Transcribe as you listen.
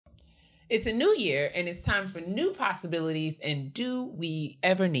It's a new year, and it's time for new possibilities, and do we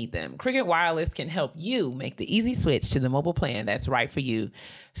ever need them? Cricket Wireless can help you make the easy switch to the mobile plan that's right for you,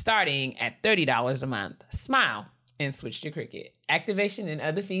 starting at $30 a month. Smile and switch to Cricket. Activation and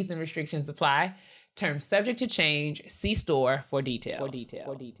other fees and restrictions apply. Terms subject to change. See store for details.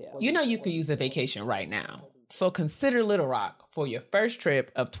 You know you could use a vacation right now, so consider Little Rock for your first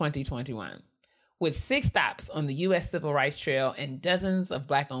trip of 2021. With 6 stops on the U.S. Civil Rights Trail and dozens of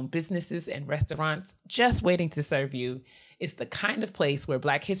Black-owned businesses and restaurants just waiting to serve you, it's the kind of place where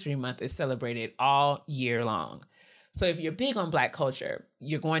Black History Month is celebrated all year long. So if you're big on Black culture,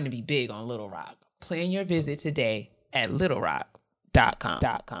 you're going to be big on Little Rock. Plan your visit today at littlerock.com.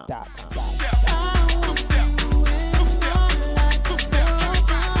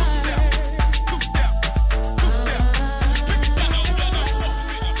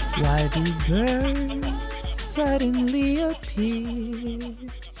 Why do birds suddenly appear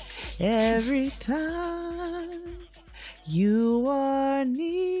every time you are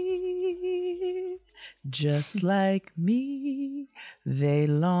near? Just like me, they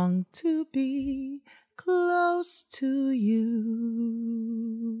long to be close to you.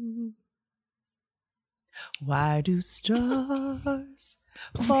 Why do stars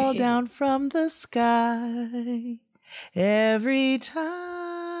fall down from the sky every time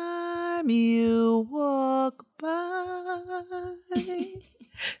you walk by?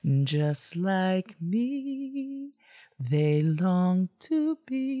 Just like me, they long to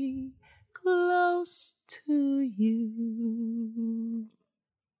be close to you.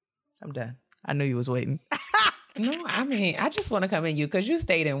 I'm done. I knew you was waiting. No, I mean, I just want to come in you because you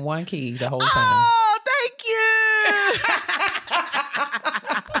stayed in one key the whole time. Oh, thank you.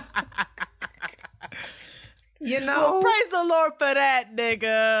 You know, well, praise the Lord for that,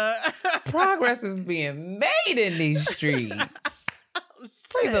 nigga. Progress is being made in these streets.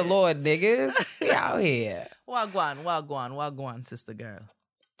 Praise the Lord, niggas. We out here. Wagwan, sister girl.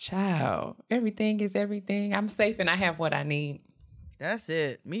 Child, everything is everything. I'm safe and I have what I need. That's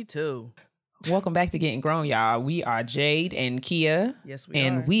it. Me too. Welcome back to Getting Grown, y'all. We are Jade and Kia. Yes, we are.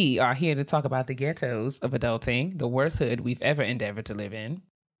 And we are here to talk about the ghettos of adulting, the worst hood we've ever endeavored to live in.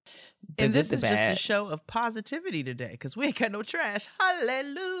 And this is just a show of positivity today because we ain't got no trash.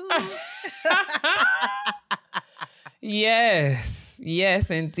 Hallelujah. Yes,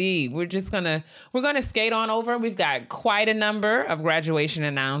 indeed. We're gonna skate on over. We've got quite a number of graduation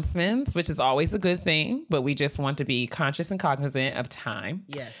announcements, which is always a good thing, but we just want to be conscious and cognizant of time.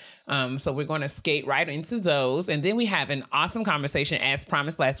 Yes. So we're going to skate right into those. And then we have an awesome conversation. As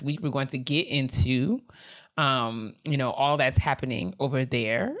promised last week, we're going to get into all that's happening over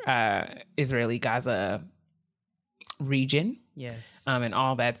there, Israeli-Gaza region. Yes. And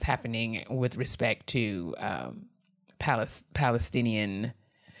all that's happening with respect to Palestinian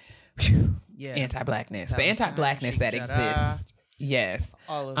anti-Blackness. The anti-Blackness that exists. Yes.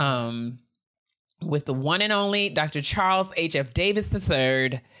 All of them. With the one and only Dr. Charles H.F. Davis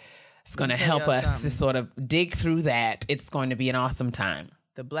III. It's going to help us to sort of dig through that. It's going to be an awesome time.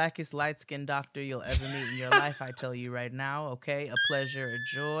 The blackest light-skinned doctor you'll ever meet in your life, I tell you right now, okay? A pleasure, a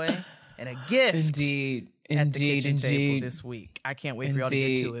joy, and a gift. Indeed. At the kitchen table this week. I can't wait for y'all to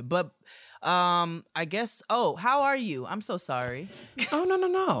get to it. But I guess, how are you? I'm so sorry. Oh,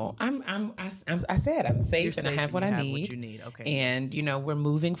 no. I said I'm safe and I have what I need. What you need. Okay. And, we're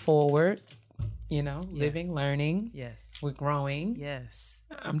moving forward, living, learning. Yes. We're growing. Yes.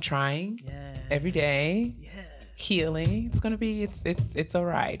 I'm trying. Yes. Every day. Yes. Healing. It's going to be, it's all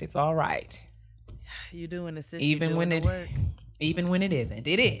right. It's all right. You doing the sis, even when it work. Even when it isn't.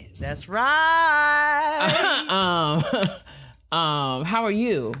 It is. That's right. How are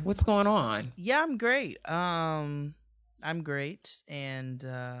you? What's going on? Yeah, I'm great. I'm great, and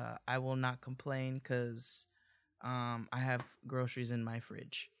I will not complain because I have groceries in my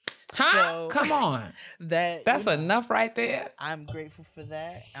fridge. Huh? So, come on. That's enough right there. I'm grateful for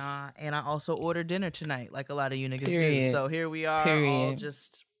that. And I also ordered dinner tonight, like a lot of you niggas do. So here we are, all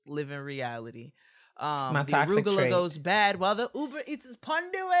just living reality. The arugula trait goes bad while the Uber Eats is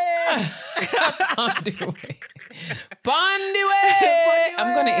Pondué.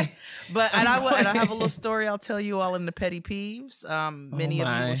 I'm gonna. But and I have a little story I'll tell you all in the petty peeves. Many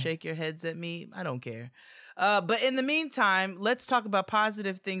of you will shake your heads at me. I don't care. But in the meantime, let's talk about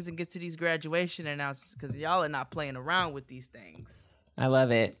positive things and get to these graduation announcements because y'all are not playing around with these things. I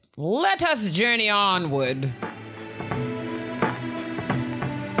love it. Let us journey onward.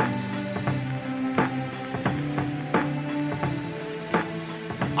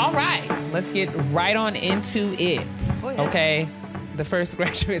 All right, let's get right on into it. Oh, yeah. Okay, the first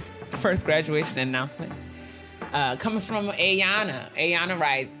graduation announcement coming from Ayana. Ayana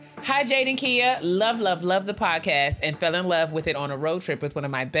writes, Hi, Jade and Kia. Love the podcast and fell in love with it on a road trip with one of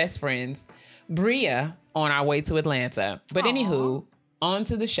my best friends, Bria, on our way to Atlanta. But anywho, on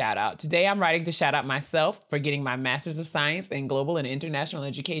to the shout out. Today I'm writing to shout out myself for getting my Master's of Science in Global and International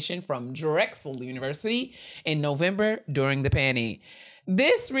Education from Drexel University in November during the pandemic.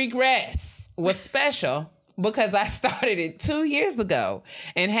 This regress was special because I started it 2 years ago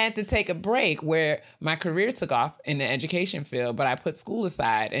and had to take a break where my career took off in the education field, but I put school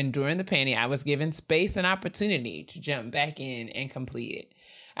aside, and during the pandemic, I was given space and opportunity to jump back in and complete it.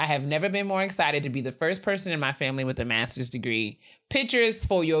 I have never been more excited to be the first person in my family with a master's degree. Pictures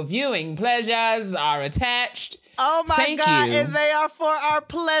for your viewing pleasures are attached. Oh my Thank God, you. and they are for our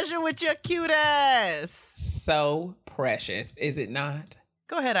pleasure with your cute ass. So precious, is it not?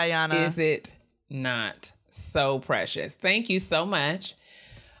 Go ahead, Ayana. Is it not so precious? Thank you so much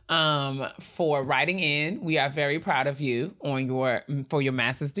for writing in. We are very proud of you for your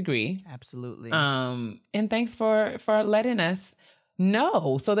master's degree. Absolutely. And thanks for letting us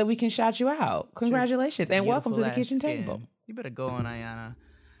know so that we can shout you out. Congratulations and welcome to the kitchen table. You better go on, Ayana.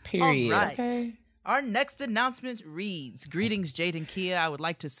 Period. All right. Okay. Our next announcement reads, greetings, Jade and Kia. I would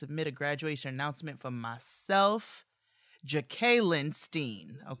like to submit a graduation announcement for myself, Jacqueline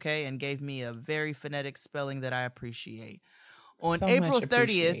Steen, okay, and gave me a very phonetic spelling that I appreciate. On So April much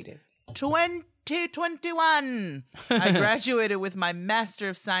 30th, appreciated. 2021, I graduated with my Master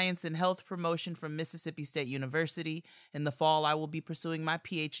of Science in Health Promotion from Mississippi State University. In the fall, I will be pursuing my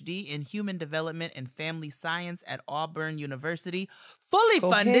PhD in Human Development and Family Science at Auburn University, fully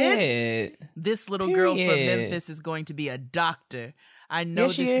funded. Ahead. This little girl from Memphis is going to be a doctor. I know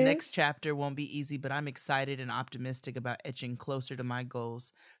Yes, she this is. next chapter won't be easy, but I'm excited and optimistic about etching closer to my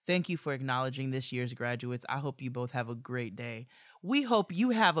goals. Thank you for acknowledging this year's graduates. I hope you both have a great day. We hope you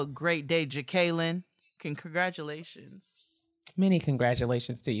have a great day, Jacqueline. Congratulations. Many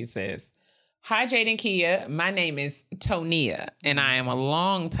congratulations to you, sis. Hi, Jade and Kia. My name is Tonia, and I am a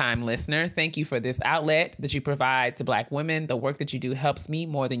longtime listener. Thank you for this outlet that you provide to Black women. The work that you do helps me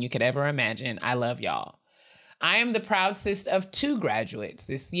more than you could ever imagine. I love y'all. I am the proud sister of 2 graduates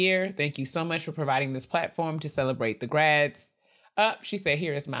this year. Thank you so much for providing this platform to celebrate the grads. She said,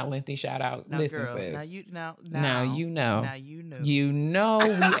 here is my lengthy shout out. Now, Listen, girl, sis. now you Now know. You know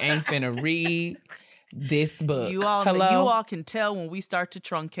we ain't finna read this book. You all Hello? you all can tell when we start to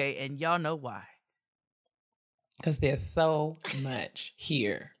truncate, and y'all know why. Because there's so much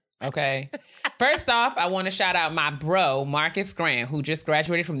here. Okay. First off, I want to shout out my bro, Marcus Grant, who just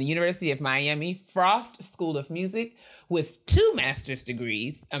graduated from the University of Miami Frost School of Music with 2 master's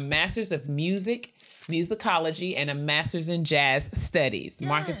degrees, a master's of music, musicology, and a master's in jazz studies. Yes.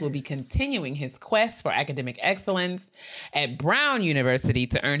 Marcus will be continuing his quest for academic excellence at Brown University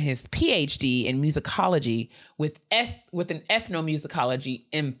to earn his PhD in musicology with an ethnomusicology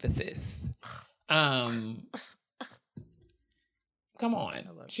emphasis. Come on.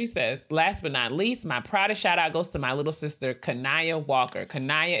 She says, last but not least, my proudest shout out goes to my little sister, Kanaya Walker.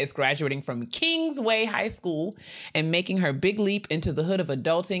 Kanaya is graduating from Kingsway High School and making her big leap into the hood of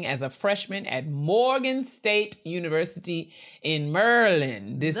adulting as a freshman at Morgan State University in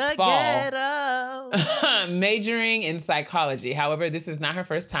Merlin this fall. Majoring in psychology. However, this is not her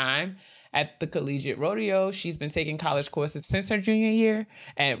first time at the collegiate rodeo. She's been taking college courses since her junior year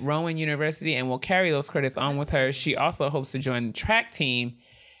at Rowan University and will carry those credits on with her. She also hopes to join the track team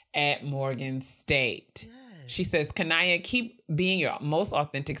at Morgan State. Yes. She says, Kanaya, keep being your most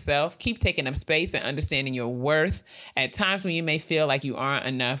authentic self. Keep taking up space and understanding your worth. At times when you may feel like you aren't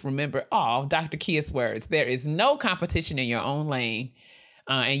enough, remember Dr. Kia's words. There is no competition in your own lane.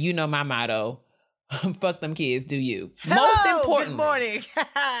 And you know my motto, fuck them kids, do you? Hello, most importantly, good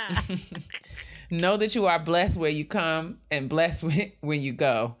morning. know that you are blessed where you come and blessed when you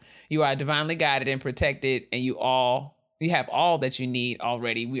go. You are divinely guided and protected, and you have all that you need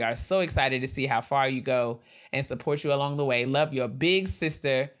already. We are so excited to see how far you go and support you along the way. Love your big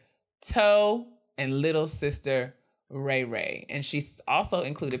sister, Toe, and little sister, Ray Ray. And she's also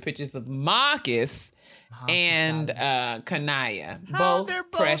included pictures of Marcus and Kanaya. Both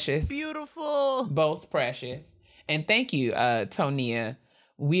precious. Beautiful. Both precious. And thank you, Tonia.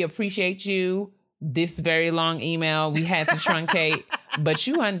 We appreciate you. This very long email we had to truncate, but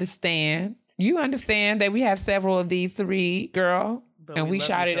you understand. You understand that we have several of these to read, girl. But and we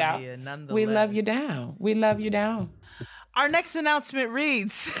shot it out. We love you down. We love you down. Our next announcement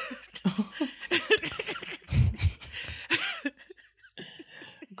reads...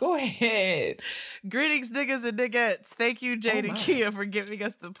 Go ahead. Greetings, niggas and niggettes. Thank you, Jade and Kia, for giving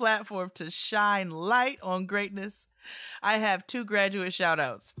us the platform to shine light on greatness. I have 2 graduate shout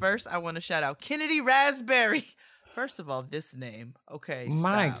outs. First, I want to shout out Kennedy Raspberry, First of all, this name. Okay,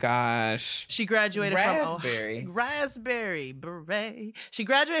 My stop. gosh. She graduated Raspberry. from Raspberry Beret. She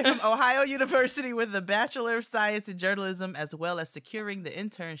graduated from Ohio University with a Bachelor of Science in Journalism, as well as securing the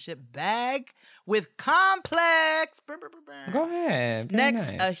internship bag with Complex. Go ahead. Very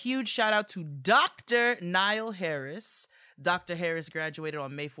Next, nice. a huge shout out to Dr. Niall Harris. Dr. Harris graduated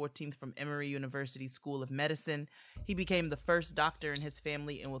on May 14th from Emory University School of Medicine. He became the first doctor in his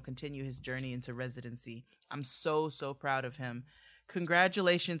family and will continue his journey into residency. I'm so proud of him.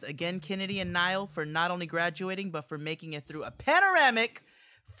 Congratulations again, Kennedy and Niall, for not only graduating, but for making it through a panoramic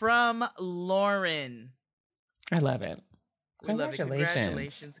from Lauren. I love it. We love it.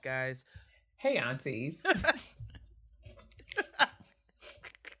 Congratulations, guys. Hey, aunties.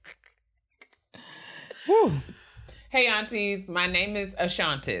 Woo. Hey, aunties. My name is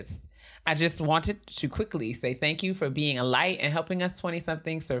Ashantis. I just wanted to quickly say thank you for being a light and helping us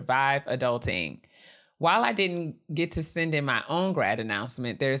 20-somethings survive adulting. While I didn't get to send in my own grad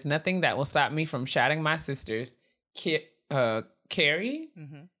announcement, there's nothing that will stop me from shouting my sisters, Carrie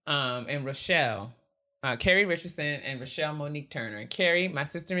and Rochelle. Carrie Richardson and Rochelle Monique Turner. Carrie, my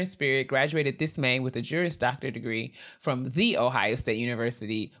sister in spirit, graduated this May with a Juris Doctor degree from The Ohio State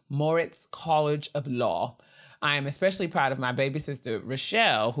University, Moritz College of Law. I am especially proud of my baby sister,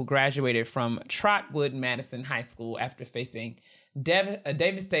 Rochelle, who graduated from Trotwood Madison High School after facing a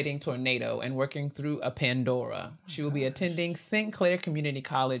devastating tornado and working through a Pandora. She will be attending St. Clair Community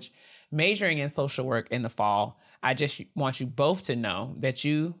College, majoring in social work in the fall. I just want you both to know that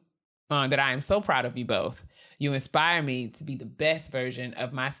that I am so proud of you both. You inspire me to be the best version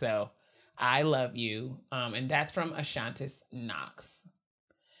of myself. I love you. And that's from Ashantis Knox.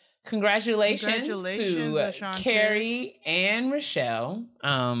 Congratulations to Ashantis. Carrie and Rochelle.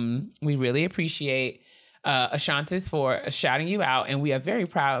 We really appreciate Ashantis for shouting you out, and we are very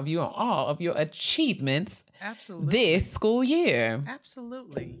proud of you on all of your achievements this school year.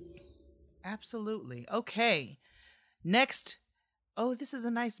 Absolutely. Okay. Next. Oh, this is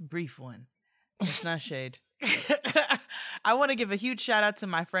a nice brief one. It's not shade. I want to give a huge shout out to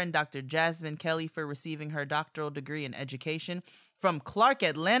my friend Dr. Jasmine Kelly for receiving her doctoral degree in education from Clark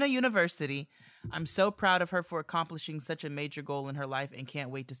Atlanta University. I'm so proud of her for accomplishing such a major goal in her life and can't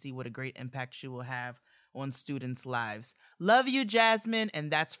wait to see what a great impact she will have on students' lives. Love you, Jasmine,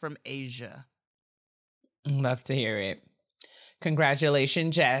 and that's from Asia. Love to hear it.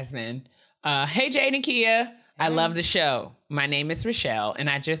 Congratulations, Jasmine. Hey, Jade and Kia. I love the show. My name is Rochelle, and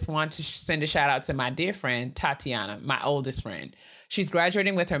I just want to send a shout out to my dear friend, Tatiana, my oldest friend. She's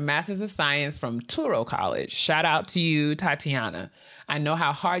graduating with her Master's of Science from Touro College. Shout out to you, Tatiana. I know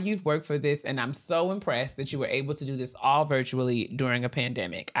how hard you've worked for this, and I'm so impressed that you were able to do this all virtually during a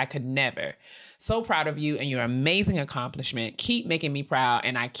pandemic. I could never. So proud of you and your amazing accomplishment. Keep making me proud,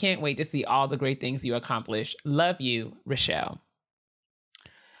 and I can't wait to see all the great things you accomplish. Love you, Rochelle.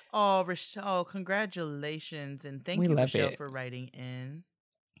 Oh, Rochelle, congratulations. And thank you, Rochelle, for writing in.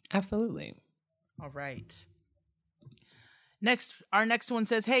 Absolutely. All right. Our next one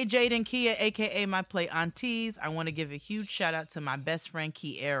says, hey, Jade and Kia, a.k.a. my play aunties. I want to give a huge shout out to my best friend,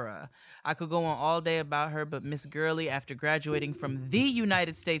 Kiera. I could go on all day about her, but Miss Gurley, after graduating from the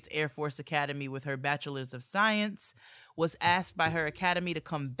United States Air Force Academy with her Bachelor's of Science, was asked by her academy to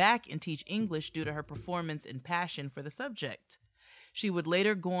come back and teach English due to her performance and passion for the subject. She would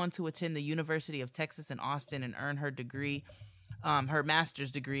later go on to attend the University of Texas in Austin and earn her degree, her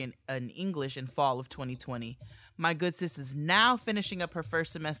master's degree in English in fall of 2020. My good sis is now finishing up her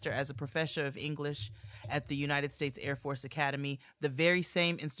first semester as a professor of English at the United States Air Force Academy, the very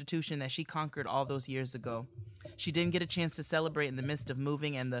same institution that she conquered all those years ago. She didn't get a chance to celebrate in the midst of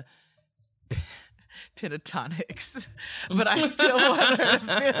moving and the pentatonics, but I still want her to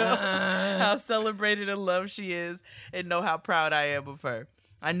feel how celebrated and loved she is and know how proud I am of her.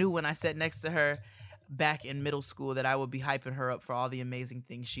 I knew when I sat next to her back in middle school that I would be hyping her up for all the amazing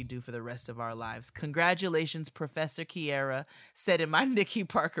things she'd do for the rest of our lives. Congratulations, Professor Kiera, said in my Nikki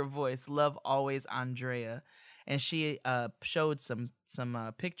Parker voice. Love always, Andrea. And she showed some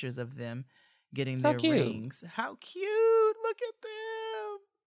pictures of them getting their rings. How cute. Look at them.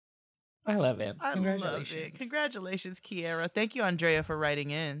 I love it. Congratulations. Love it. Congratulations, Kiera. Thank you, Andrea, for writing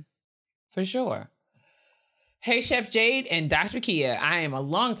in. For sure. Hey, Chef Jade and Dr. Kia. I am a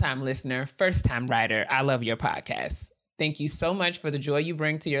longtime listener, first-time writer. I love your podcast. Thank you so much for the joy you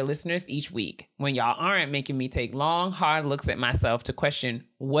bring to your listeners each week. When y'all aren't making me take long, hard looks at myself to question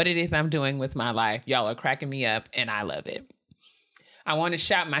what it is I'm doing with my life, y'all are cracking me up, and I love it. I want to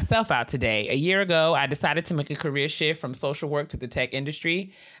shout myself out today. A year ago, I decided to make a career shift from social work to the tech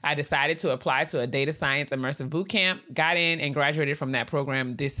industry. I decided to apply to a data science immersive boot camp, got in, and graduated from that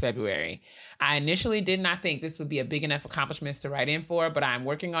program this February. I initially did not think this would be a big enough accomplishment to write in for, but I'm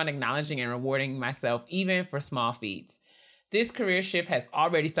working on acknowledging and rewarding myself even for small feats. This career shift has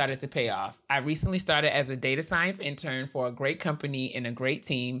already started to pay off. I recently started as a data science intern for a great company and a great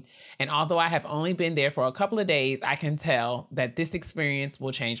team. And although I have only been there for a couple of days, I can tell that this experience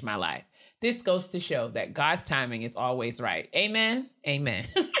will change my life. This goes to show that God's timing is always right. Amen. Amen.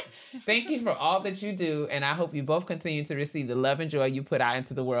 Thank you for all that you do. And I hope you both continue to receive the love and joy you put out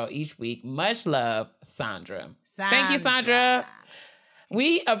into the world each week. Much love, Sandra. Thank you, Sandra.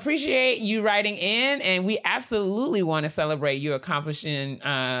 We appreciate you writing in, and we absolutely want to celebrate you accomplishing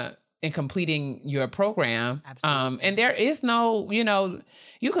and completing your program. Absolutely. And there is no,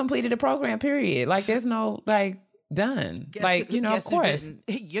 you completed a program, period. Like, there's no, done. Of course.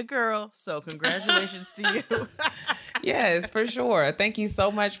 Your girl. So congratulations to you. Yes, for sure. Thank you so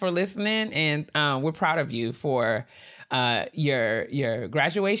much for listening, and we're proud of you for your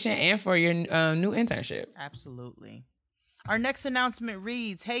graduation and for your new internship. Absolutely. Our next announcement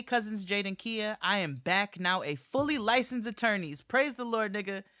reads, "Hey, cousins Jade and Kia, I am back now a fully licensed attorneys. Praise the Lord,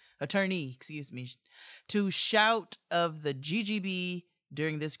 nigga. Attorney, excuse me. To shout of the GGB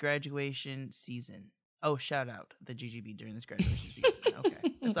during this graduation season." Oh, shout out the GGB during this graduation season.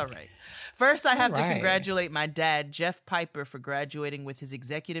 Okay, that's all right. First, I have to congratulate my dad, Jeff Piper, for graduating with his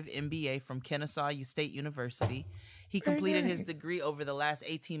executive MBA from Kennesaw State University. He completed his degree over the last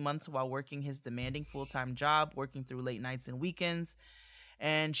 18 months while working his demanding full-time job, working through late nights and weekends.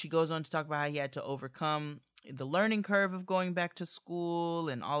 And she goes on to talk about how he had to overcome the learning curve of going back to school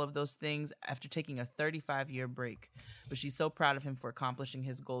and all of those things after taking a 35-year break. But she's so proud of him for accomplishing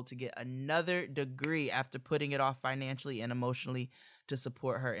his goal to get another degree after putting it off financially and emotionally to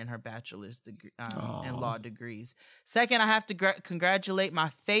support her in her bachelor's degree and law degrees. Second, I have to congratulate my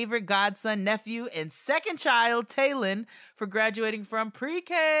favorite godson, nephew, and second child, Talon, for graduating from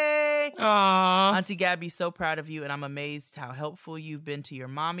pre-K. Aww. Auntie Gabby's so proud of you, and I'm amazed how helpful you've been to your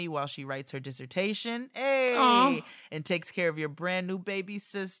mommy while she writes her dissertation. Hey! Aww. And takes care of your brand new baby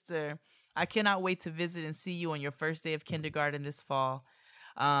sister. I cannot wait to visit and see you on your first day of kindergarten this fall.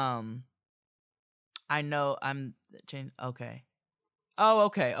 I know I'm... Okay. Oh,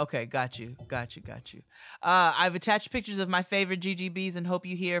 okay. Got you. I've attached pictures of my favorite GGBs and hope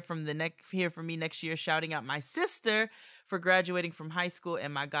you hear from me next year, shouting out my sister for graduating from high school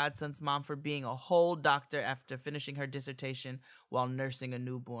and my godson's mom for being a whole doctor after finishing her dissertation while nursing a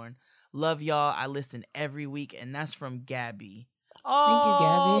newborn. Love y'all. I listen every week, and that's from Gabby. Thank you,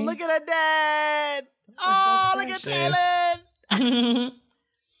 Gabby. Look at her dad. Look at Talon.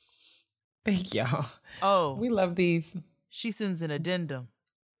 Thank y'all. Oh, we love these. She sends an addendum.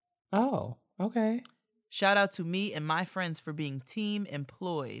 Oh, okay. Shout out to me and my friends for being team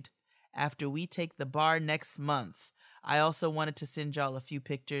employed after we take the bar next month. I also wanted to send y'all a few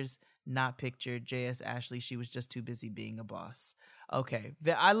pictures. Not pictured. J.S. Ashley. She was just too busy being a boss. Okay.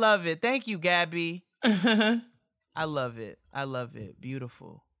 I love it. Thank you, Gabby. I love it.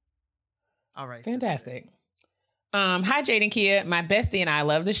 Beautiful. All right. Fantastic. Sister. Hi, Jade and Kia. My bestie and I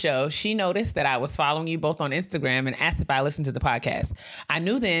love the show. She noticed that I was following you both on Instagram and asked if I listened to the podcast. I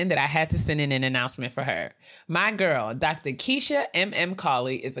knew then that I had to send in an announcement for her. My girl, Dr. Keisha M.M.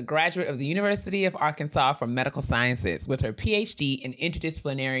 Cawley, is a graduate of the University of Arkansas for Medical Sciences with her PhD in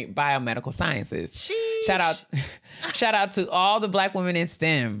interdisciplinary biomedical sciences. Sheesh. Shout out to all the Black women in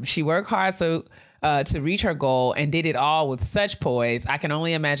STEM. She worked hard to reach her goal and did it all with such poise. I can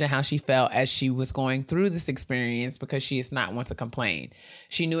only imagine how she felt as she was going through this experience because she is not one to complain.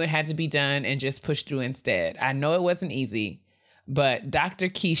 She knew it had to be done and just pushed through instead. I know it wasn't easy, but Dr.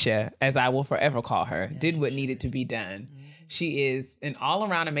 Keisha, as I will forever call her, did what needed to be done. Mm-hmm. She is an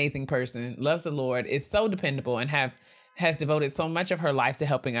all-around amazing person, loves the Lord, is so dependable, and has devoted so much of her life to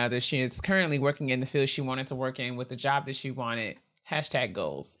helping others. She is currently working in the field she wanted to work in with the job that she wanted.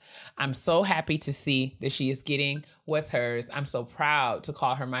 #goals. I'm so happy to see that she is getting what's hers. I'm so proud to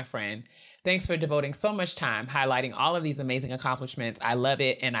call her my friend. Thanks for devoting so much time highlighting all of these amazing accomplishments. I love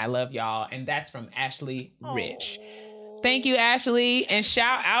it, and I love y'all. And that's from Ashley Rich. Thank you, Ashley. And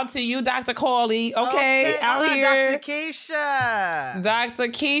shout out to you, Dr. Cawley. Okay, out here. Dr. Keisha. Dr.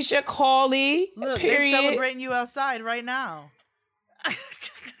 Keisha Cawley. Look, they're celebrating you outside right now.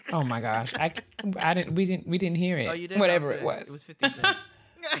 Oh my gosh. We didn't hear it. Oh, you didn't? Whatever okay. it was. It was 50 Cent.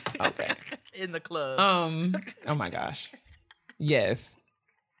 Okay. In the club. Oh my gosh. Yes.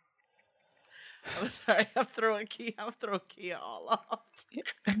 I'm sorry. I'm throwing Kia all off.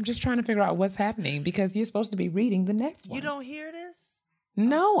 I'm just trying to figure out what's happening because you're supposed to be reading the next one. You don't hear this?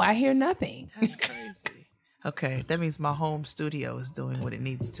 No, I hear nothing. That's crazy. Okay, that means my home studio is doing what it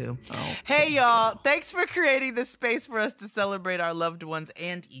needs to. Oh. Hey, y'all. Thanks for creating this space for us to celebrate our loved ones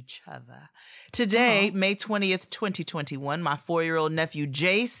and each other. Today, May 20th, 2021, my 4-year-old nephew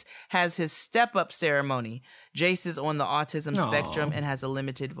Jace has his step-up ceremony. Jace is on the autism spectrum and has a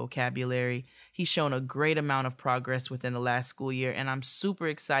limited vocabulary. He's shown a great amount of progress within the last school year, and I'm super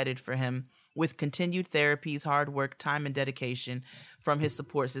excited for him. With continued therapies, hard work, time, and dedication from his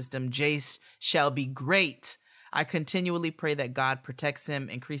support system, Jace shall be great. I continually pray that God protects him,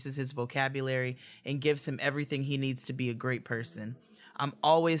 increases his vocabulary, and gives him everything he needs to be a great person. I'm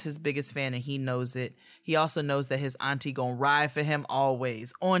always his biggest fan, and he knows it. He also knows that his auntie gonna ride for him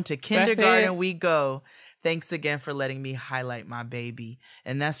always. On to kindergarten we go. Thanks again for letting me highlight my baby.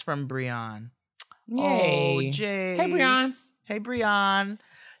 And that's from Brian. Yay. Oh, Jace. Hey, Brian. Hey, Brian.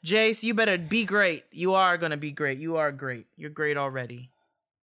 Jace, you better be great. You are going to be great. You are great. You're great already.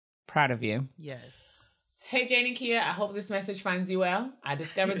 Proud of you. Yes. Hey, Jane and Kia. I hope this message finds you well. I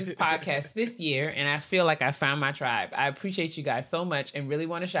discovered this podcast this year, and I feel like I found my tribe. I appreciate you guys so much and really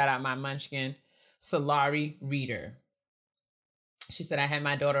want to shout out my munchkin, Solari Reader. She said, I had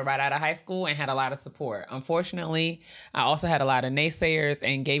my daughter right out of high school and had a lot of support. Unfortunately, I also had a lot of naysayers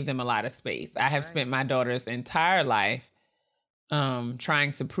and gave them a lot of space. I have spent my daughter's entire life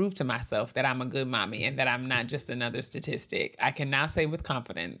trying to prove to myself that I'm a good mommy and that I'm not just another statistic. I can now say with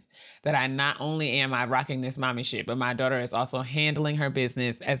confidence that I not only am I rocking this mommy shit, but my daughter is also handling her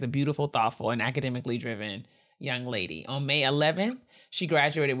business as a beautiful, thoughtful, and academically driven young lady. On May 11th, she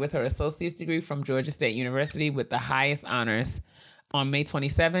graduated with her associate's degree from Georgia State University with the highest honors. On May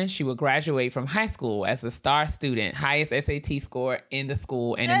 27th, she will graduate from high school as a star student, highest SAT score in the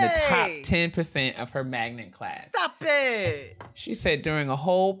school, and in the top 10% of her magnet class. Stop it. She said during a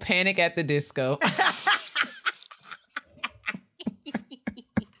whole Panic at the Disco.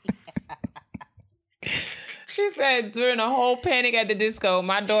 She said during a whole Panic at the Disco,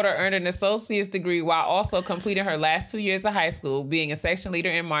 my daughter earned an associate's degree while also completing her last 2 years of high school, being a section leader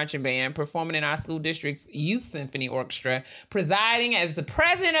in marching band, performing in our school district's youth symphony orchestra, presiding as the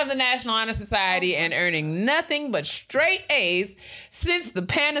president of the National Honor Society, and earning nothing but straight A's since the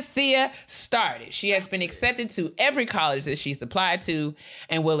panacea started. She has been accepted to every college that she's applied to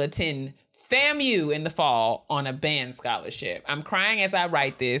and will attend FAMU in the fall on a band scholarship. I'm crying as I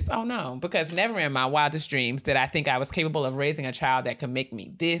write this. Oh no, because never in my wildest dreams did I think I was capable of raising a child that could make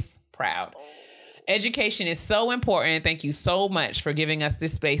me this proud. Education is so important. Thank you so much for giving us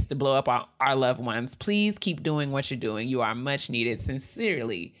this space to blow up our loved ones. Please keep doing what you're doing. You are much needed.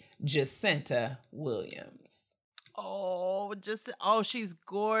 Sincerely, Jacinta Williams. She's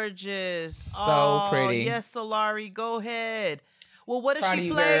gorgeous. So pretty. Yes, Solari, go ahead. Well, what does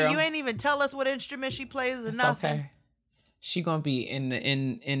she play? Girl. You ain't even tell us what instrument she plays or nothing. Okay. She gonna be in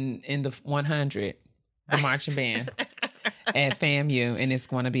the 100, the marching band at FAMU, and it's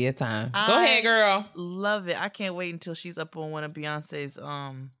gonna be a time. Go ahead, girl. Love it. I can't wait until she's up on one of Beyonce's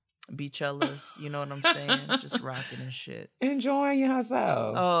Beachellas. You know what I'm saying? Just rocking and shit. Enjoying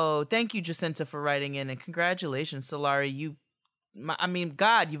yourself. Oh, thank you, Jacinta, for writing in, and congratulations, Solari.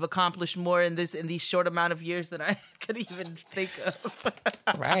 God, you've accomplished more in these short amount of years than I could even think of.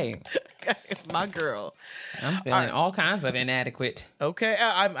 Right. My girl. I'm feeling all kinds of inadequate. Okay.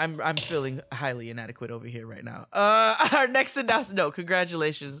 I'm feeling highly inadequate over here right now. Our next announcement. No,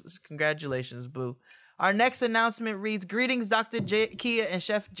 congratulations. Congratulations, boo. Our next announcement reads, greetings, Dr. Kia and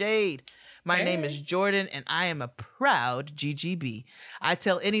Chef Jade. My name is Jordan, and I am a proud GGB. I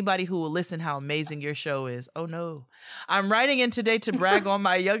tell anybody who will listen how amazing your show is. Oh, no. I'm writing in today to brag on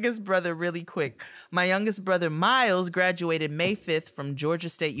my youngest brother really quick. My youngest brother, Miles, graduated May 5th from Georgia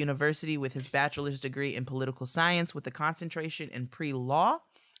State University with his bachelor's degree in political science with a concentration in pre-law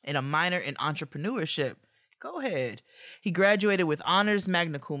and a minor in entrepreneurship. Go ahead. He graduated with honors,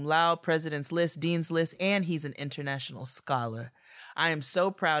 magna cum laude, president's list, dean's list, and he's an international scholar. I am so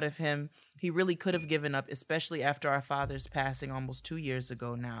proud of him. He really could have given up, especially after our father's passing almost 2 years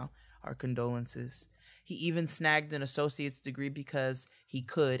ago now. Our condolences. He even snagged an associate's degree because he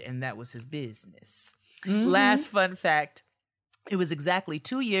could, and that was his business. Mm-hmm. Last fun fact. It was exactly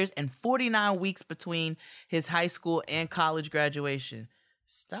 2 years and 49 weeks between his high school and college graduation.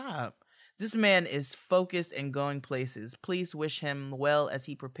 Stop. This man is focused and going places. Please wish him well as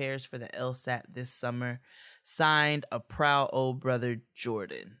he prepares for the LSAT this summer. Signed, a proud old brother,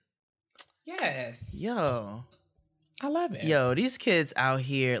 Jordan. Yes. Yo. I love it. Yo, these kids out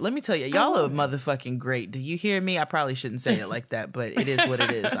here, let me tell you, y'all are motherfucking great. Do you hear me? I probably shouldn't say it like that, but it is what it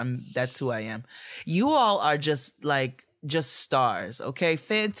is. That's who I am. You all are just like just stars. Okay,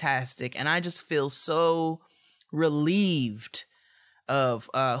 fantastic. And I just feel so relieved of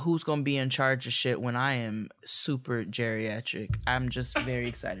who's gonna be in charge of shit when I am super geriatric. I'm just very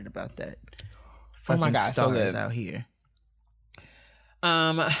excited about that. Oh my God, so stars good. out here.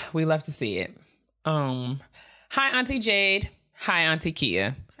 We love to see it. Hi, Auntie Jade. Hi, Auntie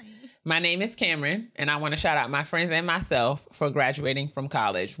Kia. Hi. My name is Cameron, and I want to shout out my friends and myself for graduating from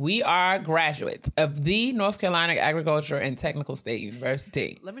college. We are graduates of the North Carolina Agricultural and Technical State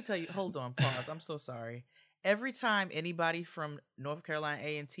University. Let me tell you, hold on, pause. I'm so sorry. Every time anybody from North Carolina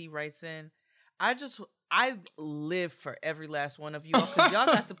A&T writes in, I live for every last one of you all, because y'all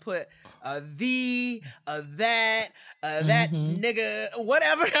got to put that nigga,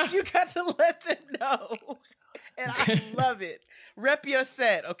 whatever. You got to let them know. And I love it. Rep your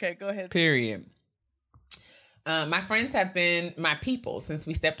set. Okay, go ahead. Period. My friends have been my people since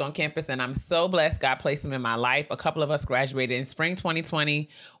we stepped on campus, and I'm so blessed God placed them in my life. A couple of us graduated in spring 2020,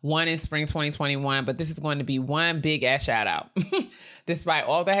 one in spring 2021, but this is going to be one big ass shout out. Despite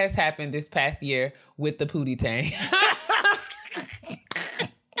all that has happened this past year with the Pootie Tang.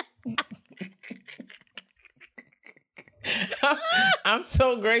 I'm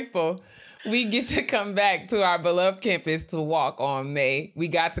so grateful. We get to come back to our beloved campus to walk on May. We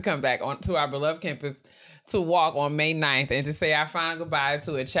got to come back to our beloved campus to walk on May 9th and to say our final goodbye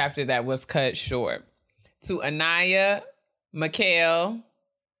to a chapter that was cut short. To Anaya, Mikhail,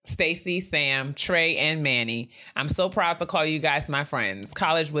 Stacy, Sam, Trey, and Manny, I'm so proud to call you guys my friends.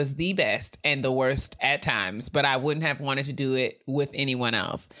 College was the best and the worst at times, but I wouldn't have wanted to do it with anyone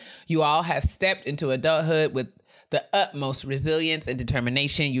else. You all have stepped into adulthood with the utmost resilience and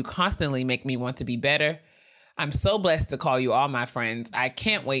determination. You constantly make me want to be better. I'm so blessed to call you all my friends. I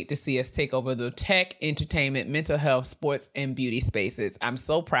can't wait to see us take over the tech, entertainment, mental health, sports, and beauty spaces. I'm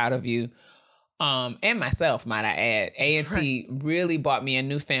so proud of you. And myself, might I add. A&T really bought me a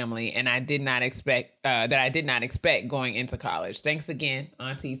new family, and I did not expect going into college. Thanks again,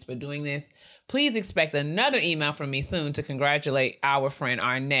 aunties, for doing this. Please expect another email from me soon to congratulate our friend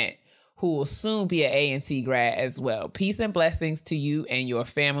Arnett, who will soon be an A&T grad as well. Peace and blessings to you and your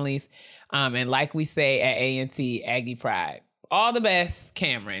families. And like we say at A&T, Aggie Pride. All the best,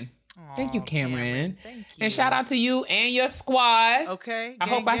 Cameron. Thank you, Cameron. Thank you. And shout out to you and your squad. Okay. I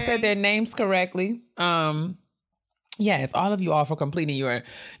hope I said their names correctly. Yes, all of you all for completing your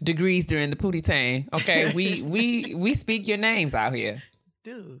degrees during the Pootie Tang. Okay, we speak your names out here.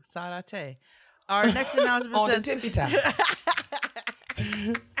 Dude, Sarate. Our next announcement on says... the tippy top.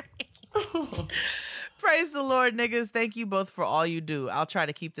 Praise the Lord, niggas. Thank you both for all you do. I'll try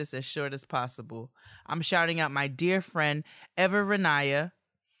to keep this as short as possible. I'm shouting out my dear friend, Ever Renaya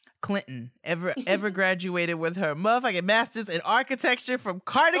Clinton. Ever graduated with her motherfucking master's in architecture from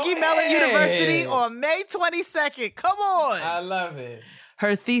Carnegie Mellon University on May 22nd. Come on. I love it.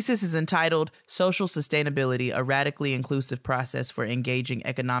 Her thesis is entitled Social Sustainability, a Radically Inclusive Process for Engaging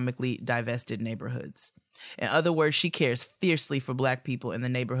Economically Divested Neighborhoods. In other words, she cares fiercely for Black people in the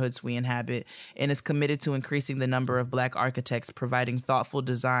neighborhoods we inhabit and is committed to increasing the number of Black architects providing thoughtful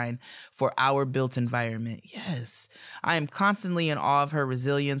design for our built environment. Yes, I am constantly in awe of her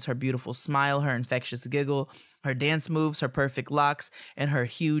resilience, her beautiful smile, her infectious giggle, her dance moves, her perfect locks, and her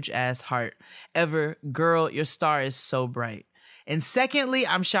huge-ass heart. Ever, girl, your star is so bright. And secondly,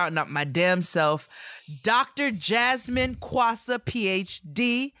 I'm shouting out my damn self, Dr. Jasmine Kwasa,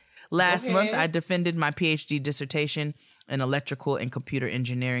 PhD. Last month, I defended my PhD dissertation in electrical and computer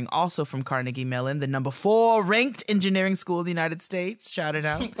engineering, also from Carnegie Mellon, the number 4 ranked engineering school in the United States. Shout it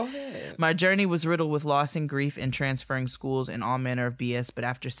out. Go ahead. My journey was riddled with loss and grief and transferring schools and all manner of BS, but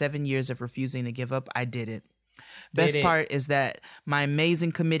after 7 years of refusing to give up, I did it. Best part is that my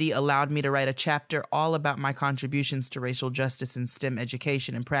amazing committee allowed me to write a chapter all about my contributions to racial justice in STEM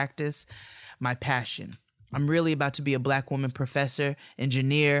education and practice, my passion. I'm really about to be a Black woman professor,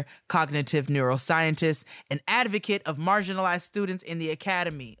 engineer, cognitive neuroscientist, an advocate of marginalized students in the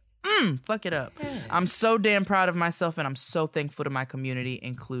academy. Fuck it up. Yes. I'm so damn proud of myself, and I'm so thankful to my community,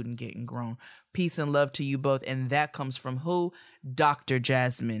 including Getting Grown. Peace and love to you both. And that comes from who? Dr.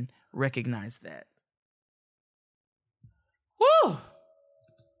 Jasmine. Recognize that. Woo!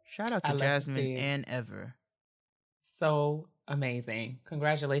 Shout out to Jasmine and Ever. So amazing.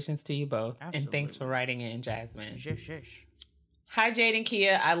 Congratulations to you both. Absolutely. And thanks for writing in, Jasmine. Yes. Hi, Jade and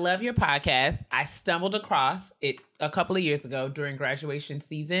Kia. I love your podcast. I stumbled across it a couple of years ago during graduation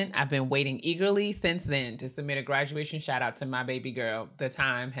season. I've been waiting eagerly since then to submit a graduation shout out to my baby girl. The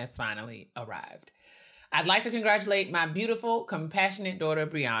time has finally arrived. I'd like to congratulate my beautiful, compassionate daughter,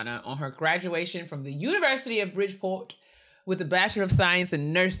 Brianna, on her graduation from the University of Bridgeport with a Bachelor of Science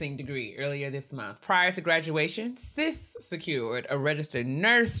in Nursing degree earlier this month. Prior to graduation, Sis secured a registered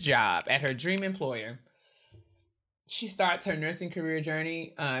nurse job at her dream employer. She starts her nursing career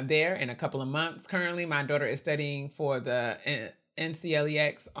journey there in a couple of months. Currently, my daughter is studying for the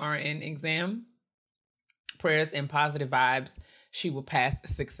NCLEX RN exam. Prayers and positive vibes. She will pass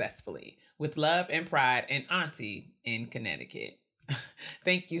successfully. With love and pride, and Auntie in Connecticut.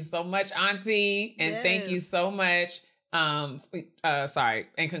 Thank you so much, Auntie. And thank you so much. And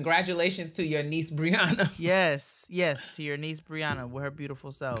congratulations to your niece, Brianna. Yes, to your niece, Brianna, with her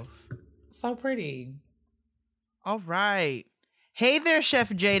beautiful self. So pretty. All right. Hey there,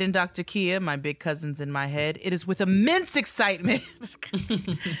 Chef Jade and Dr. Kia, my big cousins in my head. It is with immense excitement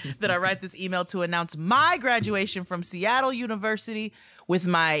that I write this email to announce my graduation from Seattle University with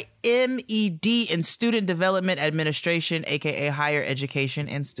my MED in Student Development Administration, aka Higher Education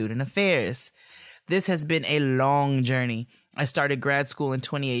and Student Affairs. This has been a long journey. I started grad school in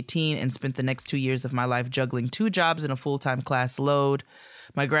 2018 and spent the next 2 years of my life juggling 2 jobs in a full-time class load.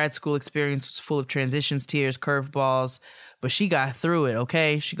 My grad school experience was full of transitions, tears, curveballs, but she got through it,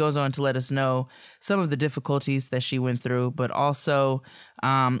 okay? She goes on to let us know some of the difficulties that she went through, but also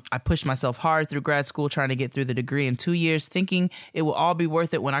I pushed myself hard through grad school trying to get through the degree in 2 years, thinking it will all be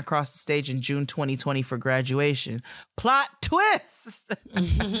worth it when I cross the stage in June 2020 for graduation. Plot twist!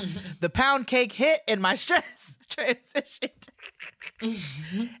 The pound cake hit and my stress transitioned.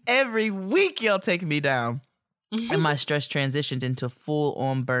 Every week y'all take me down. And my stress transitioned into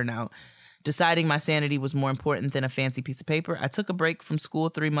full-on burnout. Deciding my sanity was more important than a fancy piece of paper, I took a break from school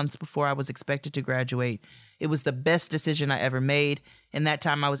 3 months before I was expected to graduate. It was the best decision I ever made. In that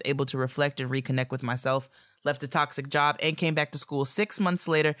time, I was able to reflect and reconnect with myself, left a toxic job, and came back to school 6 months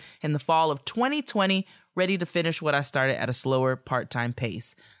later in the fall of 2020, ready to finish what I started at a slower part-time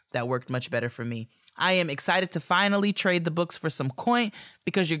pace. That worked much better for me. I am excited to finally trade the books for some coin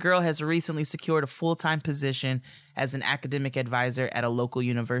because your girl has recently secured a full-time position as an academic advisor at a local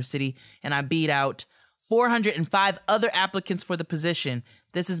university, and I beat out 405 other applicants for the position.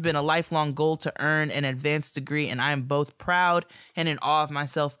 This has been a lifelong goal to earn an advanced degree, and I am both proud and in awe of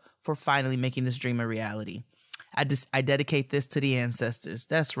myself for finally making this dream a reality. I dedicate this to the ancestors.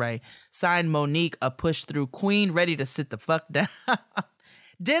 That's right. Signed, Monique, a push-through queen, ready to sit the fuck down.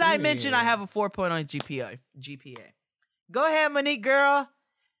 Did I mention I have a 4.0 GPA? Go ahead, Monique, girl.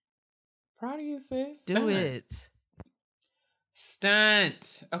 Proud of you, sis. Do it.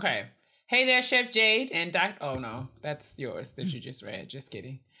 Stunt. Okay. Hey there, Chef Jade and Oh, no. That's yours that you just read. Just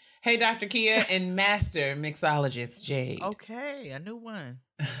kidding. Hey, Dr. Kia and Master Mixologist Jade. Okay, a new one.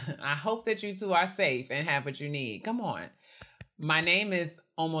 I hope that you two are safe and have what you need. Come on. My name is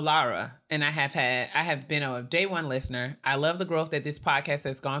Omolara, and I have been a day one listener. I love the growth that this podcast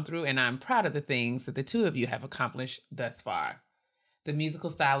has gone through, and I'm proud of the things that the two of you have accomplished thus far. The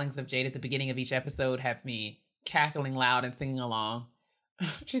musical stylings of Jade at the beginning of each episode have me cackling loud and singing along.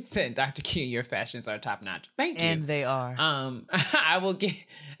 She said, Dr. Q, your fashions are top notch. Thank you. And they are. I will get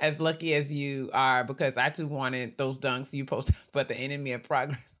as lucky as you are because I too wanted those dunks you posted, but the enemy of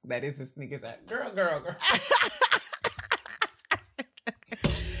progress, that is the sneakers that girl.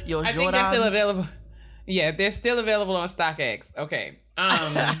 I think they're still available. Yeah, they're still available on StockX. Okay.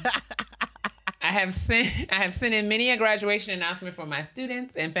 I have sent in many a graduation announcement for my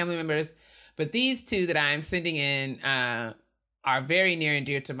students and family members, but these two that I am sending in are very near and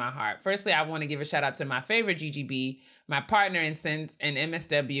dear to my heart. Firstly, I want to give a shout out to my favorite GGB, my partner in Sense and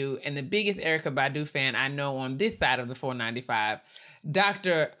MSW, and the biggest Erykah Badu fan I know on this side of the 495,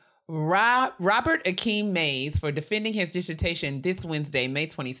 Dr. Robert Akeem Mays, for defending his dissertation this Wednesday, May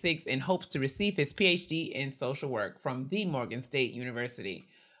 26th, in hopes to receive his PhD in social work from the Morgan State University.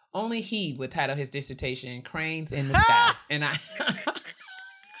 Only he would title his dissertation Cranes in the Sky.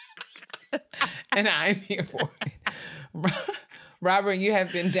 And I'm here for it. Robert, you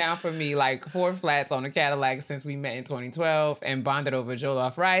have been down for me like 4 flats on a Cadillac since we met in 2012 and bonded over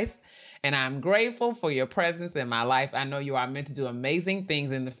jollof rice. And I'm grateful for your presence in my life. I know you are meant to do amazing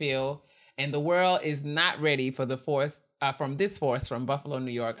things in the field, and the world is not ready for the force from this force from Buffalo,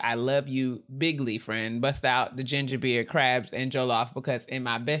 New York. I love you bigly, friend. Bust out the ginger beer, crabs, and jollof, because in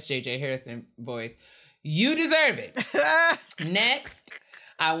my best JJ Harrison voice, you deserve it. Next,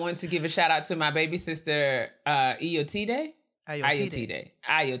 I want to give a shout out to my baby sister, Iotide.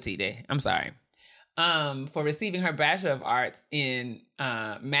 I'm sorry. For receiving her Bachelor of Arts in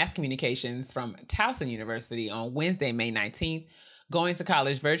Mass Communications from Towson University on Wednesday, May 19th. Going to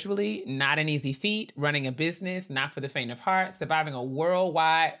college virtually, not an easy feat. Running a business, not for the faint of heart. Surviving a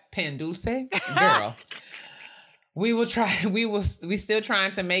worldwide pandemic, girl. We will try. We still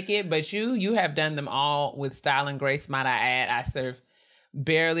trying to make it, but you have done them all with style and grace. Might I add? I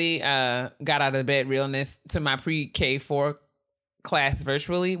barely got out of bed realness to my pre-K4 class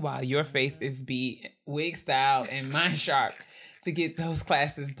virtually, while your face is beat, wig style, and mind sharp to get those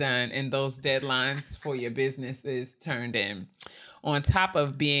classes done and those deadlines for your businesses turned in. On top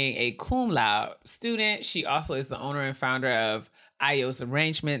of being a cum laude student, she also is the owner and founder of IO's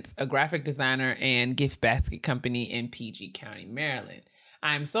Arrangements, a graphic designer and gift basket company in PG County, Maryland.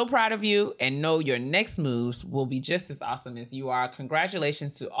 I'm so proud of you and know your next moves will be just as awesome as you are.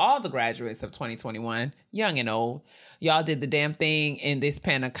 Congratulations to all the graduates of 2021, young and old. Y'all did the damn thing in this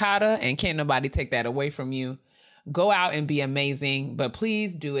panna cotta and can't nobody take that away from you. Go out and be amazing, but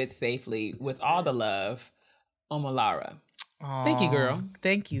please do it safely. With all the love, Omalara. Aww, thank you, girl.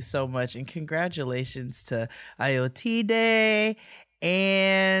 Thank you so much. And congratulations to IoT Day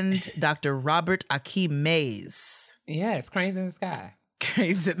and Dr. Robert Akeem Mays. Yes, cranes in the sky.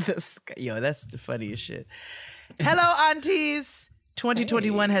 Cranes in the sky. Yo, that's the funniest shit. Hello, aunties.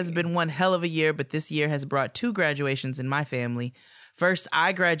 2021 has been one hell of a year, but this year has brought 2 graduations in my family. First,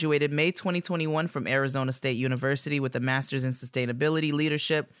 I graduated May 2021 from Arizona State University with a master's in sustainability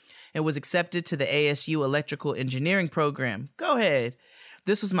leadership and was accepted to the ASU Electrical Engineering program. Go ahead.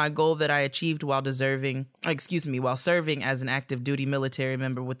 This was my goal that I achieved while serving as an active duty military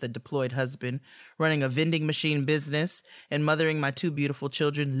member with a deployed husband, running a vending machine business, and mothering my 2 beautiful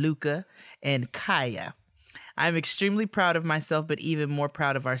children, Luca and Kaya. I'm extremely proud of myself, but even more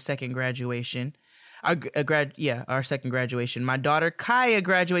proud of our second graduation. Our second graduation. My daughter Kaya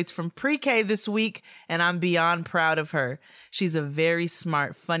graduates from pre-K this week, and I'm beyond proud of her. She's a very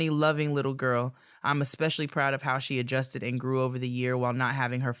smart, funny, loving little girl. I'm especially proud of how she adjusted and grew over the year while not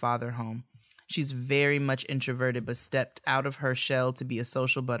having her father home. She's very much introverted, but stepped out of her shell to be a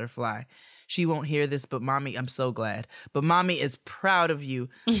social butterfly. She won't hear this, but mommy, I'm so glad. But mommy is proud of you.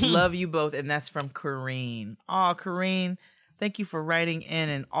 Love you both. And that's from Corrine. Oh, Corrine, thank you for writing in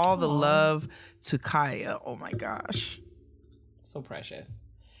and all the love to Kaya. Oh my gosh. So precious.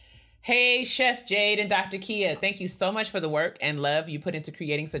 Hey, Chef Jade and Dr. Kia, thank you so much for the work and love you put into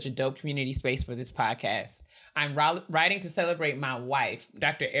creating such a dope community space for this podcast. I'm writing to celebrate my wife,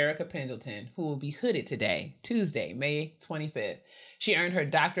 Dr. Erica Pendleton, who will be hooded today, Tuesday, May 25th. She earned her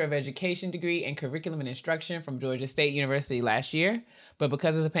Doctor of Education degree in Curriculum and Instruction from Georgia State University last year, but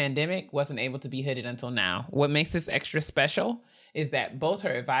because of the pandemic, wasn't able to be hooded until now. What makes this extra special is that both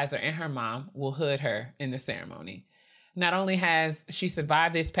her advisor and her mom will hood her in the ceremony. Not only has she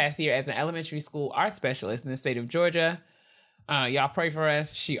survived this past year as an elementary school art specialist in the state of Georgia, y'all pray for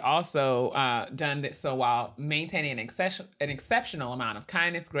us. She also done this so while maintaining an exceptional amount of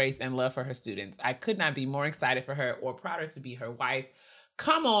kindness, grace, and love for her students. I could not be more excited for her or prouder to be her wife.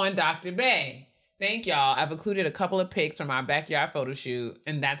 Come on, Dr. Bay. Thank y'all. I've included a couple of pics from our backyard photo shoot,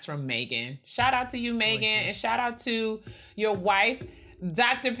 and that's from Megan. Shout out to you, Megan, and shout out to your wife,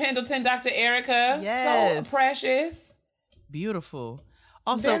 Dr. Pendleton, Dr. Erica. Yes. So precious. Beautiful.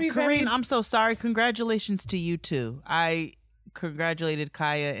 Also, Corrine, I'm so sorry. Congratulations to you too. I congratulated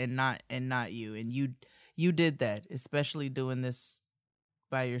Kaya and not you. And you did that, especially doing this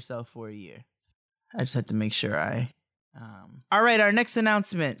by yourself for a year. I just had to make sure All right, our next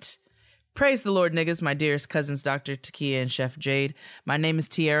announcement. Praise the Lord, niggas, my dearest cousins, Dr. Takia and Chef Jade. My name is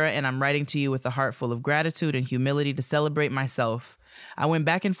Tiara, and I'm writing to you with a heart full of gratitude and humility to celebrate myself. I went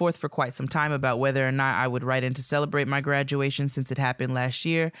back and forth for quite some time about whether or not I would write in to celebrate my graduation since it happened last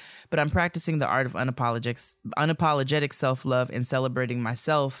year, but I'm practicing the art of unapologetic self-love and celebrating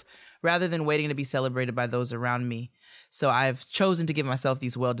myself rather than waiting to be celebrated by those around me. So I've chosen to give myself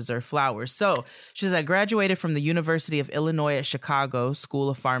these well-deserved flowers. So she says, I graduated from the University of Illinois at Chicago School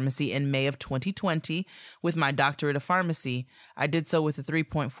of Pharmacy in May of 2020 with my doctorate of pharmacy. I did so with a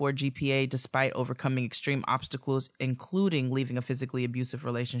 3.4 GPA despite overcoming extreme obstacles, including leaving a physically abusive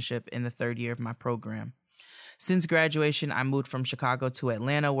relationship in the 3rd year of my program. Since graduation, I moved from Chicago to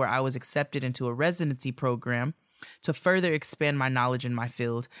Atlanta, where I was accepted into a residency program to further expand my knowledge in my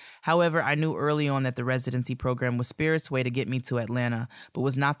field. However, I knew early on that the residency program was Spirit's way to get me to Atlanta, but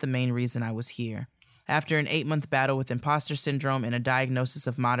was not the main reason I was here. After an 8-month battle with imposter syndrome and a diagnosis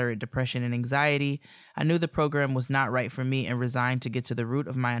of moderate depression and anxiety, I knew the program was not right for me and resigned to get to the root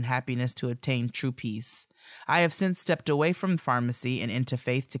of my unhappiness to obtain true peace. I have since stepped away from pharmacy and into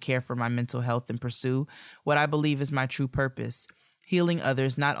faith to care for my mental health and pursue what I believe is my true purpose, healing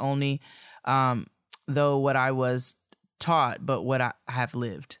others, not only though what I was taught, but what I have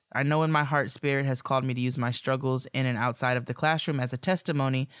lived. I know in my heart spirit has called me to use my struggles in and outside of the classroom as a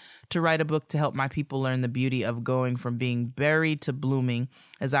testimony to write a book to help my people learn the beauty of going from being buried to blooming,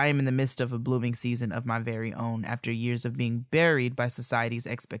 as I am in the midst of a blooming season of my very own after years of being buried by society's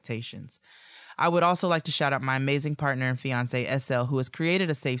expectations. I would also like to shout out my amazing partner and fiance, SL, who has created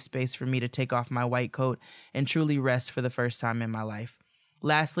a safe space for me to take off my white coat and truly rest for the first time in my life.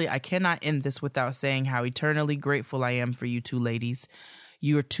 Lastly, I cannot end this without saying how eternally grateful I am for you two ladies.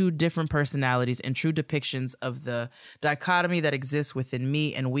 You are two different personalities and true depictions of the dichotomy that exists within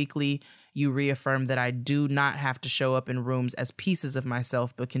me, and weekly you reaffirm that I do not have to show up in rooms as pieces of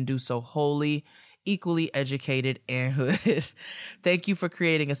myself, but can do so wholly, equally educated, and hood. Thank you for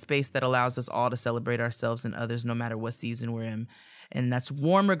creating a space that allows us all to celebrate ourselves and others no matter what season we're in. And that's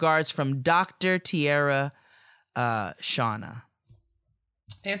warm regards from Dr. Tierra Shauna.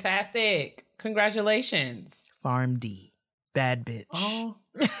 Fantastic. Congratulations. Farm D. Bad bitch. Oh.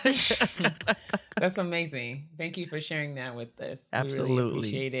 That's amazing. Thank you for sharing that with us. Absolutely. We really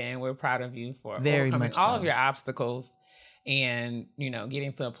appreciate it, and we're proud of you for Very overcoming much all so. of your obstacles and,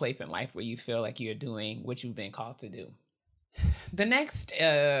 getting to a place in life where you feel like you're doing what you've been called to do. The next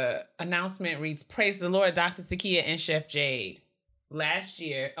announcement reads, praise the Lord, Dr. Takia and Chef Jade. Last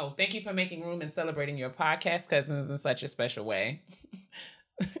year, thank you for making room and celebrating your podcast cousins in such a special way.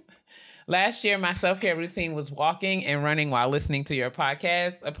 Last year, my self-care routine was walking and running while listening to your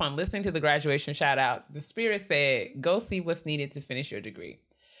podcast. Upon listening to the graduation shout-outs, the Spirit said, go see what's needed to finish your degree.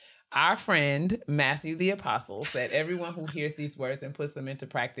 Our friend, Matthew the Apostle, said everyone who hears these words and puts them into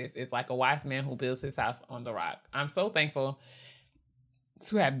practice is like a wise man who builds his house on the rock. I'm so thankful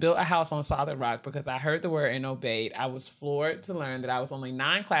to have built a house on solid rock because I heard the word and obeyed. I was floored to learn that I was only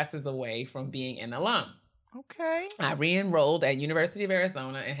 9 classes away from being an alum. Okay. I re-enrolled at University of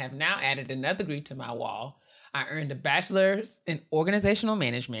Arizona and have now added another degree to my wall. I earned a bachelor's in organizational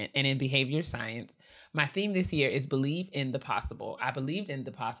management and in behavior science. My theme this year is believe in the possible. I believed in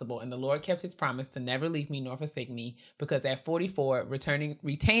the possible, and the Lord kept his promise to never leave me nor forsake me, because at 44,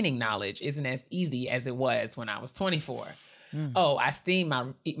 retaining knowledge isn't as easy as it was when I was 24. Oh, I steam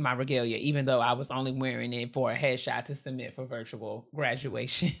my regalia, even though I was only wearing it for a headshot to submit for virtual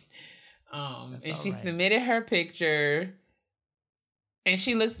graduation. And she submitted her picture, and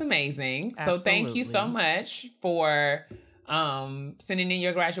she looks amazing. Absolutely. So thank you so much for sending in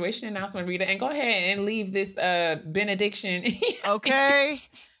your graduation announcement, Rita. And go ahead and leave this benediction. Okay.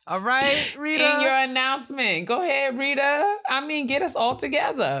 All right, Rita. In your announcement. Go ahead, Rita. Get us all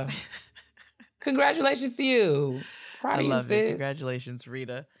together. Congratulations to you. Proud of you, love it. sis. Congratulations,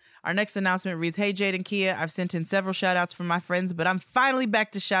 Rita. Our next announcement reads, hey, Jade and Kia, I've sent in several shout-outs from my friends, but I'm finally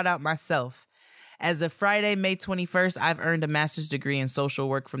back to shout out myself. As of Friday, May 21st, I've earned a master's degree in social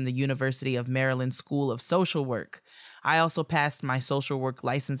work from the University of Maryland School of Social Work. I also passed my social work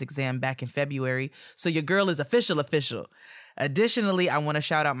license exam back in February, so your girl is official. Additionally, I want to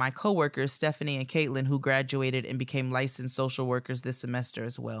shout out my coworkers, Stephanie and Caitlin, who graduated and became licensed social workers this semester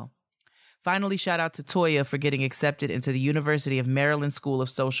as well. Finally, shout out to Toya for getting accepted into the University of Maryland School of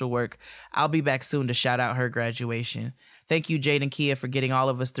Social Work. I'll be back soon to shout out her graduation. Thank you, Jade and Kia, for getting all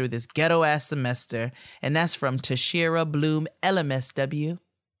of us through this ghetto-ass semester. And that's from Tashira Bloom, LMSW.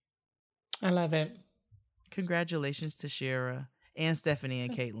 I love it. Congratulations, Tashira, and Stephanie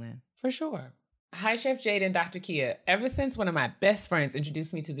and Caitlin. For sure. Hi, Chef Jade and Dr. Kia. Ever since one of my best friends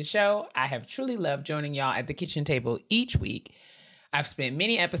introduced me to the show, I have truly loved joining y'all at the kitchen table each week. I've spent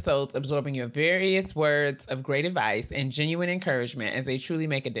many episodes absorbing your various words of great advice and genuine encouragement, as they truly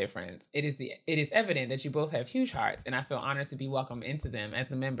make a difference. It is evident that you both have huge hearts, and I feel honored to be welcomed into them as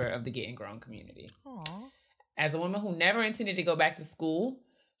a member of the Getting Grown community. Aww. As a woman who never intended to go back to school,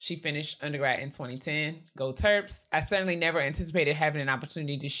 she finished undergrad in 2010. Go Terps. I certainly never anticipated having an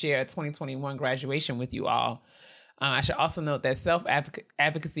opportunity to share a 2021 graduation with you all. I should also note that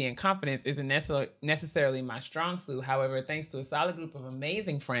self-advocacy and confidence isn't necessarily my strong suit. However, thanks to a solid group of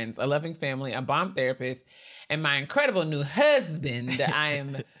amazing friends, a loving family, a bomb therapist, and my incredible new husband, I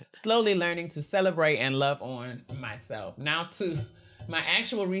am slowly learning to celebrate and love on myself. Now to my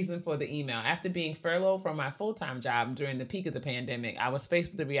actual reason for the email. After being furloughed from my full-time job during the peak of the pandemic, I was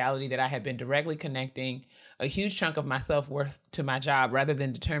faced with the reality that I had been directly connecting a huge chunk of my self-worth to my job rather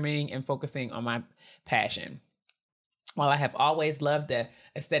than determining and focusing on my passion. While I have always loved the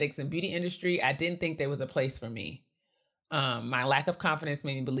aesthetics and beauty industry, I didn't think there was a place for me. My lack of confidence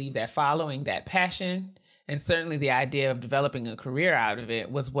made me believe that following that passion, and certainly the idea of developing a career out of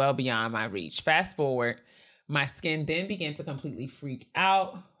it, was well beyond my reach. Fast forward, my skin then began to completely freak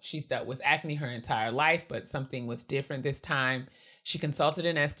out. She's dealt with acne her entire life, but something was different this time. She consulted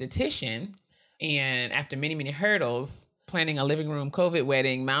an esthetician, and after many, many hurdles, planning a living room COVID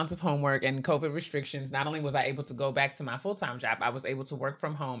wedding, mounds of homework, and COVID restrictions, not only was I able to go back to my full-time job, I was able to work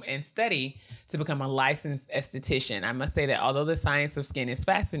from home and study to become a licensed esthetician. I must say that although the science of skin is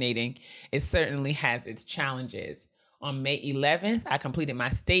fascinating, it certainly has its challenges. On May 11th, I completed my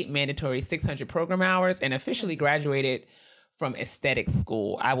state mandatory 600 program hours and officially graduated from aesthetic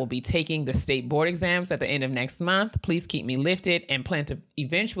school. I will be taking the state board exams at the end of next month. Please keep me lifted, and plan to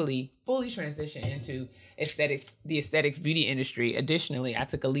eventually fully transition into the aesthetics beauty industry. Additionally, I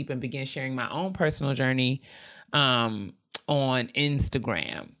took a leap and began sharing my own personal journey on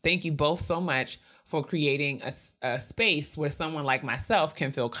Instagram. Thank you both so much for creating a space where someone like myself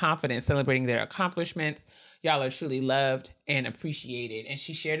can feel confident celebrating their accomplishments. Y'all are truly loved and appreciated. And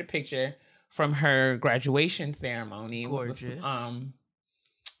she shared a picture from her graduation ceremony. Gorgeous.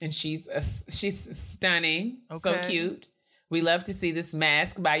 And she's stunning. Okay. So cute. We love to see this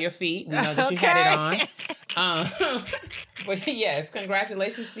mask by your feet. We know that you had it on. But yes,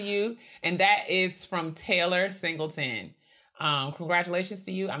 congratulations to you. And that is from Taylor Singleton. Congratulations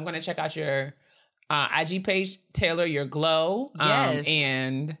to you. I'm going to check out your IG page, Taylor Your Glow. Yes.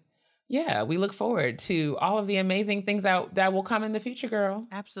 And yeah, we look forward to all of the amazing things that will come in the future, girl.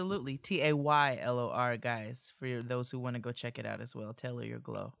 Absolutely. Taylor, guys, for those who want to go check it out as well. Taylor Your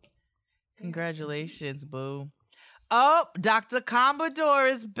Glow. Congratulations, boo. Oh, Dr. Commodore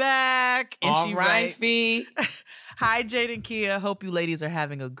is back. And all she right, writes, Fee. Hi, Jade and Kia. Hope you ladies are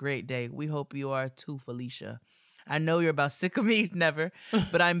having a great day. We hope you are too, Felicia. I know you're about sick of me, never,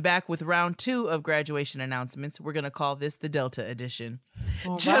 but I'm back with round 2 of graduation announcements. We're going to call this the Delta edition.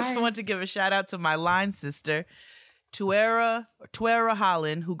 Just want to give a shout out to my line sister, Tuera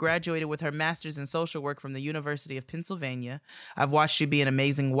Holland, who graduated with her master's in social work from the University of Pennsylvania. I've watched you be an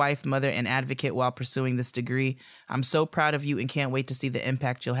amazing wife, mother, and advocate while pursuing this degree. I'm so proud of you and can't wait to see the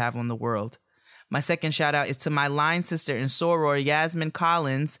impact you'll have on the world. My second shout out is to my line sister in soror, Yasmin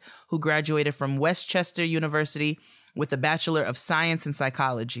Collins, who graduated from Westchester University with a Bachelor of Science in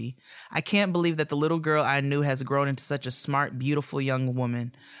Psychology. I can't believe that the little girl I knew has grown into such a smart, beautiful young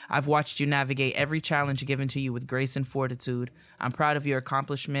woman. I've watched you navigate every challenge given to you with grace and fortitude. I'm proud of your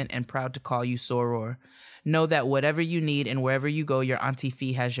accomplishment and proud to call you soror. Know that whatever you need and wherever you go, your Auntie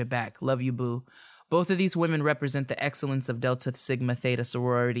Fee has your back. Love you, boo. Both of these women represent the excellence of Delta Sigma Theta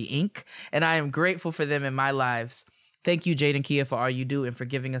Sorority, Inc., and I am grateful for them in my lives. Thank you, Jade and Kia, for all you do and for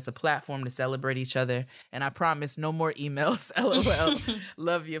giving us a platform to celebrate each other. And I promise no more emails. LOL.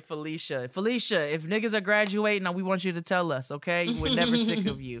 Love you, Felicia. Felicia, if niggas are graduating, we want you to tell us, okay? We're never sick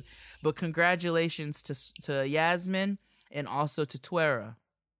of you. But congratulations to Yasmin and also to Tuera.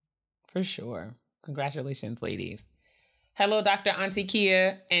 For sure. Congratulations, ladies. Hello, Dr. Auntie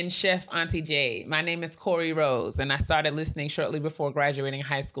Kia and Chef Auntie Jade. My name is Corey Rose, and I started listening shortly before graduating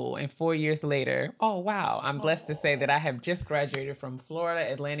high school. And 4 years later, oh, wow, I'm blessed to say that I have just graduated from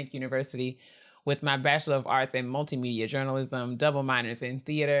Florida Atlantic University with my Bachelor of Arts in Multimedia Journalism, double minors in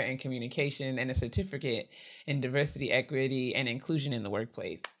theater and communication, and a certificate in diversity, equity, and inclusion in the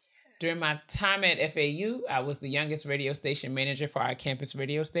workplace. During my time at FAU, I was the youngest radio station manager for our campus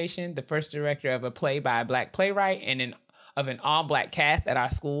radio station, the first director of a play by a Black playwright, and of an all-Black cast at our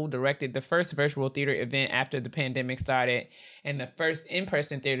school, directed the first virtual theater event after the pandemic started, and the first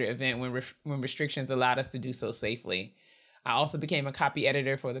in-person theater event when restrictions allowed us to do so safely. I also became a copy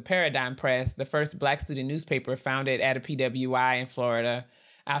editor for the Paradigm Press, the first Black student newspaper founded at a PWI in Florida.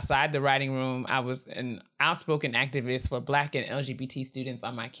 Outside the writing room, I was an outspoken activist for Black and LGBT students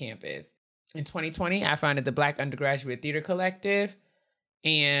on my campus. In 2020, I founded the Black Undergraduate Theater Collective,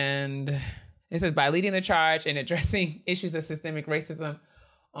 and it says, by leading the charge and addressing issues of systemic racism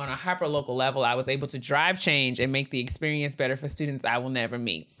on a hyper-local level, I was able to drive change and make the experience better for students I will never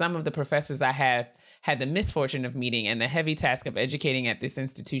meet. Some of the professors I have had the misfortune of meeting and the heavy task of educating at this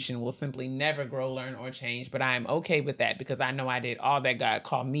institution will simply never grow, learn, or change, but I am okay with that because I know I did all that God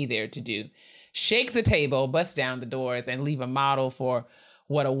called me there to do. Shake the table, bust down the doors, and leave a model for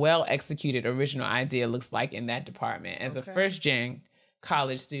what a well-executed original idea looks like in that department. As a first-gen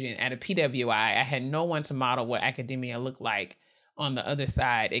college student at a PWI, I had no one to model what academia looked like on the other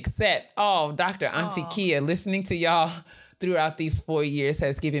side, except, Dr. Auntie Kia. Listening to y'all throughout these 4 years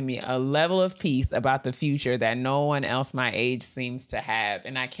has given me a level of peace about the future that no one else my age seems to have.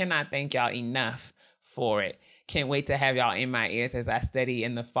 And I cannot thank y'all enough for it. Can't wait to have y'all in my ears as I study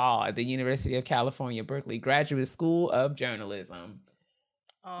in the fall at the University of California, Berkeley Graduate School of Journalism.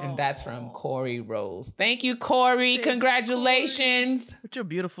 And that's from Corey Rose. Thank you, Corey. Congratulations. Corey. With your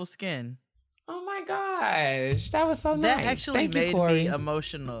beautiful skin. Oh my my gosh. That was so nice. That actually Thank you, made Corey. me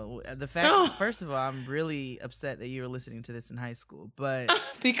emotional. The fact, first of all, I'm really upset that you were listening to this in high school, but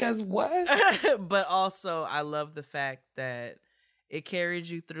because what? But also, I love the fact that it carried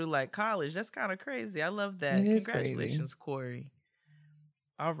you through like college. That's kind of crazy. I love that. It is Congratulations, crazy. Corey.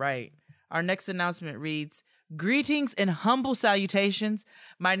 All right. Our next announcement reads, greetings and humble salutations.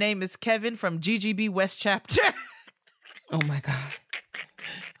 My name is Kevin from GGB West Chapter. Oh my God.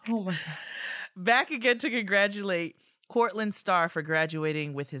 Oh my God. Back again to congratulate Cortland Starr for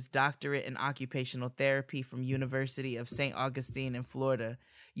graduating with his doctorate in occupational therapy from University of St. Augustine in Florida.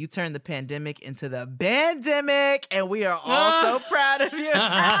 You turned the pandemic into the bandemic, and we are all so proud of you.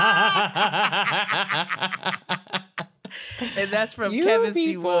 And that's from you Kevin C.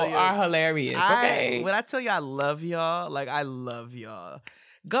 people Williams. are hilarious. Okay. When I tell you I love y'all, like I love y'all.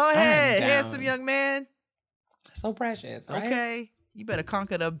 Go ahead, handsome young man. So precious, right? Okay. You better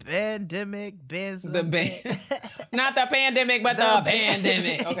conquer the pandemic. Not the pandemic, but the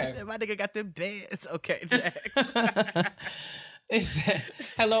pandemic. Okay. My nigga got them bands. Okay, next.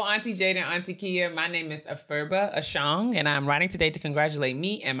 Hello, Auntie Jade and Auntie Kia. My name is Afurba Ashong, and I'm writing today to congratulate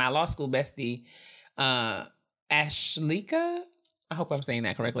me and my law school bestie, Ashlika. I hope I'm saying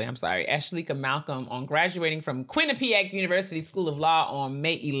that correctly. I'm sorry. Ashlika Malcolm on graduating from Quinnipiac University School of Law on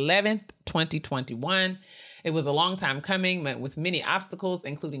May 11th, 2021. It was a long time coming, but with many obstacles,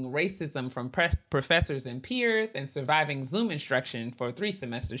 including racism from professors and peers and surviving Zoom instruction for 3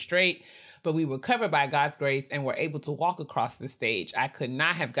 semesters straight. But we were covered by God's grace and were able to walk across the stage. I could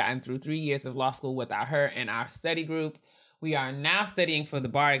not have gotten through 3 years of law school without her and our study group. We are now studying for the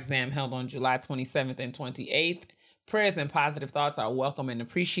bar exam held on July 27th and 28th. Prayers and positive thoughts are welcome and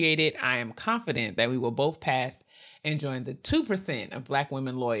appreciated. I am confident that we will both pass and join the 2% of Black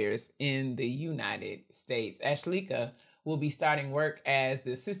women lawyers in the United States. Ashlika will be starting work as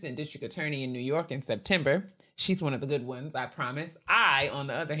the assistant district attorney in New York in September. She's one of the good ones, I promise. I, on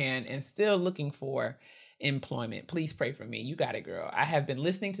the other hand, am still looking for employment. Please pray for me. You got it, girl. I have been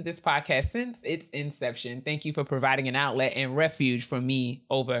listening to this podcast since its inception. Thank you for providing an outlet and refuge for me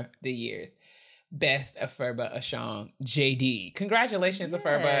over the years. Best, Afurba Ashong, JD. Congratulations, yes,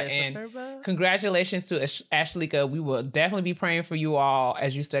 Afurba. And congratulations to Ashlika. We will definitely be praying for you all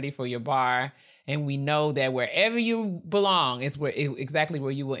as you study for your bar. And we know that wherever you belong is exactly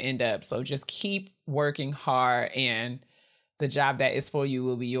where you will end up. So just keep working hard and the job that is for you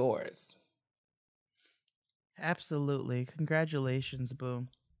will be yours. Absolutely. Congratulations, Boom.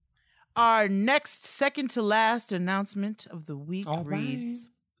 Our next second to last announcement of the week reads,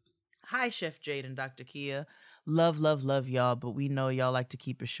 hi, Chef Jade and Dr. Kia. Love, love, love y'all, but we know y'all like to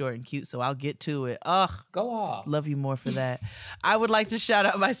keep it short and cute, so I'll get to it. Ugh. Go off. Love you more for that. I would like to shout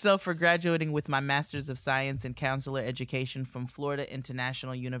out myself for graduating with my Master's of Science in Counselor Education from Florida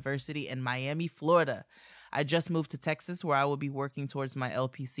International University in Miami, Florida. I just moved to Texas, where I will be working towards my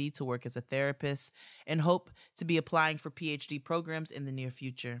LPC to work as a therapist and hope to be applying for PhD programs in the near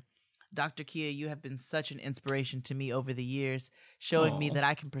future. Dr. Kia, you have been such an inspiration to me over the years, showing me that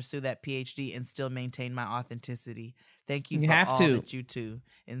I can pursue that PhD and still maintain my authenticity. Thank you for all that you do.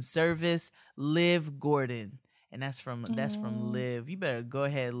 In service, Liv Gordon. And that's from Liv. You better go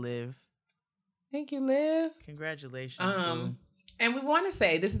ahead, Liv. Thank you, Liv. Congratulations, Boom. And we want to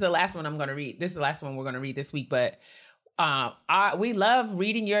say, this is the last one I'm going to read. This is the last one we're going to read this week, but we love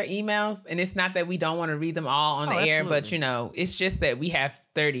reading your emails, and it's not that we don't want to read them all on the air, but it's just that we have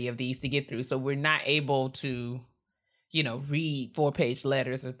 30 of these to get through, so we're not able to read 4-page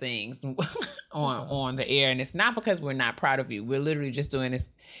letters or things on the air. And it's not because we're not proud of you. We're literally just doing this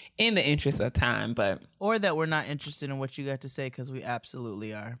in the interest of time, or that we're not interested in what you got to say, because we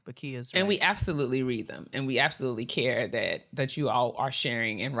absolutely are. But Kia's right. And we absolutely read them, and we absolutely care that you all are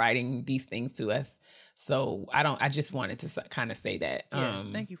sharing and writing these things to us. So I just wanted to kind of say that. Yes,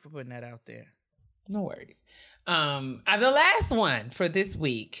 thank you for putting that out there. No worries. The last one for this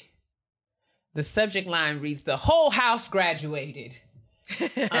week, the subject line reads, the whole house graduated.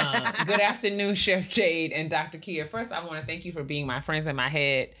 Good afternoon, Chef Jade and Dr. Kia. First, I want to thank you for being my friends in my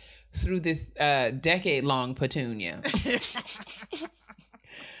head through this decade-long petunia.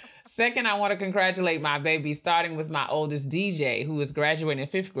 Second, I want to congratulate my baby, starting with my oldest DJ, who is graduating in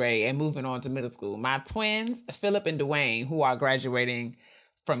 5th grade and moving on to middle school. My twins, Philip and Dwayne, who are graduating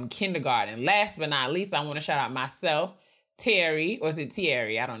from kindergarten. Last but not least, I want to shout out myself, Terry, or is it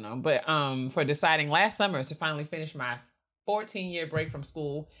Thierry? I don't know. But for deciding last summer to finally finish my 14-year break from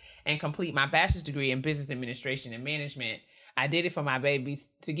school and complete my bachelor's degree in business administration and management. I did it for my babies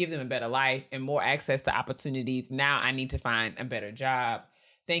to give them a better life and more access to opportunities. Now I need to find a better job.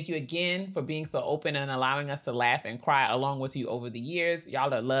 Thank you again for being so open and allowing us to laugh and cry along with you over the years.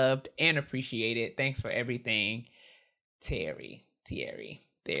 Y'all are loved and appreciated. Thanks for everything. Thierry.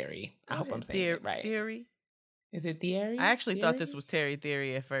 I hope I'm saying it right. Thierry? Is it Thierry? I actually thought this was Terry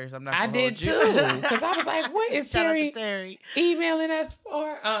Theory at first. I did too, because I was like, "What is Terry emailing us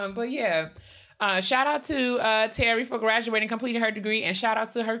for?" But yeah, shout out to Terry for graduating, completing her degree, and shout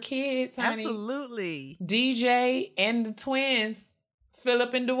out to her kids, honey. Absolutely, DJ and the twins,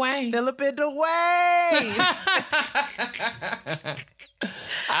 Philip and Dwayne.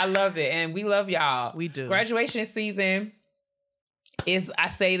 I love it, and we love y'all. We do. Graduation season is, I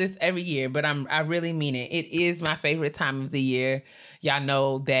say this every year, but I really mean it. It is my favorite time of the year. Y'all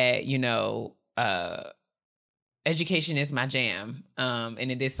know that, education is my jam.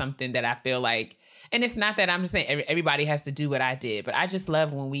 And it is something that I feel like, and it's not that I'm just saying everybody has to do what I did, but I just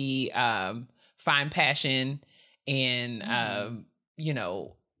love when we find passion and,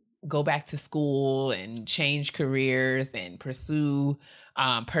 go back to school and change careers and pursue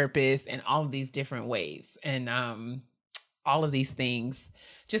purpose in all of these different ways. And, all of these things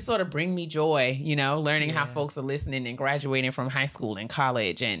just sort of bring me joy, learning how folks are listening and graduating from high school and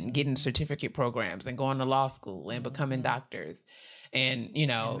college and getting certificate programs and going to law school and becoming doctors. And,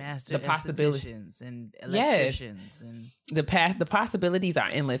 and the possibilities and electricians and the possibilities are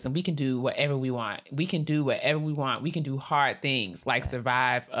endless, and we can do whatever we want. We can do hard things like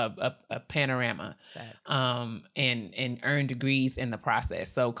survive a panorama, and earn degrees in the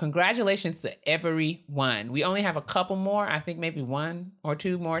process. So congratulations to everyone. We only have a couple more, I think maybe 1 or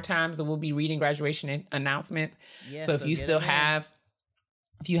 2 more times that we'll be reading graduation announcements. Yeah, so if you still have,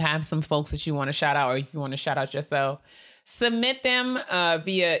 if you have some folks that you want to shout out, or if you want to shout out yourself, submit them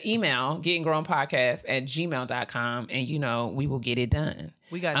via email, gettinggrownpodcast@gmail.com, and we will get it done.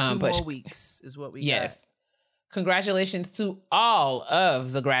 We got 2 more weeks is what we got. Yes. Congratulations to all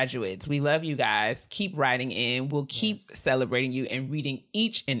of the graduates. We love you guys. Keep writing in. We'll keep celebrating you and reading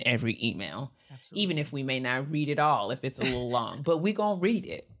each and every email. Absolutely. Even if we may not read it all, if it's a little long, but we're going to read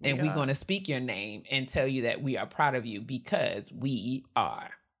it, and we're going to speak your name and tell you that we are proud of you, because we are.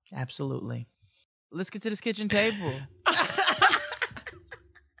 Absolutely. Let's get to this kitchen table.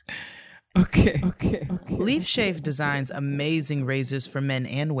 Okay. Leaf Shave designs amazing razors for men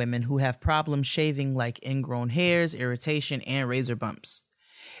and women who have problems shaving, like ingrown hairs, irritation, and razor bumps.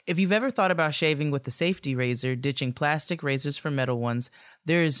 If you've ever thought about shaving with the safety razor, ditching plastic razors for metal ones,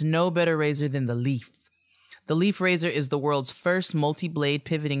 there is no better razor than the Leaf. The Leaf razor is the world's first multi-blade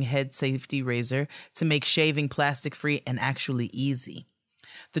pivoting head safety razor to make shaving plastic-free and actually easy.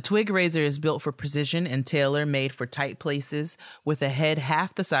 The Twig razor is built for precision and tailor-made for tight places, with a head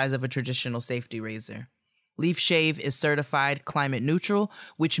half the size of a traditional safety razor. Leaf Shave is certified climate neutral,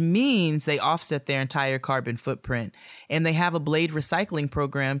 which means they offset their entire carbon footprint, and they have a blade recycling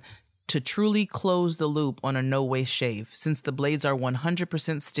program to truly close the loop on a no-waste shave. Since the blades are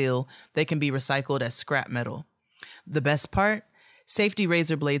 100% steel, they can be recycled as scrap metal. The best part? Safety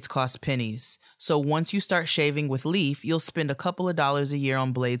razor blades cost pennies, so once you start shaving with Leaf, you'll spend a couple of dollars a year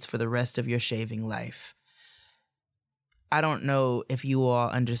on blades for the rest of your shaving life. I don't know if you all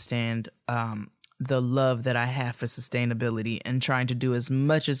understand the love that I have for sustainability and trying to do as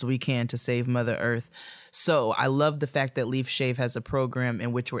much as we can to save Mother Earth. So I love the fact that Leaf Shave has a program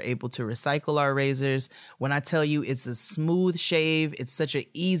in which we're able to recycle our razors. When I tell you it's a smooth shave, it's such an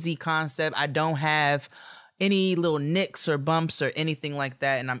easy concept. I don't have any little nicks or bumps or anything like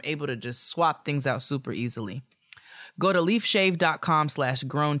that, and I'm able to just swap things out super easily. Go to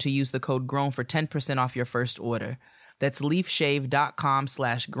leafshave.com/grown to use the code GROWN for 10% off your first order. That's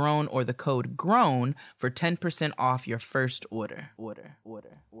leafshave.com/grown or the code GROWN for 10% off your first order. All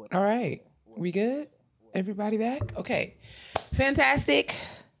right. We good? Everybody back? Okay. Fantastic.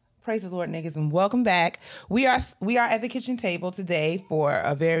 Praise the Lord, niggas, and welcome back. We are at the kitchen table today for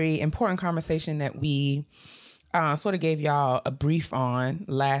a very important conversation that we sort of gave y'all a brief on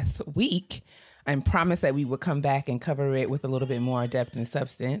last week, and promised that we would come back and cover it with a little bit more depth and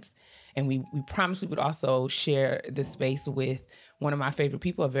substance. And we promised we would also share the space with one of my favorite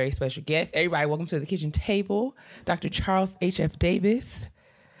people, a very special guest. Everybody, welcome to the kitchen table, Dr. Charles H.F. Davis,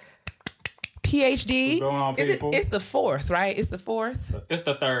 PhD. What's going on, people? It's the 4th, right? It's the 4th? It's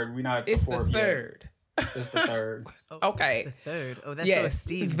the 3rd. We're not at the 4th It's the 3rd. Yet. It's the 3rd. Okay. The 3rd. Oh, that's so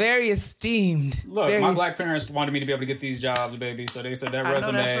esteemed. It's very esteemed. Look, my black parents wanted me to be able to get these jobs, baby. So they said that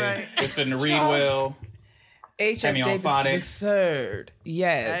resume is fitting to read well. H.F. Davis on phonics. The 3rd.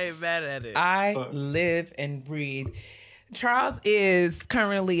 Yes. I ain't mad at it. I live and breathe. Charles is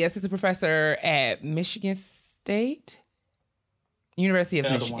currently assistant professor at Michigan State, University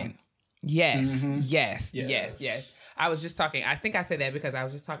of Michigan. Yes, Mm-hmm. yes. I was just talking. I think I said that because I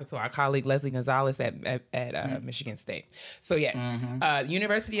was just talking to our colleague Leslie Gonzalez at Michigan State. So yes,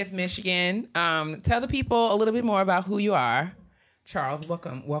 University of Michigan. Tell the people a little bit more about who you are, Charles.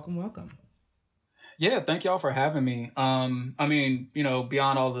 Welcome. Yeah, thank y'all for having me. I mean,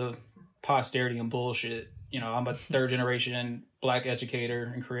 beyond all the posterity and bullshit, I'm a third generation Black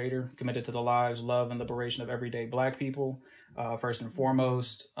educator and creator committed to the lives, love, and liberation of everyday Black people. First and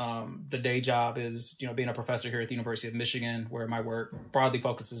foremost, the day job is, being a professor here at the University of Michigan, where my work broadly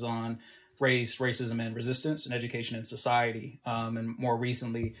focuses on race, racism, and resistance in education and society. And more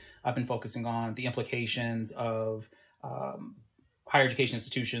recently, I've been focusing on the implications of higher education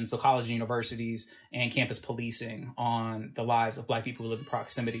institutions, so colleges and universities, and campus policing on the lives of Black people who live in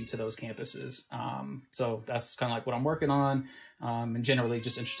proximity to those campuses. So that's kind of like what I'm working on, and generally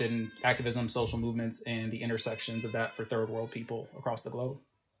just interested in activism, social movements, and the intersections of that for third world people across the globe.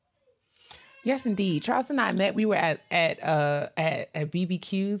 Yes, indeed. Charles and I met. We were at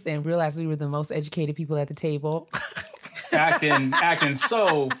BBQs and realized we were the most educated people at the table. acting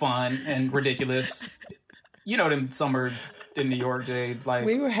so fun and ridiculous. Them summers in New York, Jade. Like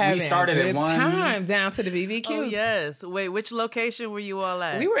we were having a good at time down to the BBQ. Oh yes. Wait, which location were you all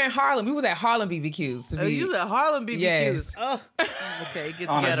at? We were in Harlem. We was at Harlem BBQs. You were at Harlem BBQs. Yes. Oh, okay. Get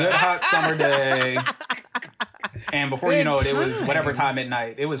on together. A good hot summer day. And before you know it, it was whatever time at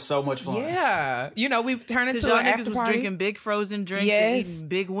night. It was so much fun. Yeah. We turned into an after niggas was party. drinking big frozen drinks and eating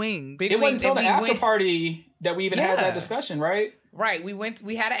big wings. It wasn't until the after party that we even had that discussion, right? Right.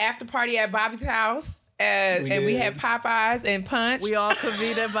 We had an after party at Bobby's house. And we had Popeyes and punch. We all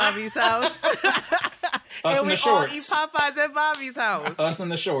convened at Bobby's house. Us in the shorts. All eat Popeyes at Bobby's house. Us in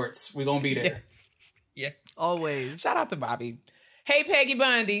the shorts. We gonna be there. Yeah. Always. Shout out to Bobby. Hey, Peggy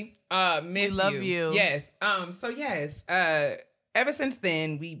Bundy. Miss we love you. Yes. So yes. Ever since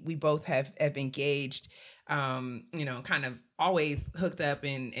then, we both have engaged. Kind of always hooked up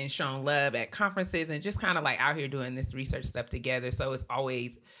and shown love at conferences and just kind of like out here doing this research stuff together. So it's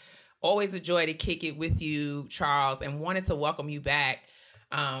always a joy to kick it with you, Charles, and wanted to welcome you back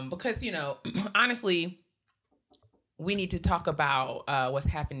because, honestly, we need to talk about what's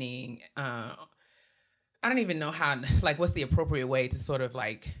happening. I don't even know how, what's the appropriate way to sort of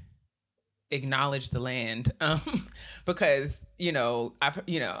acknowledge the land because,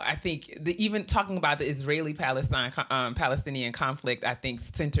 I think even talking about the Palestinian conflict, I think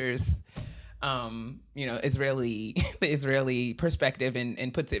centers the Israeli perspective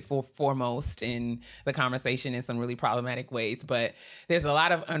and puts it foremost in the conversation in some really problematic ways. But there's a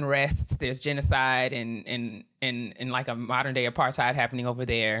lot of unrest. There's genocide and like a modern day apartheid happening over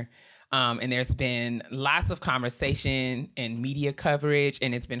there. And there's been lots of conversation and media coverage,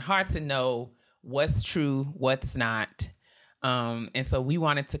 and it's been hard to know what's true, what's not. And so we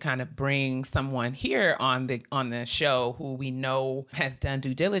wanted to kind of bring someone here on the show who we know has done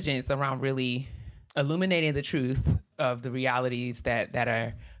due diligence around really illuminating the truth of the realities that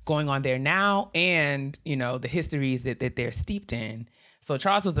are going on there now and, the histories that they're steeped in. So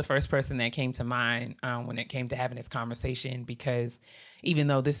Charles was the first person that came to mind when it came to having this conversation, because even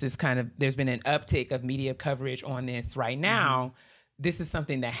though this is there's been an uptick of media coverage on this right now, this is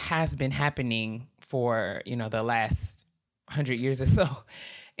something that has been happening for, the last 100 years or so.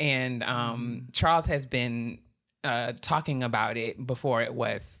 And Charles has been talking about it before it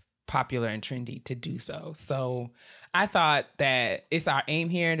was popular and trendy to do so. So I thought that it's our aim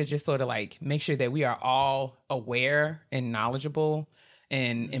here to just sort of make sure that we are all aware and knowledgeable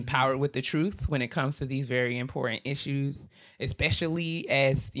and empowered with the truth when it comes to these very important issues, especially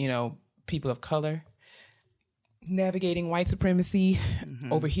as, people of color navigating white supremacy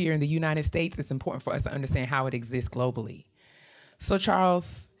over here in the United States. It's important for us to understand how it exists globally. So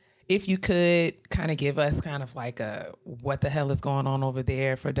Charles, if you could kind of give us kind of a what the hell is going on over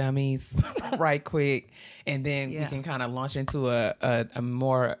there for dummies right quick, and then we can kind of launch into a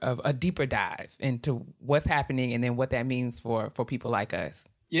more of a deeper dive into what's happening and then what that means for people like us.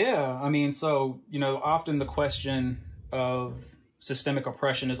 Yeah, I mean, so, often the question of systemic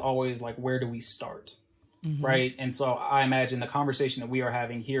oppression is always where do we start? Right. And so I imagine the conversation that we are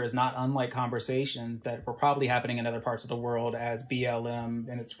having here is not unlike conversations that were probably happening in other parts of the world as BLM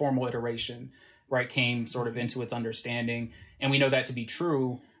and its formal iteration, right, came sort of into its understanding. And we know that to be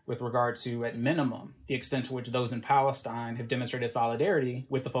true with regard to, at minimum, the extent to which those in Palestine have demonstrated solidarity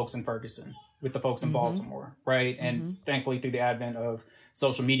with the folks in Ferguson, with the folks in Baltimore, right? And thankfully, through the advent of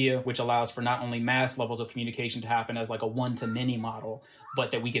social media, which allows for not only mass levels of communication to happen as a one-to-many model,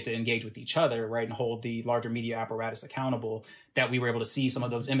 but that we get to engage with each other, right, and hold the larger media apparatus accountable, that we were able to see some of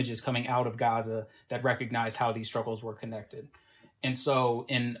those images coming out of Gaza that recognized how these struggles were connected. And so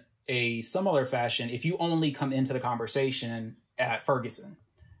in a similar fashion, if you only come into the conversation at Ferguson,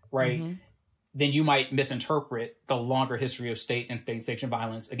 right, then you might misinterpret the longer history of state and state-sanctioned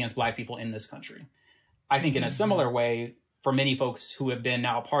violence against Black people in this country. I think in a similar way, for many folks who have been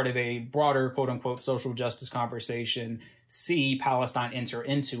now part of a broader, quote unquote, social justice conversation, see Palestine enter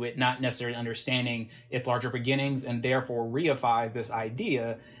into it, not necessarily understanding its larger beginnings, and therefore reifies this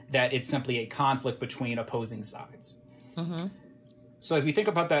idea that it's simply a conflict between opposing sides. So as we think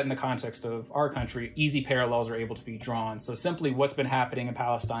about that in the context of our country, easy parallels are able to be drawn. So simply what's been happening in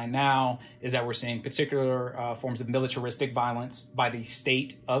Palestine now is that we're seeing particular forms of militaristic violence by the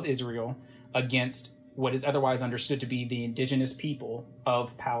state of Israel against what is otherwise understood to be the indigenous people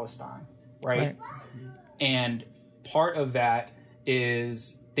of Palestine, right? And part of that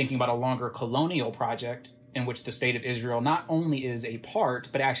is thinking about a longer colonial project in which the state of Israel not only is a part,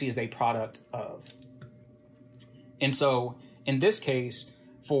 but actually is a product of. And so in this case,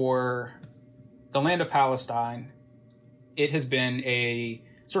 for the land of Palestine, it has been a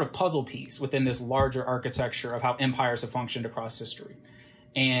sort of puzzle piece within this larger architecture of how empires have functioned across history.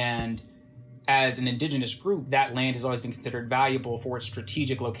 And as an indigenous group, that land has always been considered valuable for its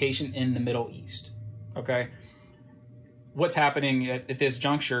strategic location in the Middle East. Okay? What's happening at this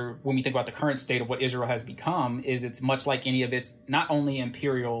juncture when we think about the current state of what Israel has become is it's much like any of its not only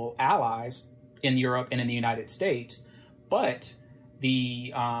imperial allies in Europe and in the United States, but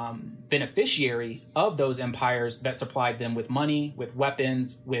the beneficiary of those empires that supplied them with money, with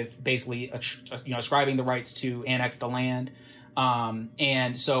weapons, with basically ascribing the rights to annex the land.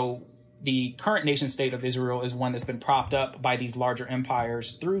 And so the current nation state of Israel is one that's been propped up by these larger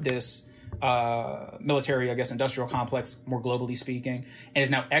empires through this military, I guess, industrial complex, more globally speaking, and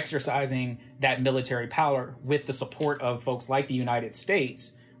is now exercising that military power with the support of folks like the United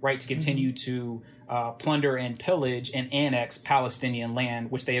States, right, to continue to plunder and pillage and annex Palestinian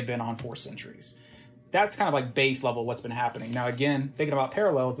land, which they have been on for centuries. That's kind of like base level what's been happening. Now, again, thinking about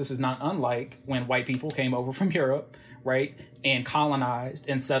parallels, this is not unlike when white people came over from Europe, right, and colonized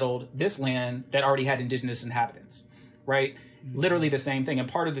and settled this land that already had indigenous inhabitants, right? Literally the same thing. And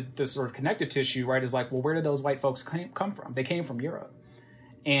part of the sort of connective tissue, right, is like, well, where did those white folks come from? They came from Europe.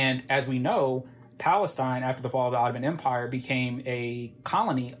 And as we know, Palestine, after the fall of the Ottoman Empire, became a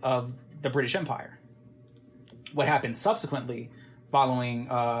colony of the British Empire. What happened subsequently following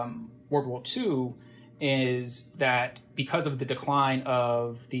World War II is that because of the decline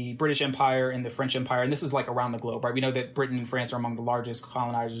of the British Empire and the French Empire, and this is like around the globe, right? We know that Britain and France are among the largest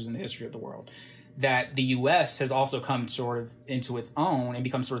colonizers in the history of the world, that the U.S. has also come sort of into its own and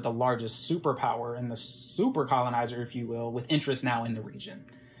become sort of the largest superpower and the super colonizer, if you will, with interest now in the region.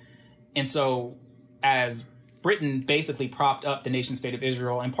 And so as Britain basically propped up the nation state of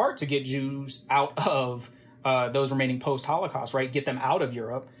Israel in part to get Jews out of those remaining post-Holocaust, right? Get them out of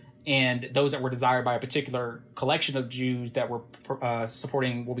Europe, and those that were desired by a particular collection of Jews that were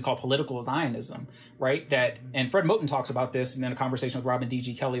supporting what we call political Zionism, right? That, and Fred Moten talks about this in a conversation with Robin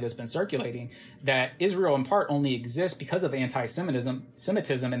D.G. Kelly that's been circulating, that Israel in part only exists because of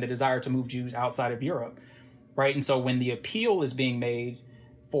anti-Semitism and the desire to move Jews outside of Europe, right? And so when the appeal is being made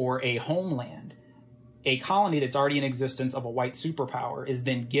for a homeland, a colony that's already in existence of a white superpower is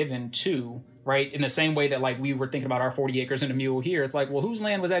then given to, right? In the same way that like we were thinking about our 40 acres and a mule here, it's like, well, whose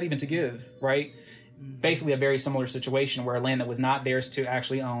land was that even to give, right? Basically a very similar situation where a land that was not theirs to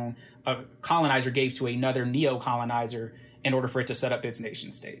actually own, a colonizer gave to another neo-colonizer in order for it to set up its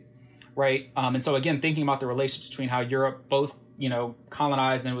nation state, right? And so again, thinking about the relationships between how Europe both,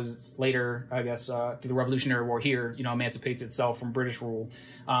 colonized and was later, I guess, through the Revolutionary War here, emancipates itself from British rule.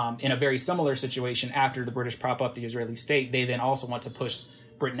 In a very similar situation after the British prop up the Israeli state, they then also want to push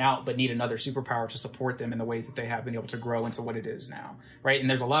Britain out, but need another superpower to support them in the ways that they have been able to grow into what it is now, right? And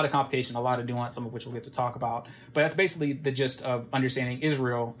there's a lot of complication, a lot of nuance, some of which we'll get to talk about. But that's basically the gist of understanding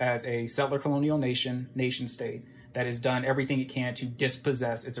Israel as a settler colonial nation state that has done everything it can to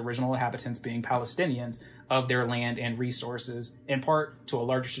dispossess its original inhabitants, being Palestinians, of their land and resources, in part to a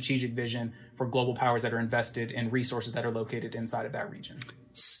larger strategic vision for global powers that are invested in resources that are located inside of that region.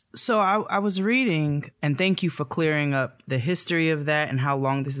 So I was reading, and thank you for clearing up the history of that and how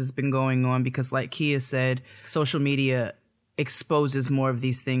long this has been going on, because like Kia said, social media exposes more of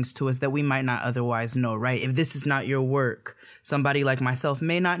these things to us that we might not otherwise know, right? If this is not your work, somebody like myself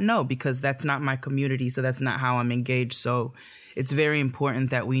may not know because that's not my community, so that's not how I'm engaged. So it's very important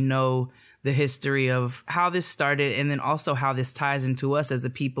that we know the history of how this started and then also how this ties into us as a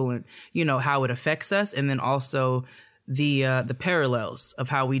people and, how it affects us, and then also the parallels of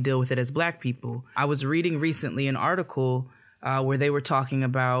how we deal with it as Black people. I was reading recently an article where they were talking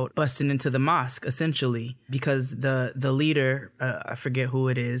about busting into the mosque, essentially, because the leader, I forget who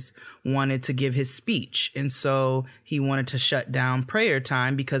it is, wanted to give his speech. And so he wanted to shut down prayer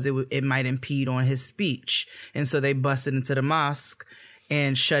time because it might impede on his speech. And so they busted into the mosque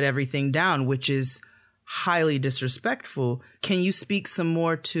and shut everything down, which is highly disrespectful. Can you speak some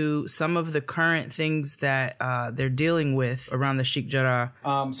more to some of the current things that they're dealing with around the Sheikh Jarrah?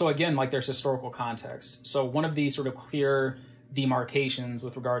 So again, like there's historical context. So one of these sort of clear demarcations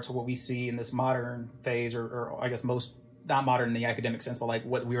with regard to what we see in this modern phase, or I guess most, not modern in the academic sense, but like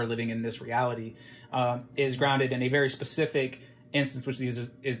what we are living in this reality, is grounded in a very specific instance, which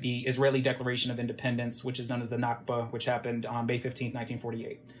is the Israeli Declaration of Independence, which is known as the Nakba, which happened on May 15th,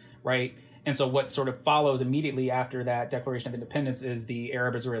 1948, right? And so what sort of follows immediately after that Declaration of Independence is the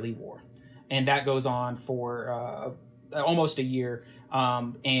Arab-Israeli War. And that goes on for almost a year.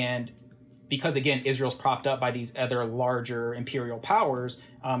 And because, again, Israel's propped up by these other larger imperial powers,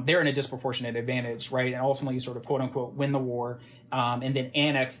 they're in a disproportionate advantage, right? And ultimately sort of, quote unquote, win the war and then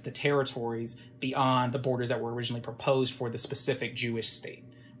annex the territories beyond the borders that were originally proposed for the specific Jewish state,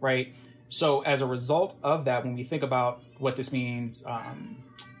 right? So as a result of that, when we think about what this means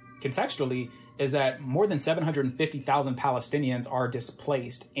contextually, is that more than 750,000 Palestinians are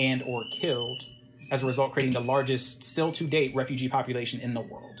displaced and or killed as a result, creating the largest, still to date, refugee population in the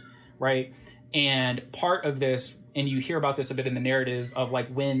world, right? And part of this, and you hear about this a bit in the narrative of like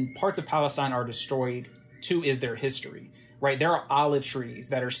when parts of Palestine are destroyed, too, is their history, right? There are olive trees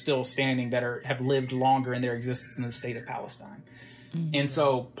that are still standing that have lived longer in their existence in the state of Palestine. Mm-hmm. And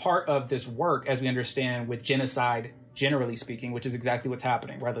so part of this work, as we understand with genocide, generally speaking, which is exactly what's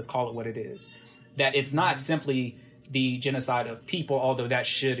happening, right? Let's call it what it is. That it's not simply the genocide of people, although that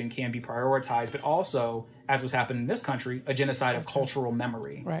should and can be prioritized, but also, as was happening in this country, a genocide of cultural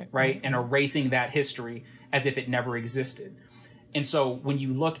memory, right? And erasing that history as if it never existed. And so when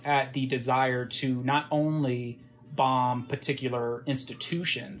you look at the desire to not only bomb particular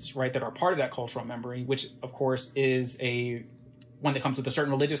institutions, right, that are part of that cultural memory, which of course is one that comes with a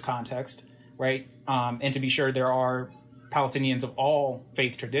certain religious context, right? And to be sure, there are Palestinians of all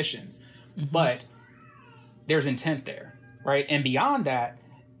faith traditions, but there's intent there, right? And beyond that,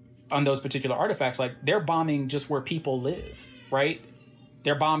 on those particular artifacts, like they're bombing just where people live, right?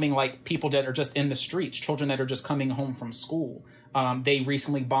 They're bombing like people that are just in the streets, children that are just coming home from school. They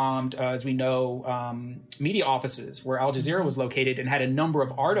recently bombed, as we know, media offices where Al Jazeera was located and had a number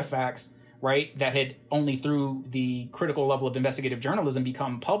of artifacts, right, that had only through the critical level of investigative journalism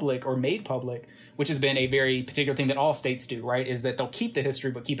become public or made public, which has been a very particular thing that all states do, right, is that they'll keep the history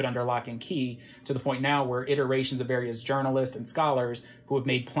but keep it under lock and key, to the point now where iterations of various journalists and scholars who have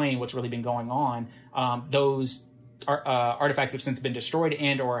made plain what's really been going on, those artifacts have since been destroyed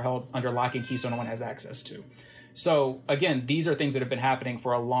and or are held under lock and key so no one has access to. So again, these are things that have been happening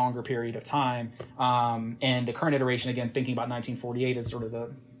for a longer period of time. And the current iteration, again, thinking about 1948 as sort of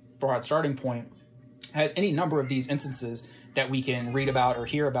the broad starting point, has any number of these instances that we can read about or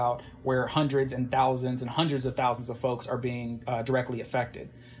hear about where hundreds and thousands and hundreds of thousands of folks are being directly affected.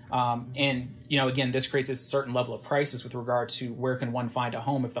 And, you know, again, this creates a certain level of crisis with regard to where can one find a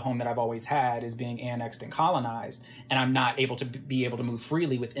home if the home that I've always had is being annexed and colonized, and I'm not able to be able to move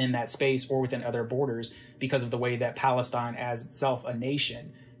freely within that space or within other borders because of the way that Palestine as itself a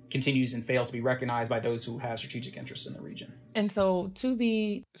nation continues and fails to be recognized by those who have strategic interests in the region. And so to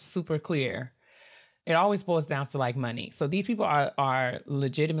be super clear, it always boils down to like money. So these people are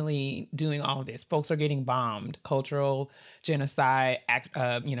legitimately doing all of this. Folks are getting bombed, cultural genocide,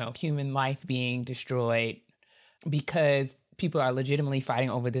 human life being destroyed because people are legitimately fighting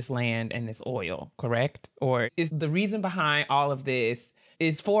over this land and this oil, correct? Or is the reason behind all of this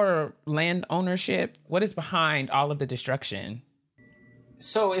is for land ownership? What is behind all of the destruction?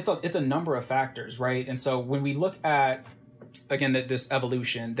 So it's a number of factors, right? And so when we look at, again, this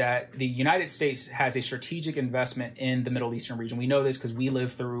evolution, that the United States has a strategic investment in the Middle Eastern region. We know this because we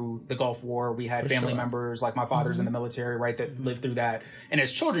lived through the Gulf War. We had family members, like my father's in the military, right, that lived through that. And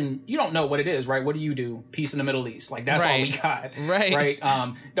as children, you don't know what it is, right? What do? Peace in the Middle East. Like, that's all we got. Right.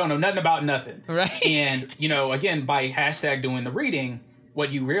 Don't know nothing about nothing. Right. And, you know, again, by hashtag doing the reading, what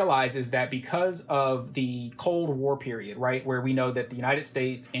you realize is that because of the Cold War period, right, where we know that the United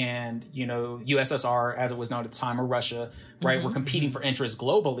States and, you know, USSR, as it was known at the time, or Russia, right, were competing for interest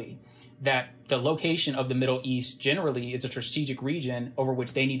globally, that the location of the Middle East generally is a strategic region over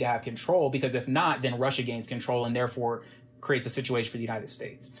which they need to have control, because if not, then Russia gains control and therefore creates a situation for the United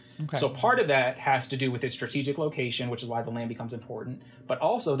States. Okay. So part of that has to do with its strategic location, which is why the land becomes important, but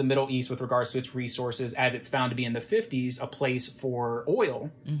also the Middle East with regards to its resources, as it's found to be in the 50s, a place for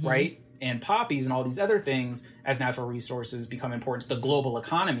oil, right? and poppies and all these other things as natural resources become important to the global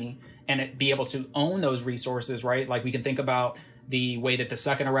economy and be able to own those resources, right? Like we can think about the way that the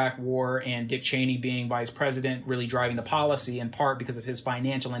second Iraq War and Dick Cheney being vice president really driving the policy in part because of his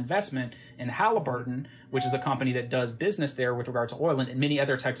financial investment in Halliburton, which is a company that does business there with regard to oil and many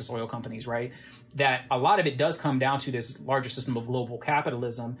other Texas oil companies, right? That a lot of it does come down to this larger system of global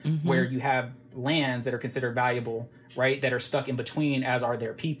capitalism where you have lands that are considered valuable, right? That are stuck in between, as are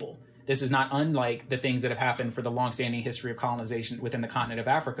their people. This is not unlike the things that have happened for the longstanding history of colonization within the continent of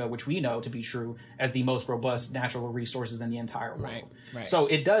Africa, which we know to be true as the most robust natural resources in the entire world. Right. So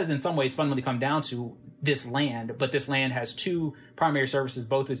it does in some ways fundamentally come down to this land, but this land has two primary services,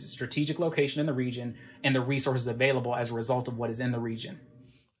 both its strategic location in the region and the resources available as a result of what is in the region.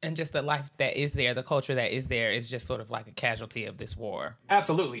 And just the life that is there, the culture that is there is just sort of like a casualty of this war.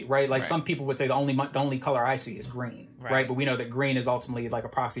 Absolutely, right? Like some people would say the only color I see is green, right? But we know that green is ultimately like a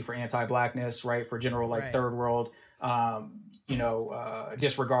proxy for anti-blackness, right? For general like third world,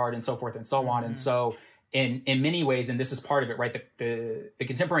 disregard and so forth and so on. And so in many ways, and this is part of it, right? The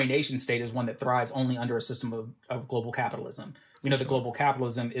contemporary nation state is one that thrives only under a system of global capitalism. We know that global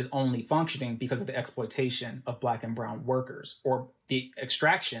capitalism is only functioning because of the exploitation of Black and brown workers or the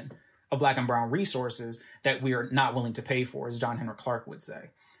extraction of Black and brown resources that we are not willing to pay for, as John Henrik Clarke would say.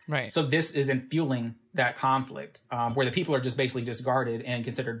 Right. So this is in fueling that conflict where the people are just basically discarded and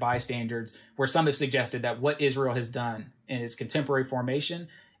considered bystanders, where some have suggested that what Israel has done in its contemporary formation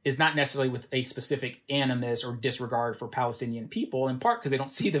is not necessarily with a specific animus or disregard for Palestinian people, in part because they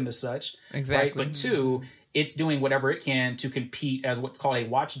don't see them as such. Exactly. Right? But two, it's doing whatever it can to compete as what's called a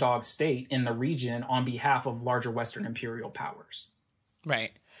watchdog state in the region on behalf of larger Western imperial powers.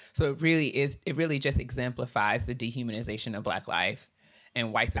 Right. So it really just exemplifies the dehumanization of Black life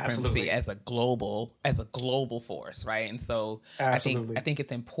and white supremacy as a global force, right? And so I think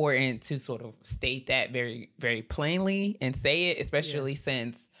it's important to sort of state that very, very plainly and say it, especially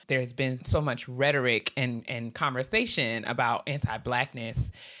since there's been so much rhetoric and conversation about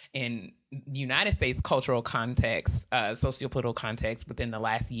anti-Blackness in the United States cultural context, sociopolitical context within the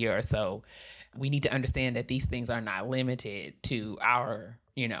last year or so. We need to understand that these things are not limited to our,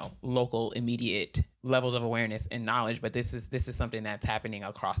 local immediate levels of awareness and knowledge, but this is something that's happening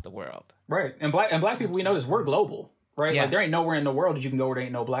across the world. Right. And black people, we notice we're global, right? Yeah. Like there ain't nowhere in the world that you can go where there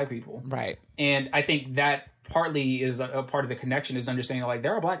ain't no Black people. Right. And I think that partly is a part of the connection is understanding like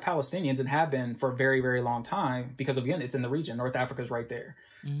there are Black Palestinians and have been for a very, very long time because again, it's in the region. North Africa's right there.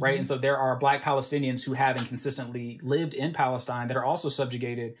 Mm-hmm. Right. And so there are Black Palestinians who have consistently lived in Palestine that are also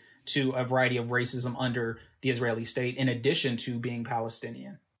subjugated to a variety of racism under the Israeli state, in addition to being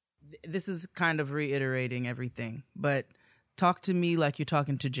Palestinian. This is kind of reiterating everything, but talk to me like you're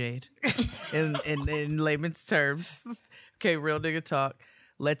talking to Jade in layman's terms. Okay, real nigga talk.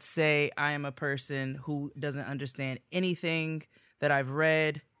 Let's say I am a person who doesn't understand anything that I've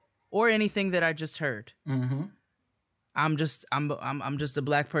read or anything that I just heard. Mm-hmm. I'm just a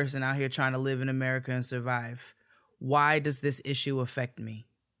Black person out here trying to live in America and survive. Why does this issue affect me?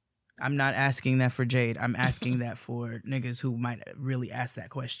 I'm not asking that for Jade. I'm asking that for niggas who might really ask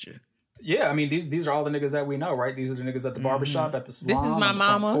that question. Yeah, I mean, these are all the niggas that we know, right? These are the niggas at the barbershop, at the salon. This is my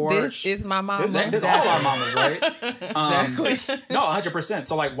mama. This is my mama. This is all our mamas, right? Exactly. No, 100%.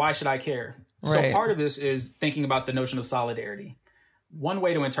 So, like, why should I care? Right. So part of this is thinking about the notion of solidarity. One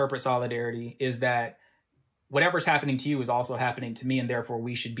way to interpret solidarity is that whatever's happening to you is also happening to me, and therefore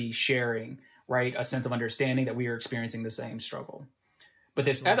we should be sharing, right? A sense of understanding that we are experiencing the same struggle. But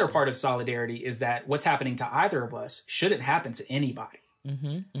this other part of solidarity is that what's happening to either of us shouldn't happen to anybody,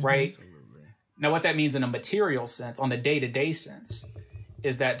 right? Absolutely. Now, what that means in a material sense, on the day-to-day sense,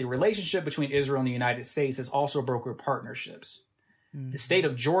 is that the relationship between Israel and the United States has also brokered partnerships. The state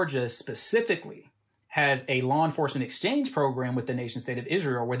of Georgia specifically has a law enforcement exchange program with the nation state of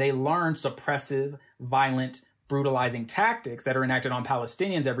Israel where they learn suppressive, violent, brutalizing tactics that are enacted on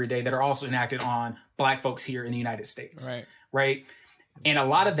Palestinians every day that are also enacted on Black folks here in the United States, right? And a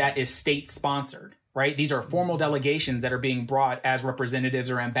lot of that is state sponsored, right? These are formal delegations that are being brought as representatives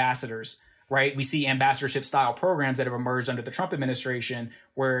or ambassadors, right? We see ambassadorship style programs that have emerged under the Trump administration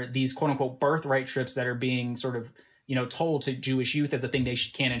where these quote unquote birthright trips that are being sort of, told to Jewish youth as a thing they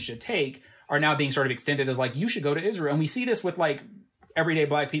can and should take are now being sort of extended as like, you should go to Israel. And we see this with like everyday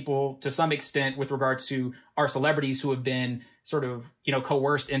Black people to some extent with regards to our celebrities who have been sort of,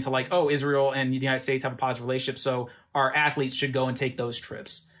 coerced into like, oh, Israel and the United States have a positive relationship. So our athletes should go and take those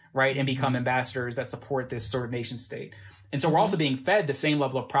trips, right? And become ambassadors that support this sort of nation state. And so we're also being fed the same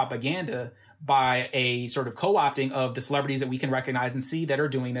level of propaganda by a sort of co-opting of the celebrities that we can recognize and see that are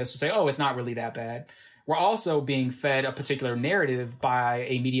doing this to say, oh, it's not really that bad. we're also being fed a particular narrative by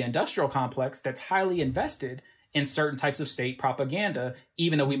a media industrial complex that's highly invested in certain types of state propaganda,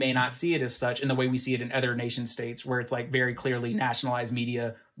 even though we may not see it as such in the way we see it in other nation states, where it's like very clearly nationalized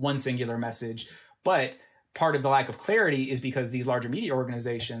media, one singular message. But part of the lack of clarity is because these larger media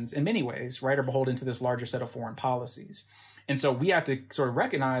organizations, in many ways, right, are beholden to this larger set of foreign policies. And so we have to sort of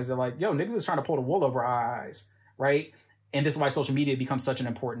recognize that, like, yo, niggas is trying to pull the wool over our eyes, right? And this is why social media becomes such an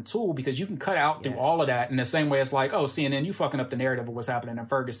important tool, because you can cut out through all of that in the same way it's like, oh, CNN, you fucking up the narrative of what's happening in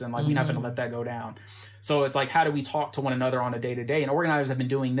Ferguson. Like, we're not going to let that go down. So it's like, how do we talk to one another on a day to day? And organizers have been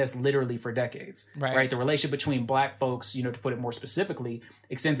doing this literally for decades, right? The relationship between Black folks, you know, to put it more specifically,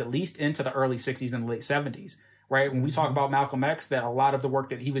 extends at least into the early 60s and the late 70s. Right. When we talk about Malcolm X, that a lot of the work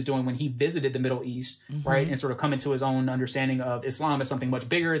that he was doing when he visited the Middle East, right, and sort of come into his own understanding of Islam as something much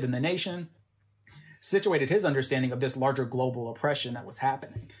bigger than the nation, situated his understanding of this larger global oppression that was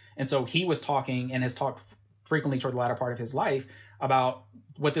happening. And so he was talking and has talked frequently toward the latter part of his life about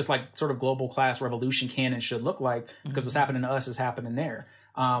what this like sort of global class revolution can and should look like, because what's happening to us is happening there.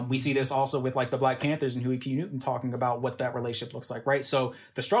 We see this also with like the Black Panthers and Huey P. Newton talking about what that relationship looks like. Right. So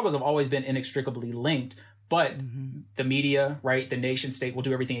the struggles have always been inextricably linked. But the media, right, the nation state will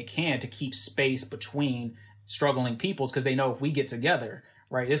do everything it can to keep space between struggling peoples, because they know if we get together,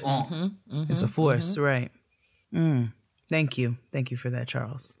 right, it's on. It's a force, right. Thank you. Thank you for that,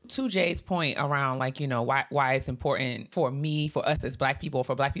 Charles. To Jay's point around, like, you know, why it's important for me, for us as Black people,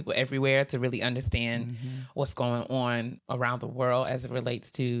 for Black people everywhere to really understand what's going on around the world as it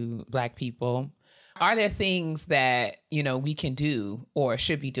relates to Black people. Are there things that, you know, we can do or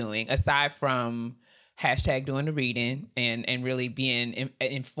should be doing aside from hashtag doing the reading and really being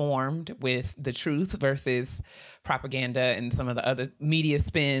informed with the truth versus propaganda and some of the other media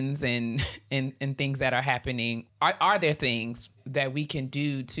spins and things that are happening? Are there things that we can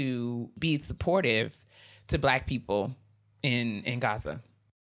do to be supportive to Black people in Gaza?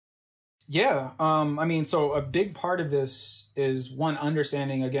 Yeah. I mean, so a big part of this is one,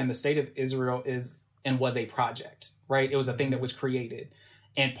 understanding, again, the state of Israel is and was a project, right? It was a thing that was created.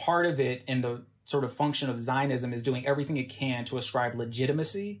 And part of it in the sort of function of Zionism is doing everything it can to ascribe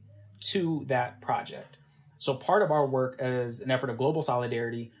legitimacy to that project. So part of our work as an effort of global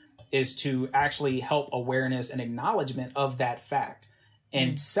solidarity is to actually help awareness and acknowledgement of that fact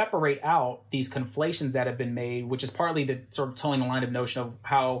and separate out these conflations that have been made, which is partly the sort of towing the line of notion of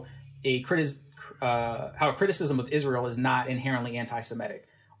how a criticism of Israel is not inherently anti-Semitic,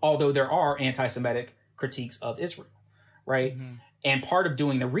 although there are anti-Semitic critiques of Israel, right? And part of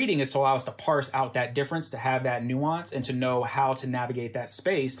doing the reading is to allow us to parse out that difference, to have that nuance, and to know how to navigate that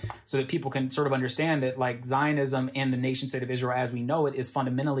space so that people can sort of understand that, like, Zionism and the nation state of Israel as we know it is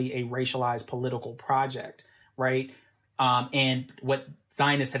fundamentally a racialized political project, right? And what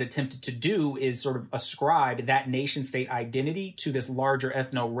Zionists had attempted to do is sort of ascribe that nation state identity to this larger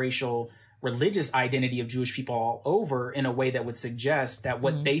ethno-racial religious identity of Jewish people all over, in a way that would suggest that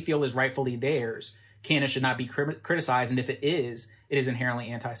what they feel is rightfully theirs can and should not be criticized. And if it is inherently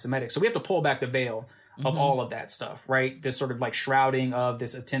anti-Semitic. So we have to pull back the veil of all of that stuff, right? This sort of like shrouding of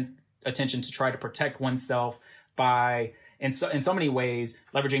this attention to try to protect oneself by, in so many ways,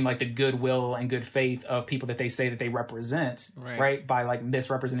 leveraging like the goodwill and good faith of people that they say that they represent, right? By like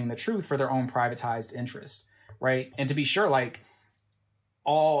misrepresenting the truth for their own privatized interest, right? And to be sure, like,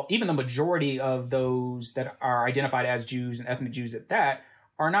 even the majority of those that are identified as Jews and ethnic Jews at that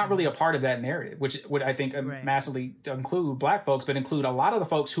are not really a part of that narrative, which would, I think, massively include Black folks, but include a lot of the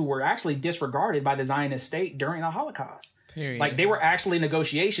folks who were actually disregarded by the Zionist state during the Holocaust. Period. Like, they were actually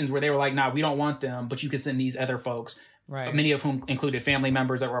negotiations where they were like, nah, we don't want them, but you can send these other folks, many of whom included family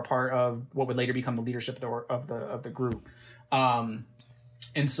members that were a part of what would later become the leadership of the group.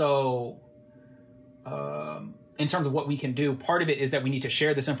 And so in terms of what we can do, part of it is that we need to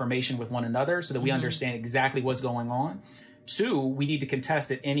share this information with one another so that we understand exactly what's going on. Two, we need to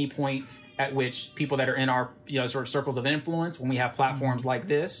contest at any point at which people that are in our, you know, sort of circles of influence, when we have platforms like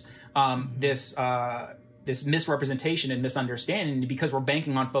this, this misrepresentation and misunderstanding, because we're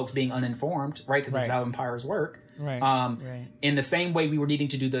banking on folks being uninformed, right? Because this is how empires work. In the same way we were needing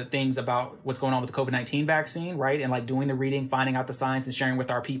to do the things about what's going on with the COVID-19 vaccine, right? And like doing the reading, finding out the science, and sharing with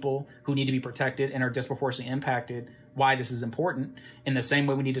our people who need to be protected and are disproportionately impacted, why this is important. In the same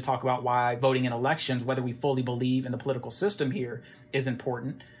way we need to talk about why voting in elections, whether we fully believe in the political system here, is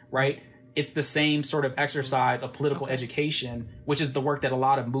important, right? It's the same sort of exercise of political education, which is the work that a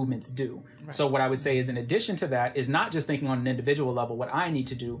lot of movements do. So what I would say is, in addition to that, is not just thinking on an individual level what I need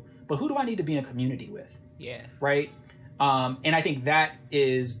to do, but who do I need to be in community with? Right? And I think that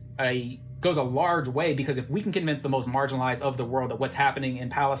is a goes a large way, because if we can convince the most marginalized of the world that what's happening in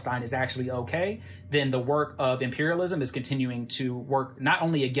Palestine is actually okay, then the work of imperialism is continuing to work not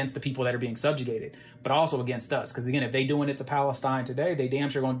only against the people that are being subjugated, but also against us. Because again, if they doing it to Palestine today, they damn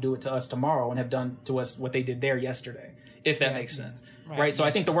sure going to do it to us tomorrow and have done to us what they did there yesterday, if that makes sense. Right. So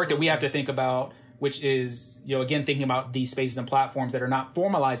I think the work that we have to think about, which is, again, thinking about these spaces and platforms that are not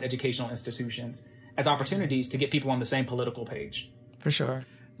formalized educational institutions as opportunities to get people on the same political page. For sure.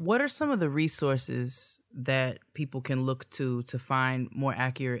 What are some of the resources that people can look to find more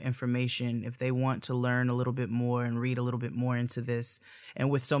accurate information if they want to learn a little bit more and read a little bit more into this? And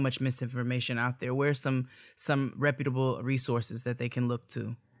with so much misinformation out there, where are some reputable resources that they can look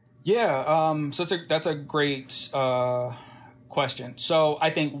to? Yeah, so that's a great question. So I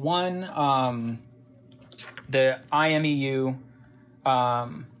think one, the IMEU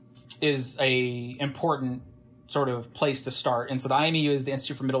is a important sort of place to start. And so the IMEU is the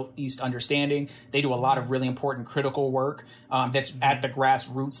Institute for Middle East Understanding. They do a lot of really important critical work that's at the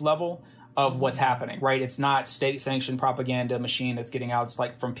grassroots level of what's happening, right? It's not state-sanctioned propaganda machine that's getting out. It's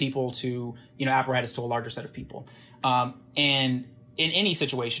like from people to, apparatus to a larger set of people. And in any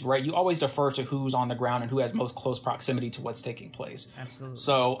situation, right, you always defer to who's on the ground and who has most close proximity to what's taking place. Absolutely.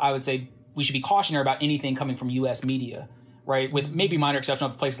 So I would say we should be cautionary about anything coming from U.S. media, right, with maybe minor exception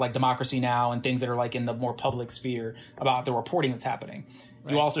of places like Democracy Now! And things that are like in the more public sphere about the reporting that's happening.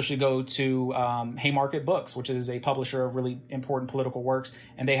 Right. You also should go to Haymarket Books, which is a publisher of really important political works,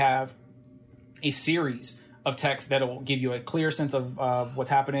 and they have a series of texts that will give you a clear sense of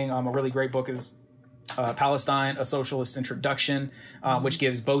what's happening. A really great book is Palestine, A Socialist Introduction, which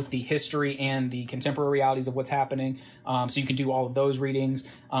gives both the history and the contemporary realities of what's happening. So you can do all of those readings.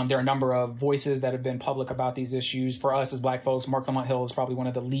 There are a number of voices that have been public about these issues. For us as Black folks, Mark Lamont Hill is probably one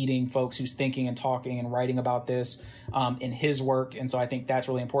of the leading folks who's thinking and talking and writing about this in his work. And so I think that's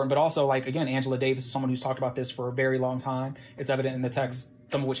really important. But also, like, again, Angela Davis is someone who's talked about this for a very long time. It's evident in the text,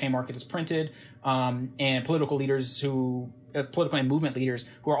 some of which Haymarket has printed, and political and movement leaders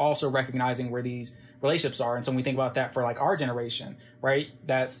who are also recognizing where these relationships are. And so when we think about that for like our generation, right,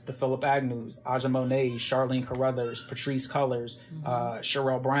 that's the Philip Agnews, Aja Monet, Charlene Carruthers, Patrisse Cullors,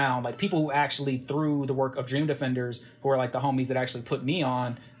 Sherelle Brown, like people who actually, through the work of Dream Defenders, who are like the homies that actually put me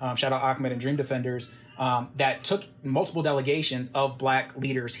on, shout out Ahmed and Dream Defenders, that took multiple delegations of Black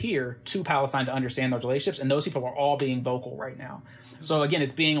leaders here to Palestine to understand those relationships. And those people are all being vocal right now. So again,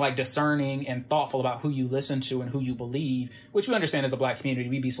 it's being like discerning and thoughtful about who you listen to and who you believe, which we understand as a Black community.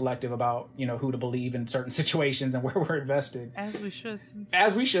 We be selective about, who to believe in certain situations and where we're invested. As we should. But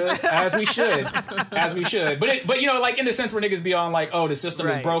like in the sense where niggas be on like, oh, the system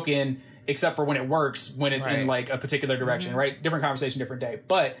is broken, except for when it works, when it's in like a particular direction, right? Different conversation, different day.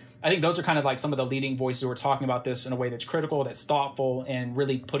 But I think those are kind of like some of the leading voices who are talking about this in a way that's critical, that's thoughtful, and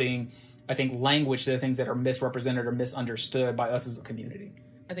really putting, I think, language to the things that are misrepresented or misunderstood by us as a community.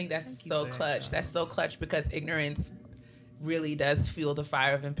 I think that's so clutch. That's so clutch because ignorance really does fuel the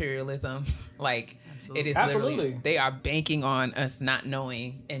fire of imperialism. Like, it is literally, they are banking on us not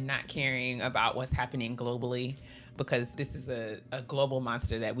knowing and not caring about what's happening globally, because this is a global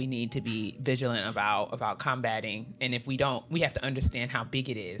monster that we need to be vigilant about combating. And if we don't, we have to understand how big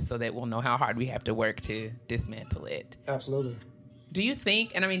it is so that we'll know how hard we have to work to dismantle it. Absolutely. Do you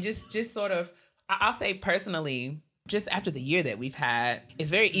think, and I mean, just sort of, I'll say personally, just after the year that we've had, it's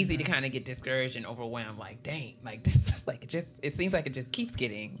very easy to kind of get discouraged and overwhelmed. Like, dang, like this is like, it seems like it just keeps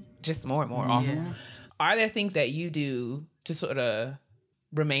getting just more and more awful. Yeah. Are there things that you do to sort of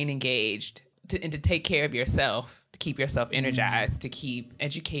remain engaged and to take care of yourself, to keep yourself energized, to keep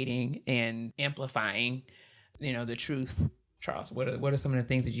educating and amplifying, the truth? Charles, what are some of the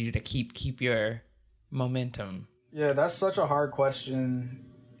things that you do to keep your momentum? Yeah, that's such a hard question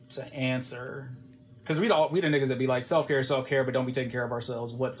to answer. Because we the niggas that be like, self-care, but don't be taking care of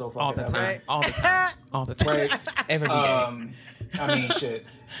ourselves. What so fucking all the time, right? all the time, all the time, right? Every day. I mean, shit.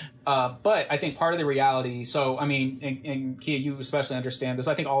 But I think part of the reality. So I mean, and Kia, you especially understand this.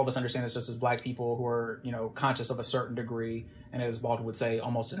 But I think all of us understand this just as Black people who are conscious of a certain degree, and as Baldwin would say,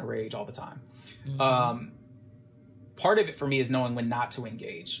 almost in a rage all the time. Mm-hmm. Part of it for me is knowing when not to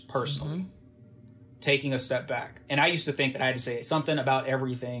engage personally. Mm-hmm. Taking a step back. And I used to think that I had to say something about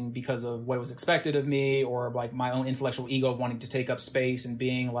everything because of what was expected of me, or like my own intellectual ego of wanting to take up space and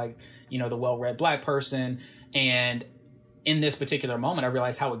being like, the well-read Black person. And in this particular moment, I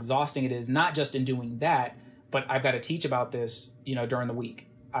realized how exhausting it is, not just in doing that, but I've got to teach about this, during the week.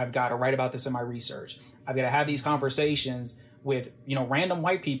 I've got to write about this in my research. I've got to have these conversations with, random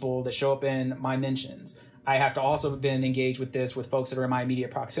white people that show up in my mentions. I have to also been engaged with this with folks that are in my immediate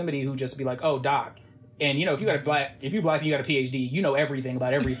proximity who just be like, oh, doc, And, you know, if you black and you got a PhD, you know everything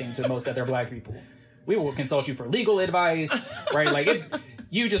about everything to most other black people. We will consult you for legal advice, right? Like,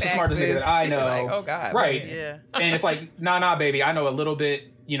 you just the smartest nigga that I know. Like, oh, God. Right. Yeah. And it's like, nah, baby. I know a little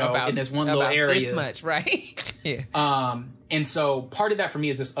bit, you know, in this one little area. This much, right? Yeah. And so part of that for me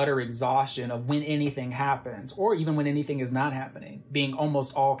is this utter exhaustion of when anything happens, or even when anything is not happening, being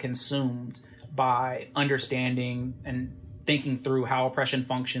almost all consumed by understanding and thinking through how oppression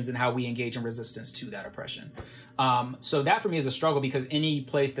functions and how we engage in resistance to that oppression. So that for me is a struggle, because any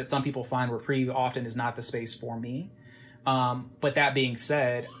place that some people find reprieve often is not the space for me. But that being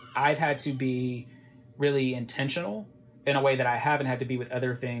said, I've had to be really intentional in a way that I haven't had to be with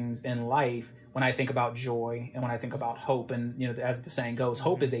other things in life when I think about joy and when I think about hope. And, you know, as the saying goes,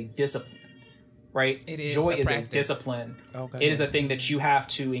 hope is a discipline, right? It is. Joy is a discipline. Okay. It is a thing that you have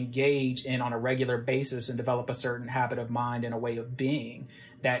to engage in on a regular basis and develop a certain habit of mind and a way of being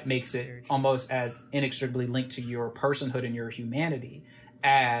that makes it almost as inextricably linked to your personhood and your humanity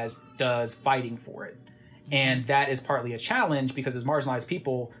as does fighting for it. And that is partly a challenge, because as marginalized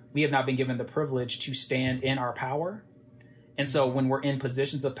people, we have not been given the privilege to stand in our power. And so when we're in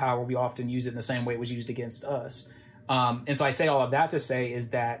positions of power, we often use it in the same way it was used against us. And so I say all of that to say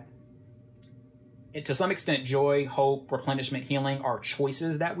is that to some extent, joy, hope, replenishment, healing are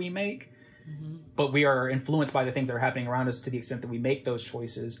choices that we make, but we are influenced by the things that are happening around us to the extent that we make those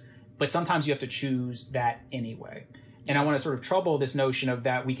choices. But sometimes you have to choose that anyway. And I want to sort of trouble this notion of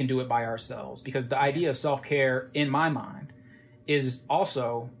that we can do it by ourselves, because the idea of self-care in my mind is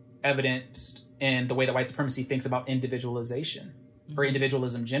also evidenced in the way that white supremacy thinks about individualization or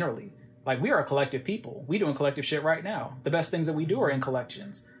individualism generally. Like, we are a collective people. We doing collective shit right now. The best things that we do are in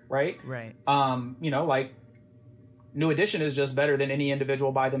collections, right? Right. You know, like, New Edition is just better than any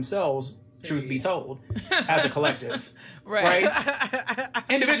individual by themselves, truth be told, as a collective. Right.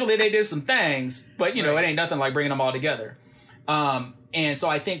 Individually, they did some things, but, you know, it ain't nothing like bringing them all together. And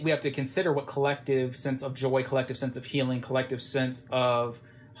so I think we have to consider what collective sense of joy, collective sense of healing, collective sense of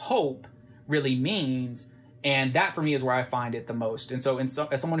hope really means. And that for me is where I find it the most. And so,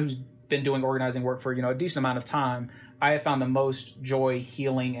 as someone who's been doing organizing work for, you know, a decent amount of time, I have found the most joy,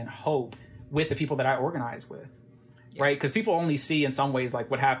 healing, and hope with the people that I organize with. Right? Because people only see in some ways like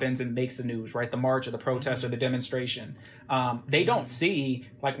what happens and makes the news, right? The march or the protest or the demonstration. They don't see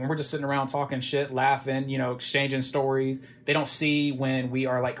like when we're just sitting around talking shit, laughing, you know, exchanging stories. They don't see when we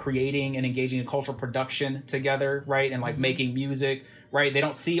are like creating and engaging in cultural production together, right? And like making music, right? They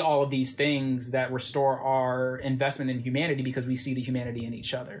don't see all of these things that restore our investment in humanity, because we see the humanity in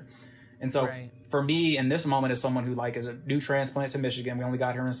each other. And so for me in this moment, as someone who like is a new transplant to Michigan, we only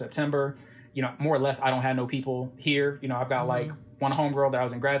got here in September. You know, more or less, I don't have no people here. You know, I've got like one homegirl that I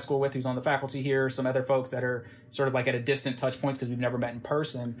was in grad school with who's on the faculty here, some other folks that are sort of like at a distant touch points because we've never met in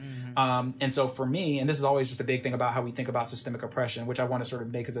person. And so for me, and this is always just a big thing about how we think about systemic oppression, which I want to sort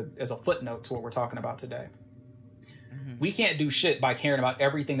of make as a footnote to what we're talking about today. We can't do shit by caring about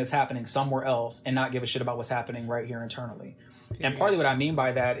everything that's happening somewhere else and not give a shit about what's happening right here internally. And partly what I mean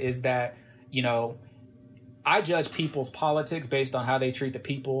by that is that, you know, I judge people's politics based on how they treat the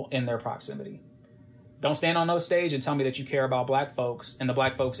people in their proximity. Don't stand on no stage and tell me that you care about black folks and the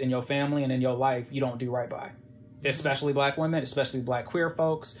black folks in your family and in your life you don't do right by. Especially black women, especially black queer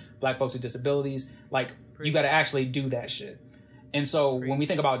folks, black folks with disabilities. Like, you got to actually do that shit. And so when we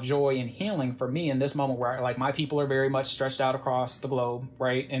think about joy and healing, for me in this moment where like my people are very much stretched out across the globe,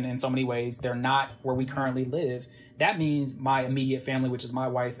 right? And in so many ways, they're not where we currently live. That means my immediate family, which is my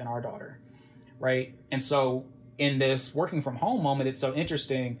wife and our daughter. Right. And so in this working from home moment, it's so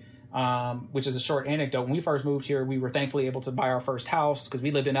interesting, which is a short anecdote. When we first moved here, we were thankfully able to buy our first house because we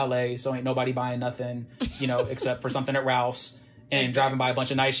lived in LA. So ain't nobody buying nothing, you know, except for something at Ralph's and driving by a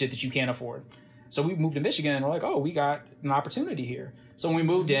bunch of nice shit that you can't afford. So we moved to Michigan and we're like, oh, we got an opportunity here. So when we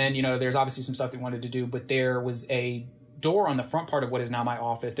moved in, you know, there's obviously some stuff we wanted to do, but there was a door on the front part of what is now my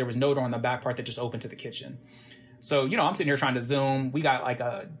office. There was no door on the back part that just opened to the kitchen. So, you know, I'm sitting here trying to Zoom. We got like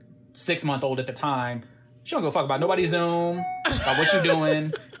a 6-month-old at the time. She don't go fuck about nobody's Zoom, about what you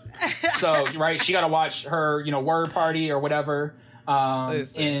doing. So, right, she got to watch her, you know, word party or whatever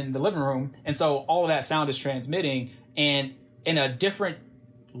in the living room. And so all of that sound is transmitting. And in a different,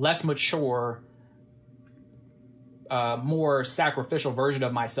 less mature, more sacrificial version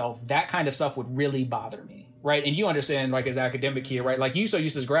of myself, that kind of stuff would really bother me. Right. And you understand, like, as an academic kid, right? Like, you so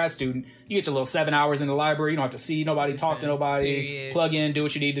used as a grad student, you get your little 7 hours in the library. You don't have to see nobody, talk to nobody, plug in, do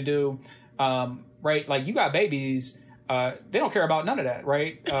what you need to do. Right. Like, you got babies. They don't care about none of that.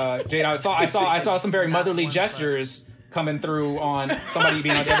 Right. Jade, I saw some very motherly gestures coming through on somebody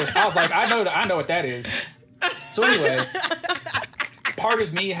being on the other side. I was like, I know what that is. So anyway, part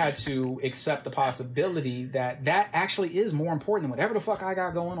of me had to accept the possibility that actually is more important than whatever the fuck I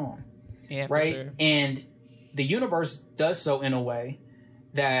got going on. Yeah, right? For sure. And the universe does so in a way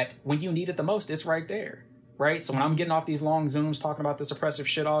that when you need it the most, it's right there, right? So when I'm getting off these long Zooms talking about this oppressive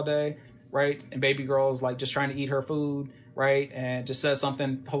shit all day, right? And baby girl's like just trying to eat her food, right? And just says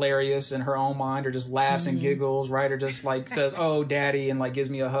something hilarious in her own mind, or just laughs and giggles, right? Or just like says, "Oh, daddy," and like gives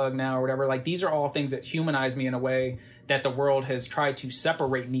me a hug now or whatever. Like these are all things that humanize me in a way that the world has tried to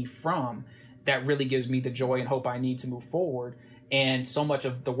separate me from, that really gives me the joy and hope I need to move forward. And so much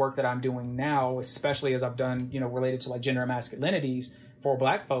of the work that I'm doing now, especially as I've done, related to like gender and masculinities for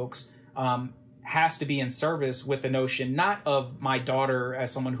Black folks, has to be in service with the notion not of my daughter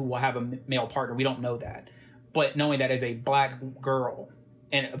as someone who will have a male partner. We don't know that. But knowing that as a Black girl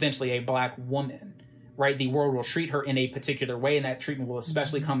and eventually a Black woman, right, the world will treat her in a particular way. And that treatment will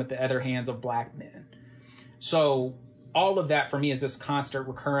especially come at the other hands of Black men. So all of that for me is this constant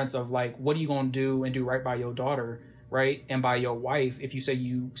recurrence of like, what are you going to do and do right by your daughter, right? And by your wife if you say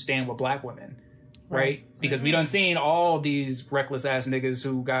you stand with Black women. Right? Because we done seen all these reckless ass niggas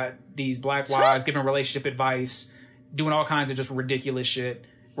who got these Black wives giving relationship advice, doing all kinds of just ridiculous shit,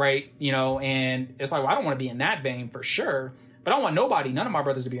 right? And it's like, well, I don't want to be in that vein for sure, but I don't want none of my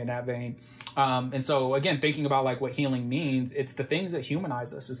brothers to be in that vein. And so again, thinking about like what healing means, it's the things that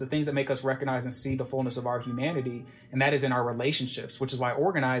humanize us. It's the things that make us recognize and see the fullness of our humanity. And that is in our relationships, which is why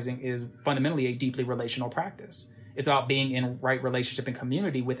organizing is fundamentally a deeply relational practice. It's about being in right relationship and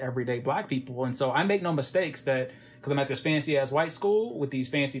community with everyday Black people. And so I make no mistakes that because I'm at this fancy ass white school with these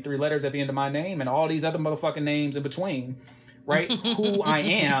fancy 3 letters at the end of my name and all these other motherfucking names in between, right? Who I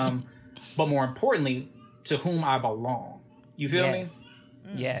am, but more importantly, to whom I belong. You feel me?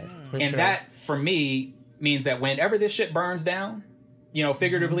 Yes. And that for me means that whenever this shit burns down,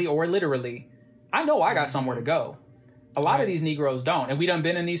 figuratively or literally, I know I got somewhere to go. A lot of these Negroes don't. And we done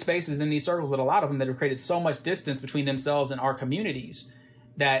been in these spaces, in these circles with a lot of them that have created so much distance between themselves and our communities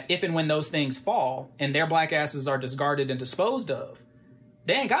that if and when those things fall and their Black asses are discarded and disposed of,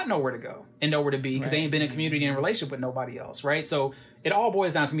 they ain't got nowhere to go and nowhere to be because they ain't been in community and relationship with nobody else, right? So it all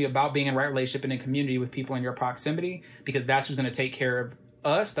boils down to me about being in right relationship and in community with people in your proximity, because that's who's going to take care of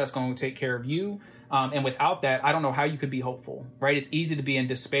us. That's going to take care of you. And without that, I don't know how you could be hopeful, right? It's easy to be in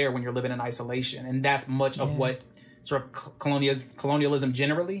despair when you're living in isolation. And that's much of what sort of colonialism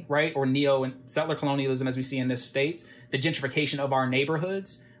generally, right? Or neo and settler colonialism as we see in this state, the gentrification of our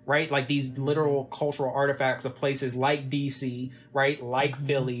neighborhoods, right? Like these literal cultural artifacts of places like DC, right? Like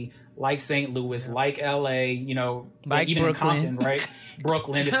Philly, like St. Louis, like LA, like even Brooklyn. in Compton, right?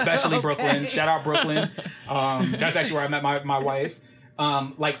 Brooklyn, especially Brooklyn. Shout out Brooklyn. That's actually where I met my wife.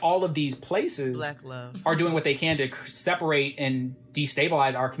 Like all of these places Black love. are doing what they can to separate and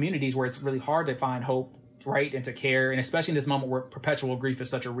destabilize our communities where it's really hard to find hope, right, and to care, and especially in this moment where perpetual grief is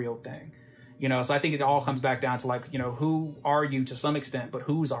such a real thing, so I think it all comes back down to like, who are you to some extent, but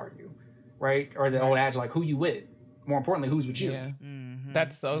whose are you, right? Or the old adage, like, who you with, more importantly, who's with you.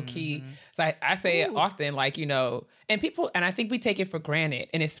 That's so key. So I say it often, like, and people, and I think we take it for granted,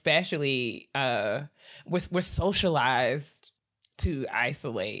 and especially we're socialized to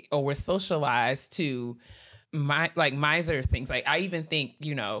isolate, or we're socialized to miser things. Like I even think,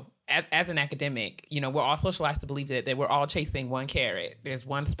 as an academic, we're all socialized to believe that we're all chasing one carrot. There's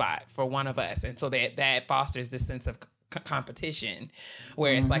one spot for one of us. And so that fosters this sense of competition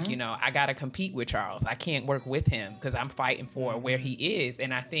where it's like, I got to compete with Charles. I can't work with him because I'm fighting for where he is.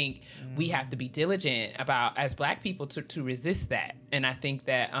 And I think we have to be diligent about, as Black people, to resist that. And I think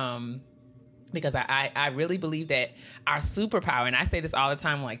that, because I really believe that our superpower, and I say this all the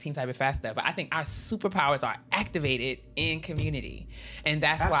time, like Team Type It Fast stuff, but I think our superpowers are activated in community. And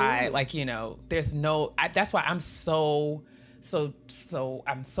that's why, like, there's that's why I'm so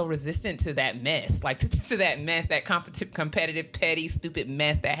I'm so resistant to that mess, like to that mess, that competitive, petty, stupid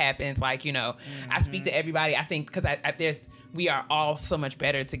mess that happens. Like, I speak to everybody, I think, because we are all so much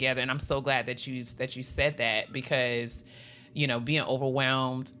better together. And I'm so glad that you said that, because being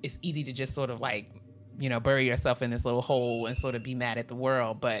overwhelmed, it's easy to just sort of like, bury yourself in this little hole and sort of be mad at the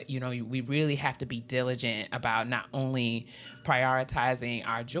world. But, we really have to be diligent about not only prioritizing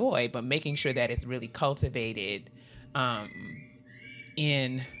our joy, but making sure that it's really cultivated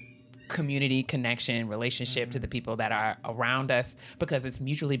in community, connection, relationship to the people that are around us, because it's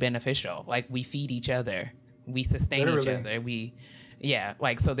mutually beneficial. Like we feed each other, we sustain each other. And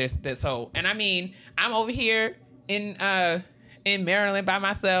I mean, I'm over here in Maryland by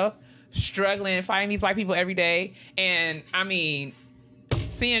myself, struggling, fighting these white people every day. And I mean,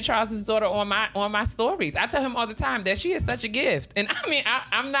 seeing Charles's daughter on my stories. I tell him all the time that she is such a gift. And I mean,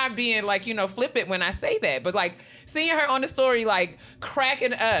 I'm not being like, flippant when I say that, but like seeing her on the story, like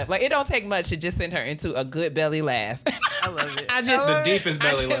cracking up, like it don't take much to just send her into a good belly laugh. I love it. The deepest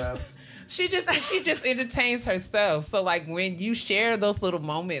belly laugh. She just entertains herself. So like when you share those little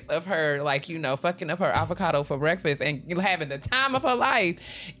moments of her, like, fucking up her avocado for breakfast and having the time of her life,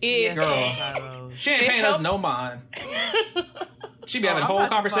 girl, she ain't paying us no mind. She be having a whole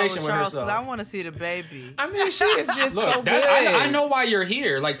conversation with herself. I want to see the baby. I mean, she is just Look, so good. I know why you're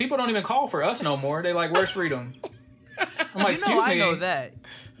here. Like, people don't even call for us no more. They like, where's freedom? I'm like, excuse me. I know that.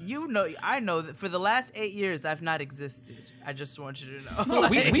 I know that for the last 8 years, I've not existed. I just want you to know. No,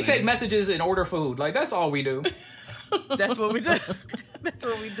 we take messages and order food. Like, that's all we do. That's what we do. That's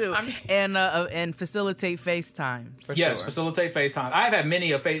what we do. And facilitate FaceTime. Yes, facilitate FaceTime. I've had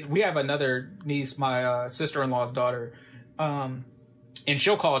many we have another niece, my sister-in-law's daughter, and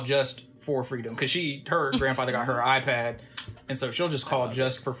she'll call just for freedom because her grandfather got her iPad, and so she'll just call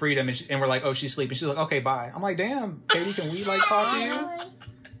just for freedom, and we're like, oh, she's sleeping. She's like, okay, bye. I'm like, damn, Katie, can we like talk to you?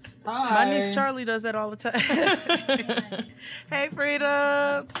 Hi. My niece Charlie does that all the time. Hey,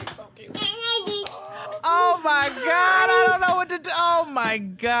 Freedom. She's so cute. Oh my God, I don't know what to do. Oh my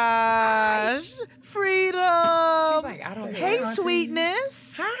gosh, Freedom. She's like, I don't know. Hey,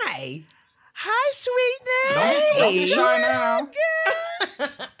 sweetness. Hi. Hi, sweetness. Don't be shy now.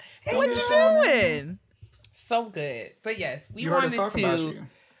 Hey, what you doing? So good. But yes, we you heard wanted us talk about you.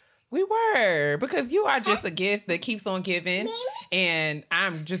 We were, because you are just a gift that keeps on giving, and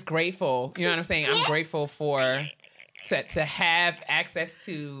I'm just grateful. You know what I'm saying? I'm grateful to have access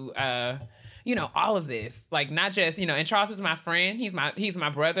to all of this. Like, not just, and Charles is my friend. He's my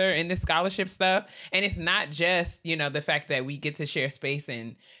brother in this scholarship stuff. And it's not just, the fact that we get to share space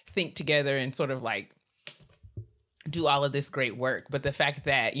and think together and sort of like do all of this great work, but the fact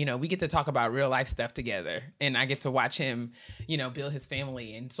that, we get to talk about real life stuff together, and I get to watch him, build his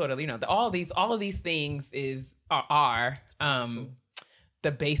family, and sort of, all of these things are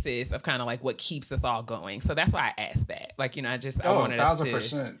the basis of kind of like what keeps us all going. So that's why I asked that. Like, I wanted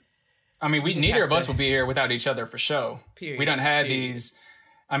 1,000%. I mean, neither of us would be here without each other for show. Period. We done had these.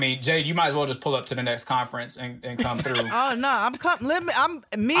 I mean, Jade, you might as well just pull up to the next conference and come through. Oh no, I'm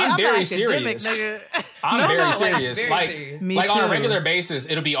very academic, serious. Nigga. I'm very serious. Very serious. Me like too. on a regular basis,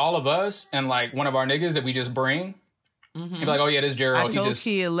 it'll be all of us and like one of our niggas that we just bring. Mm-hmm. He'll be like, oh yeah, this Gerald. I told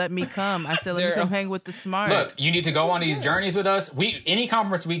Kia, let me come. I said, let me come hang with the smart. Look, you need to go on these journeys with us. Any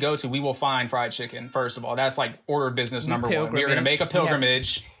conference we go to, we will find fried chicken. First of all, that's like order of business number one. We're gonna make a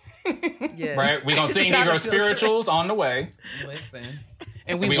pilgrimage. Yes. Right? We're gonna sing Negro spirituals on the way. Listen.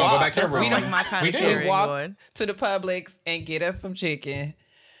 And we gonna go back to the room. We walk to the Publix and get us some chicken.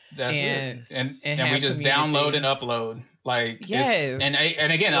 That's it. And we just download and upload. Like, yes. And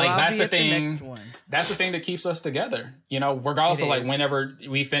again, like that's the thing. That's the thing that keeps us together. Regardless of like whenever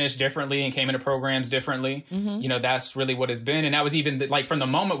we finish differently and came into programs differently, that's really what it's been. And that was even like from the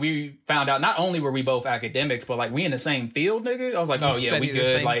moment we found out, not only were we both academics, but like we in the same field, nigga. I was like, oh yeah, we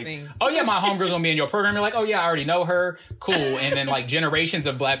good. Like, oh yeah, my homegirl's gonna be in your program. You're like, oh yeah, I already know her. Cool. And then like generations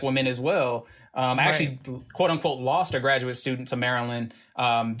of Black women as well. I actually, quote unquote, lost a graduate student to Maryland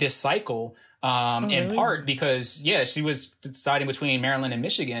this cycle. In part because, she was deciding between Maryland and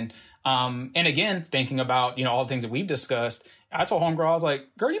Michigan. And again, thinking about, all the things that we've discussed, I told homegirl, I was like,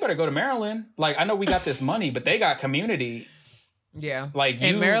 girl, you better go to Maryland. Like, I know we got this money, but they got community. Yeah. Like,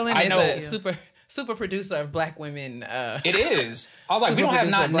 and Maryland is a super producer of Black women. It is. I was like, we don't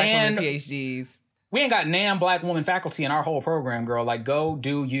have not nan PhDs. We ain't got nan Black woman faculty in our whole program, girl. Like, go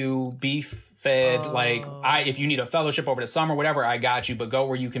do you, be fed. Like, if you need a fellowship over the summer, whatever, I got you. But go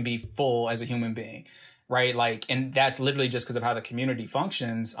where you can be full as a human being, right? Like, and that's literally just because of how the community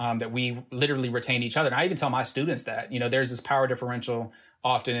functions. That we literally retain each other. And I even tell my students that there's this power differential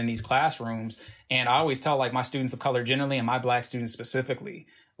often in these classrooms, and I always tell like my students of color generally and my Black students specifically,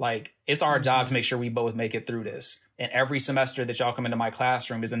 like it's our job to make sure we both make it through this. And every semester that y'all come into my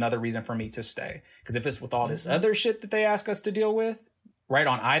classroom is another reason for me to stay. Because if it's with all this other shit that they ask us to deal with, right,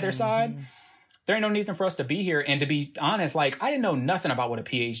 on either side, there ain't no reason for us to be here. And to be honest, like I didn't know nothing about what a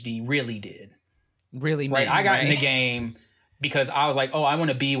PhD really did. Really, right? I got in the game because I was like, oh, I want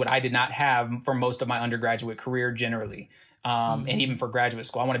to be what I did not have for most of my undergraduate career generally. And even for graduate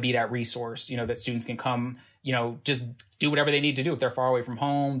school, I want to be that resource, that students can come, just do whatever they need to do. If they're far away from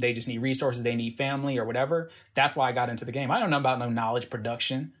home, they just need resources, they need family or whatever. That's why I got into the game. I don't know about no knowledge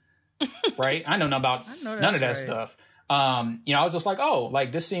production, right? I know none of that stuff. I was just like, oh,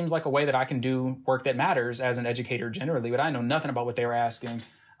 like this seems like a way that I can do work that matters as an educator generally, but I know nothing about what they were asking.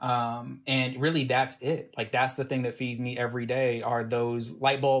 And really that's it. Like, that's the thing that feeds me every day, are those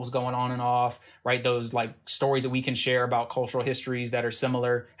light bulbs going on and off, right? Those like stories that we can share about cultural histories that are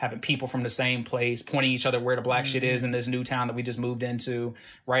similar, having people from the same place pointing each other where the black shit is in this new town that we just moved into,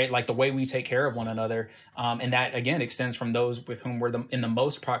 right? Like the way we take care of one another. And that again extends from those with whom we're in the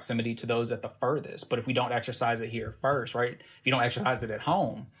most proximity to those at the furthest. But if we don't exercise it here first, right? If you don't exercise it at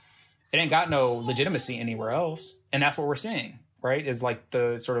home, it ain't got no legitimacy anywhere else. And that's what we're seeing, right? Is like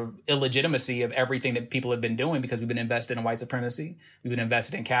the sort of illegitimacy of everything that people have been doing because we've been invested in white supremacy. We've been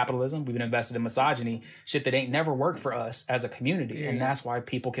invested in capitalism. We've been invested in misogyny, shit that ain't never worked for us as a community. And that's why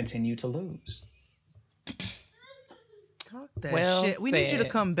people continue to lose. Talk that shit. We need you to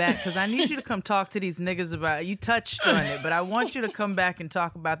come back, because I need you to come talk to these niggas about, you touched on it, but I want you to come back and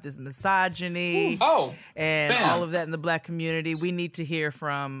talk about this misogyny and all of that in the black community. We need to hear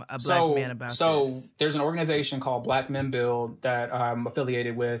from a black man about this. So there's an organization called Black Men Build that I'm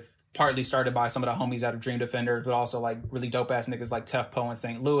affiliated with, partly started by some of the homies out of Dream Defenders, but also like really dope ass niggas like Tef Poe in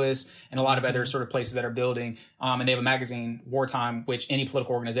St. Louis and a lot of other sort of places that are building. And they have a magazine, Wartime, which any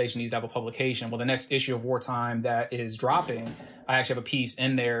political organization needs to have a publication. Well, the next issue of Wartime that is dropping, I actually have a piece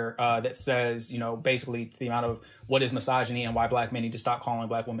in there that says, you know, basically the amount of what is misogyny and why black men need to stop calling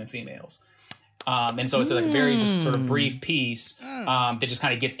black women females. And so it's like a very just sort of brief piece that just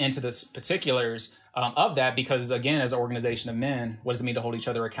kind of gets into the particulars of that, because again, as an organization of men, what does it mean to hold each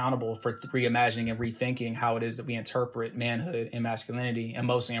other accountable for reimagining and rethinking how it is that we interpret manhood and masculinity, and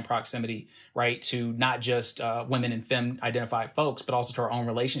mostly in proximity, right, to not just women and femme identified folks, but also to our own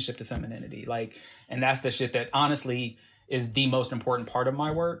relationship to femininity. Like, and that's the shit that honestly is the most important part of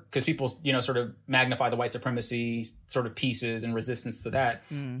my work, because people, you know, sort of magnify the white supremacy sort of pieces and resistance to that.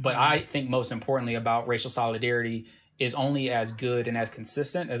 But I think most importantly about racial solidarity is only as good and as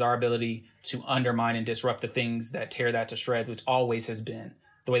consistent as our ability to undermine and disrupt the things that tear that to shreds, which always has been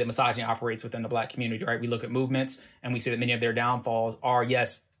the way that misogyny operates within the black community, right? We look at movements and we see that many of their downfalls are,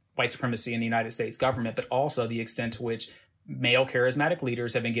 yes, white supremacy in the United States government, but also the extent to which male charismatic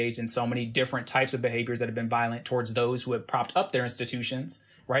leaders have engaged in so many different types of behaviors that have been violent towards those who have propped up their institutions,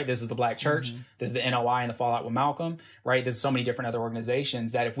 right? This is the Black Church. This is the NOI and the fallout with Malcolm, right? There's so many different other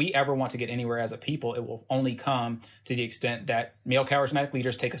organizations that if we ever want to get anywhere as a people, it will only come to the extent that male charismatic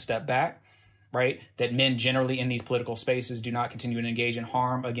leaders take a step back, right? That men generally in these political spaces do not continue to engage in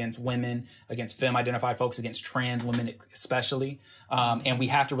harm against women, against femme-identified folks, against trans women especially. And we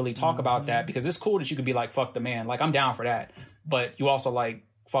have to really talk about that, because it's cool that you could be like, fuck the man. Like, I'm down for that. But you also like,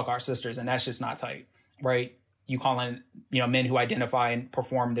 fuck our sisters, and that's just not tight, right? You calling, you know, men who identify and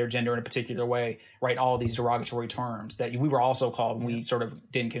perform their gender in a particular way, right? All these derogatory terms that we were also called when we sort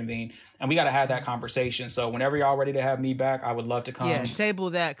of didn't convene. And we got to have that conversation. So whenever y'all ready to have me back, I would love to come. Yeah,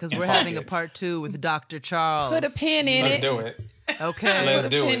 table that, because we're having a part 2 with Dr. Charles. Put a pin in Let's it. do it. Okay. Let's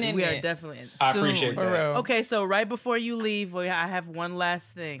do it. We are definitely soon. I appreciate that. Okay, so right before you leave, I have one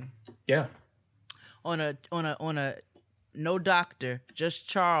last thing. Yeah. On a no doctor, just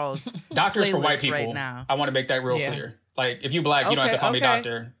Charles. Doctors for white people. Right now. I want to make that real clear. Like, if you black, you don't have to call me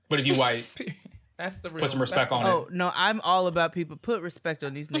doctor. But if you white, that's the real, put some respect on it. Oh no, I'm all about people. Put respect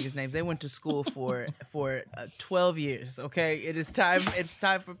on these niggas' names. They went to school for 12 years. Okay, it is time. It's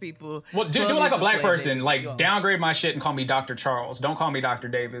time for people. Well, do like a black person. Like, downgrade my shit and call me Dr. Charles. Don't call me Dr.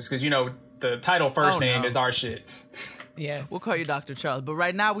 Davis, because you know the title first name is our shit. Yes. We'll call you Dr. Charles. But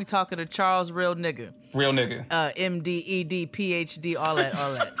right now we talking to Charles, real nigga. Real nigga. MD, ED, PhD, all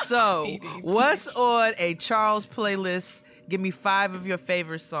that. So, what's on a Charles playlist? Give me 5 of your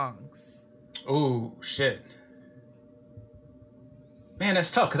favorite songs. Ooh, shit. Man,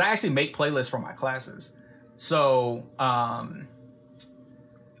 that's tough, because I actually make playlists for my classes. So,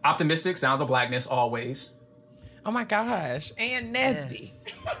 Optimistic, Sounds of Blackness, always. Oh my gosh. And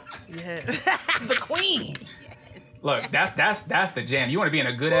Nesby. Yes. The queen. Look, that's the jam. You want to be in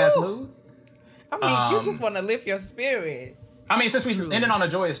a good ass mood? I mean, you just want to lift your spirit. I mean, since we ended on a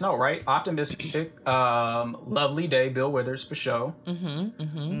joyous note, right? Optimistic, Lovely Day, Bill Withers for show.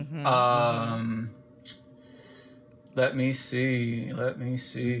 Let me see.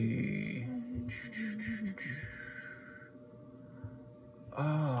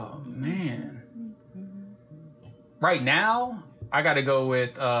 Oh man. Right now, I got to go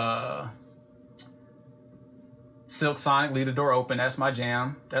with Silk Sonic, Leave the Door Open. That's my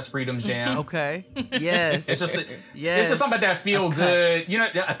jam. That's Freedom's jam. Okay. Yes. It's just something that feel good. You know,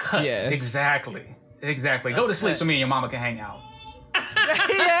 a cut. Yes. Exactly. Go to sleep so me and your mama can hang out.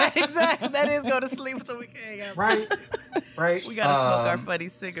 Yeah, exactly. That is go to sleep so we can hang out. Right. We gotta smoke our funny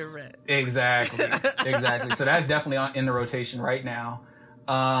cigarette. Exactly. So that's definitely in the rotation right now.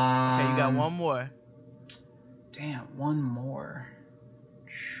 Okay, you got one more. Damn, one more.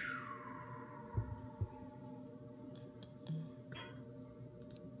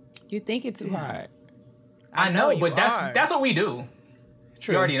 You think it's too hard. I know, but that's what we do.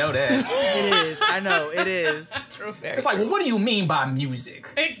 True. You already know that. It is. I know. It is. True. It's like, well, what do you mean by music?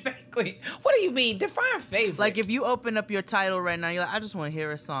 Exactly. What do you mean? Define favorite. Like, if you open up your title right now, you're like, I just want to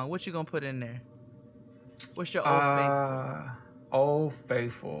hear a song. What you gonna put in there? What's your Old Faithful? Old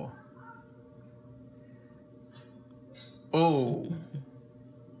Faithful. Ooh.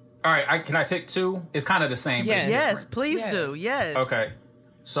 All right, can I pick two? It's kind of the same. Yes, yes, please do. Yes. Okay.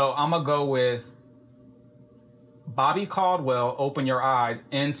 So I'm going to go with Bobby Caldwell, Open Your Eyes,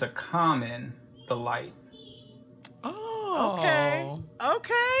 into Common, The Light. Oh.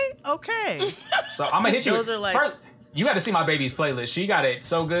 Okay. So I'm going to hit you. Those are like... First, you got to see my baby's playlist. She got it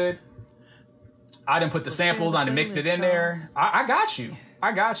so good. I didn't put the samples, I didn't mix it in there. I got you.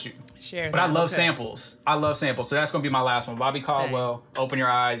 Share but I love samples. So that's going to be my last one. Bobby Caldwell, Open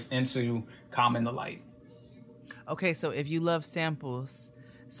Your Eyes, into Common, The Light. Okay, so if you love samples,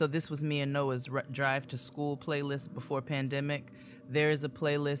 so this was me and Noah's Drive to School playlist before pandemic. There is a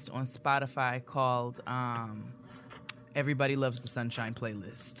playlist on Spotify called Everybody Loves the Sunshine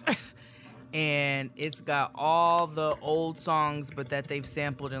playlist. And it's got all the old songs, but that they've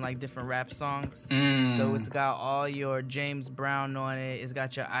sampled in like different rap songs. So it's got all your James Brown on it. It's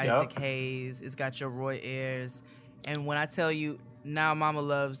got your Isaac Hayes. It's got your Roy Ayers. And when I tell you, Now Mama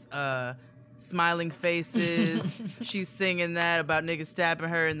loves Smiling Faces. She's singing that about niggas stabbing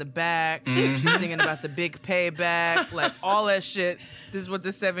her in the back. She's singing about the big payback. Like all that shit. This is what the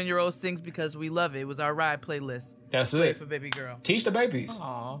 7-year-old sings because we love it. It was our ride playlist. That's Play it. for baby girl. Teach the babies.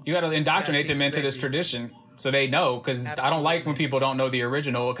 Aww. You got to indoctrinate them into this tradition so they know. Because I don't like when people don't know the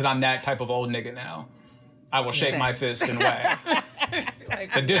original. Because I'm that type of old nigga now. I will shake my fist and laugh.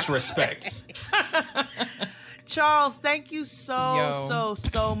 The disrespect. Charles, thank you so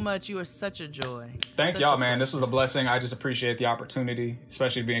much. You are such a joy. Thank y'all, man. This was a blessing. I just appreciate the opportunity,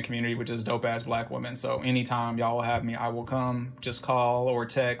 especially being in community with just dope-ass black women. So anytime y'all will have me, I will come. Just call or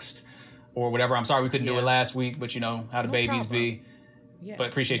text or whatever. I'm sorry we couldn't do it last week, but you know how the babies be. Yeah, but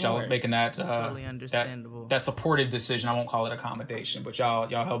appreciate y'all making that totally understandable. That supportive decision. I won't call it accommodation, but y'all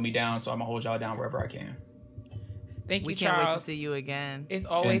held me down, so I'm gonna hold y'all down wherever I can. Thank you, we Charles. can't wait to see you again. It's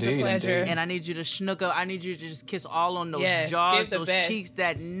always a pleasure. Indeed. And I need you to snuggle. I need you to just kiss all on those Yes, jaws, give the those best. cheeks,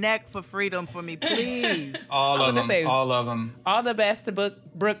 that neck for freedom for me, please. All of them. All the best to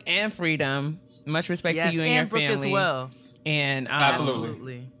Brooke and Freedom. Much respect to you and your Brooke family. as well. And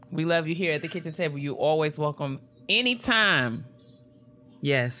Absolutely. We love you here at the kitchen table. You always welcome anytime.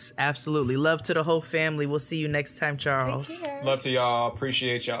 Yes, absolutely. Love to the whole family. We'll see you next time, Charles. Love to y'all.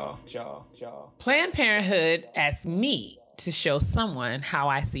 Appreciate y'all. Planned Parenthood asked me to show someone how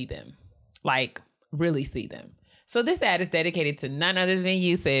I see them. Like, really see them. So this ad is dedicated to none other than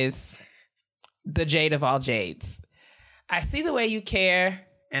you, sis. The Jade of all Jades. I see the way you care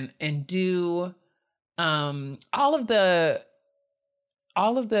and do all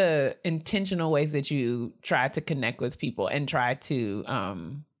of the intentional ways that you try to connect with people and try to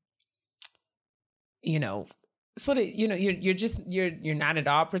you're not at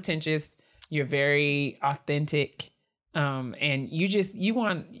all pretentious. You're very authentic. And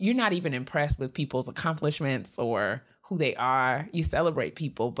you're not even impressed with people's accomplishments or who they are. You celebrate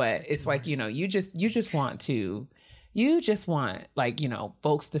people, but it's like, you just want like,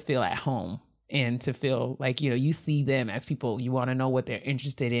 folks to feel at home and to feel like, you see them as people. You want to know what they're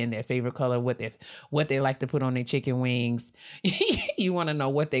interested in, their favorite color, what they like to put on their chicken wings. You want to know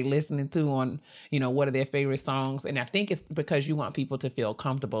what they listening to on, what are their favorite songs. And I think it's because you want people to feel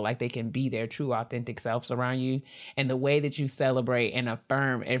comfortable, like they can be their true authentic selves around you. And the way that you celebrate and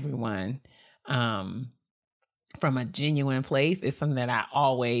affirm everyone from a genuine place is something that I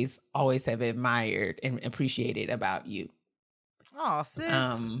always have admired and appreciated about you. Oh, sis.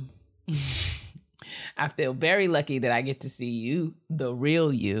 I feel very lucky that I get to see you, the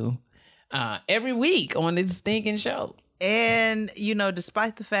real you, every week on this stinking show. And,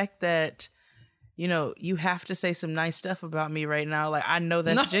 despite the fact that, you have to say some nice stuff about me right now, like, I know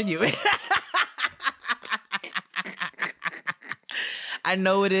that's genuine. I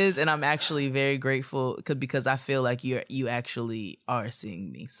know it is, and I'm actually very grateful because I feel like you actually are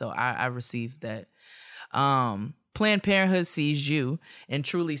seeing me. So I received that. Planned Parenthood sees you and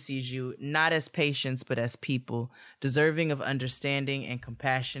truly sees you not as patients, but as people deserving of understanding and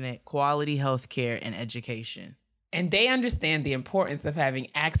compassionate quality health care and education. And they understand the importance of having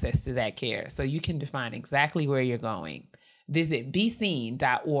access to that care so you can define exactly where you're going. Visit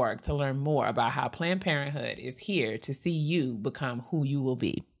beseen.org to learn more about how Planned Parenthood is here to see you become who you will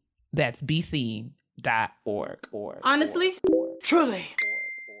be. That's beseen.org. Honestly, truly.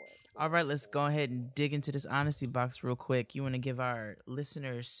 All right, let's go ahead and dig into this honesty box real quick. You want to give our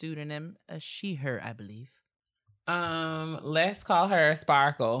listener a pseudonym? A she, her, I believe. Let's call her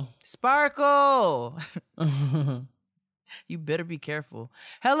Sparkle. Sparkle! You better be careful.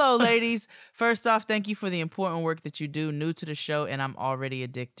 Hello, ladies. First off, thank you for the important work that you do. New to the show, and I'm already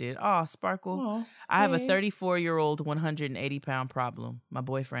addicted. Oh, Sparkle. Aww, I have a 34-year-old, 180-pound problem. My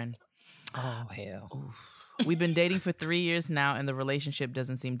boyfriend. Oh, hell. Oof. We've been dating for 3 years now, and the relationship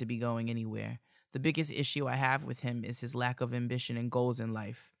doesn't seem to be going anywhere. The biggest issue I have with him is his lack of ambition and goals in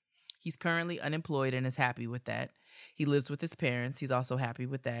life. He's currently unemployed and is happy with that. He lives with his parents. He's also happy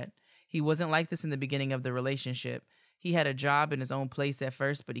with that. He wasn't like this in the beginning of the relationship. He had a job in his own place at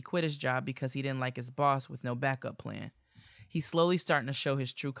first, but he quit his job because he didn't like his boss with no backup plan. He's slowly starting to show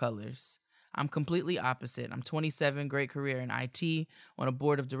his true colors. I'm completely opposite. I'm 27, great career in IT, on a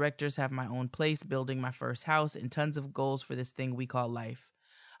board of directors, have my own place, building my first house, and tons of goals for this thing we call life.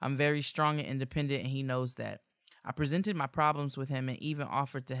 I'm very strong and independent, and he knows that. I presented my problems with him and even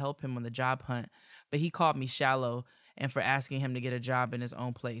offered to help him on the job hunt, but he called me shallow and for asking him to get a job in his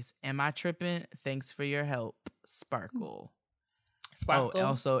own place. Am I tripping? Thanks for your help, Sparkle. Sparkle. Oh,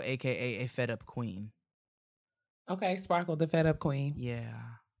 also AKA a fed up queen. Okay, Sparkle, the fed up queen. Yeah.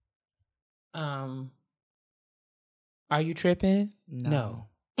 Are you tripping? No.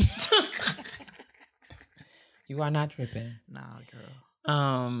 You are not tripping. Nah, girl.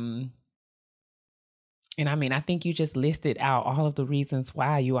 And I mean, I think you just listed out all of the reasons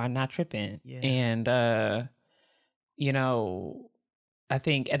why you are not tripping. Yeah. And, you know, I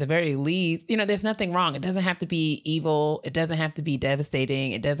think at the very least, you know, there's nothing wrong. It doesn't have to be evil. It doesn't have to be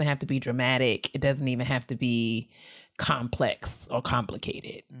devastating. It doesn't have to be dramatic. It doesn't even have to be complex or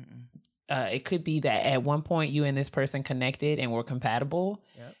complicated. It could be that at one point you and this person connected and were compatible,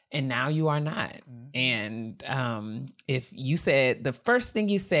 and now you are not. And if you said, the first thing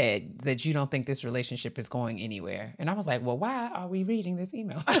you said that you don't think this relationship is going anywhere, and I was like, well, why are we reading this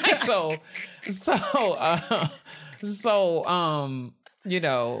email? You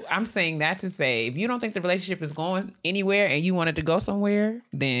know, I'm saying that to say, if you don't think the relationship is going anywhere and you wanted to go somewhere,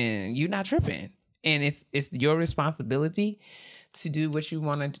 then you're not tripping, and it's your responsibility to do what you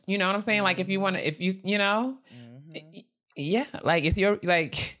want to, you know what I'm saying? Like if you want to, you know, yeah, like it's your,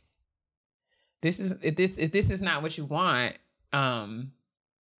 like, if this is not what you want,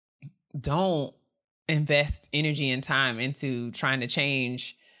 don't invest energy and time into trying to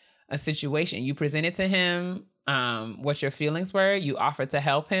change a situation. You presented to him what your feelings were. You offered to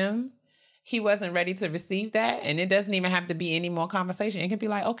help him. He wasn't ready to receive that. And it doesn't even have to be any more conversation. It can be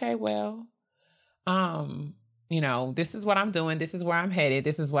like, okay, well, you know, this is what I'm doing. This is where I'm headed.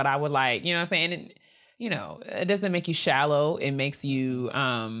 This is what I would like. You know what I'm saying? And, you know, it doesn't make you shallow. It makes you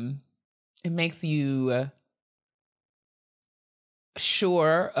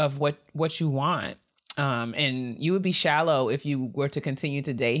sure of what you want. And you would be shallow if you were to continue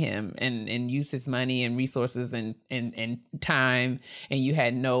to date him and use his money and resources and time, and you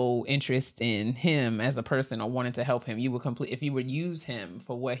had no interest in him as a person or wanted to help him. You would if you would use him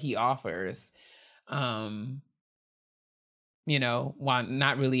for what he offers, you know, while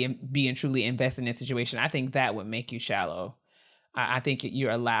not really being truly invested in a situation. I think that would make you shallow. I think you're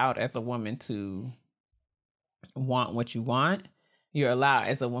allowed as a woman to want what you want. You're allowed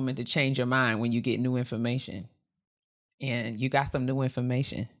as a woman to change your mind when you get new information. And you got some new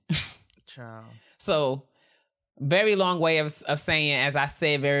information. Child. So, very long way of saying, as I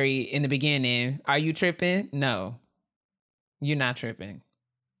said very in the beginning, are you tripping? No. You're not tripping.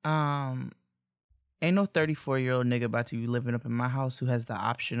 Ain't no 34-year-old nigga about to be living up in my house who has the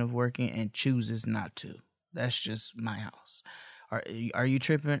option of working and chooses not to. That's just my house. Are you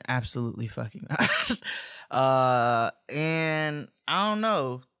tripping? Absolutely fucking not. And I don't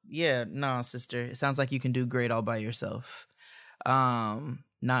know. Yeah, no, sister. It sounds like you can do great all by yourself.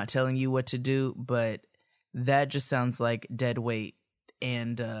 Not telling you what to do, but that just sounds like dead weight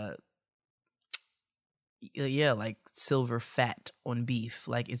and yeah, like silver fat on beef.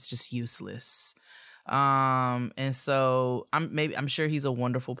 Like it's just useless. And so I'm sure he's a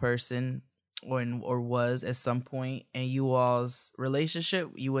wonderful person or was at some point, and you all's relationship,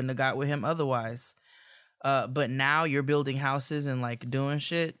 you wouldn't have got with him otherwise. But now you're building houses and like doing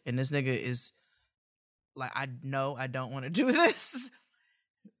shit, and this nigga is like, I don't want to do this.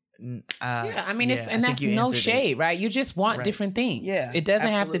 Yeah, I mean, and that's no shade, right? You just want different things. Yeah, it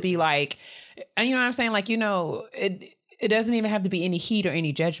doesn't have to be like, and you know what I'm saying? Like, you know, it doesn't even have to be any heat or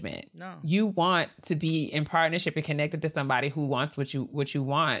any judgment. No, you want to be in partnership and connected to somebody who wants what you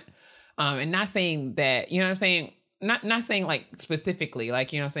want. And not saying that, you know what I'm saying? not saying like specifically,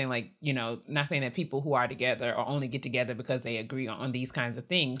 like, you know what I'm saying? Like, you know, not saying that people who are together or only get together because they agree on these kinds of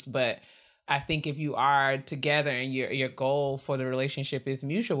things. But I think if you are together and your goal for the relationship is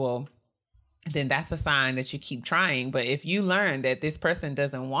mutual, then that's a sign that you keep trying. But if you learn that this person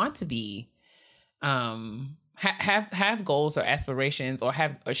doesn't want to be, have goals or aspirations, or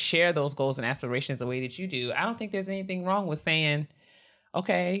share those goals and aspirations the way that you do, I don't think there's anything wrong with saying,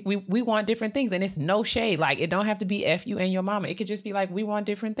 okay, we want different things. And it's no shade. Like, it don't have to be F you and your mama. It could just be like, we want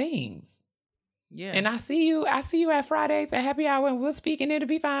different things. Yeah. And I see you at Fridays at happy hour, and we'll speak, and it'll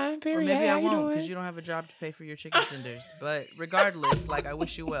be fine. Period. Or maybe I won't, because you don't have a job to pay for your chicken tenders. But regardless, like, I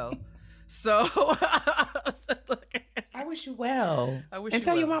wish you well. So I wish you well. And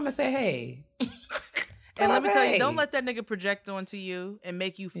tell your mama, say hey. And let me tell you, don't let that nigga project onto you and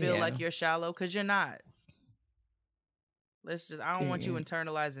make you feel like you're shallow, because you're not. I don't want you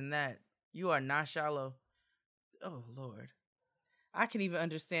internalizing that. You are not shallow. Oh, Lord. I can even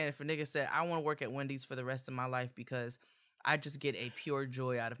understand if a nigga said, I want to work at Wendy's for the rest of my life because I just get a pure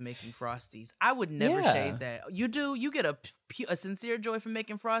joy out of making Frosties. I would never shade that. You do? You get a sincere joy from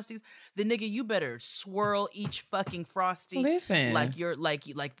making Frosties? Then, nigga, you better swirl each fucking Frosty. Listen. Like you're like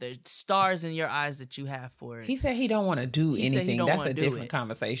the stars in your eyes that you have for it. He said he don't want to do anything. That's a different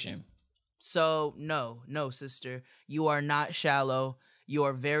conversation. So, no, sister. You are not shallow. You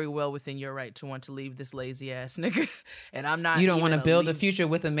are very well within your right to want to leave this lazy ass nigga. And I'm not. You don't want to build a future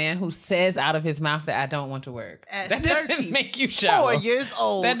with a man who says out of his mouth that I don't want to work. That doesn't make you shallow. 4 years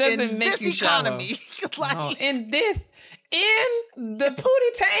old. That doesn't make you shallow. Like, no. In the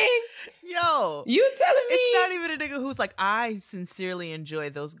Pootie Tang. Yo, you telling me it's not even a nigga who's like, I sincerely enjoy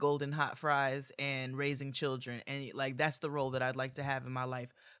those golden hot fries and raising children, and like that's the role that I'd like to have in my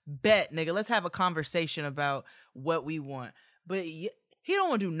life. Bet, nigga, let's have a conversation about what we want. But he don't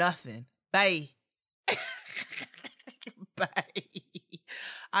want to do nothing. Bye. Bye.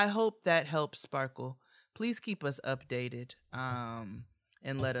 I hope that helps, Sparkle. Please keep us updated and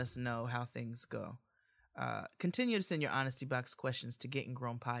let us know how things go. Continue to send your honesty box questions to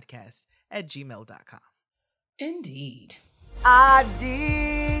gettinggrownpodcast@gmail.com. Indeed. I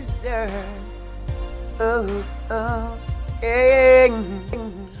deserve.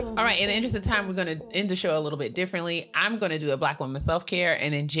 All right, in the interest of time, we're going to end the show a little bit differently. I'm going to do a Black woman self-care,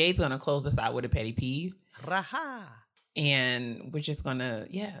 and then Jade's going to close us out with a petty peeve. Raha. And we're just going to,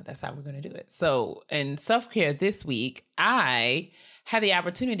 that's how we're going to do it. So in self-care this week, I had the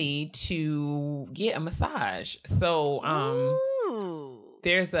opportunity to get a massage. So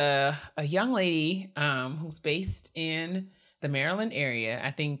there's a young lady who's based in the Maryland area.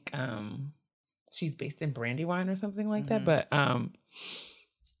 I think she's based in Brandywine or something like that. But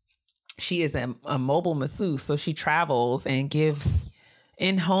she is a mobile masseuse. So she travels and gives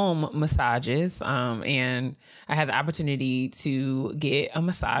in-home massages. And I had the opportunity to get a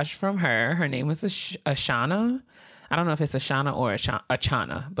massage from her. Her name was Ashana. I don't know if it's Ashana or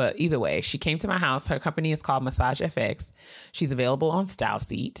Achana, but either way, she came to my house. Her company is called Massage FX. She's available on Style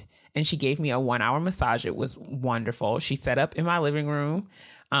Seat. And she gave me a 1-hour massage. It was wonderful. She set up in my living room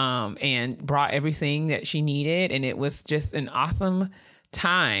and brought everything that she needed. And it was just an awesome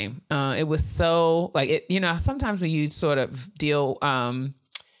time. It was so like, sometimes when you sort of deal, I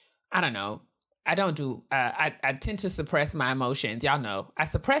don't know. I don't do, I tend to suppress my emotions. Y'all know I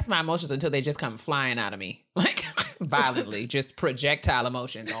suppress my emotions until they just come flying out of me, like violently, just projectile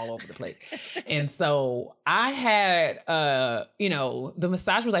emotions all over the place. And so I had, the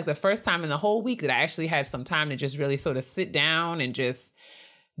massage was like the first time in the whole week that I actually had some time to just really sort of sit down and just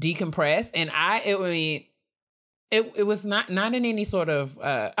decompress. And it was not in any sort of,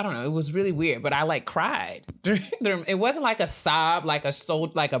 I don't know, it was really weird, but I like cried. It wasn't like a sob, like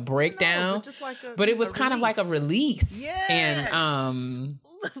a breakdown, no, but just like but it was kind of like a release. Yes. And,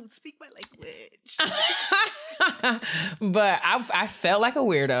 speak my language. But I felt like a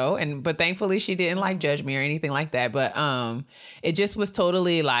weirdo, but thankfully she didn't like judge me or anything like that. But, it just was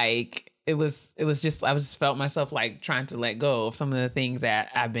totally like, it was just, I just felt myself like trying to let go of some of the things that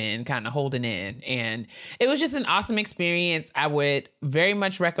I've been kind of holding in. And it was just an awesome experience. I would very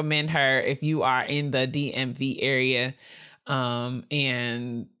much recommend her if you are in the DMV area.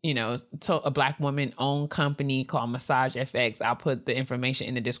 And a Black woman owned company called Massage FX. I'll put the information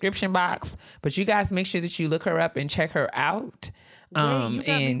in the description box, but you guys make sure that you look her up and check her out. Wait, you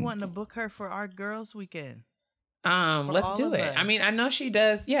got me wanting to book her for our girls weekend. Let's do it. Us. I mean, I know she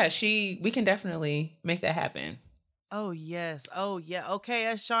does. Yeah, we can definitely make that happen. Oh, yes. Oh, yeah. Okay,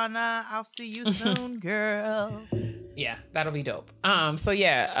 Ashana, I'll see you soon, girl. Yeah, that'll be dope.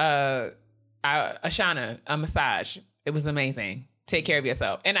 Ashana, a massage. It was amazing. Take care of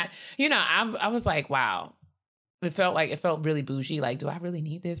yourself. And I was like, wow, it felt really bougie. Like, do I really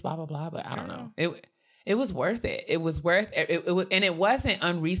need this? Blah blah blah. But I don't know. It was worth it. It was worth it. It was, and it wasn't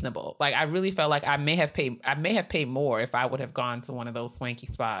unreasonable. Like, I really felt like I may have paid more if I would have gone to one of those swanky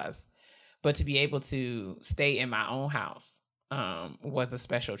spas. But to be able to stay in my own house was a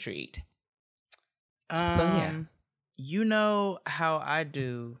special treat. So yeah, you know how I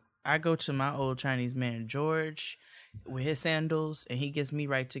do. I go to my old Chinese man George with his sandals, and he gets me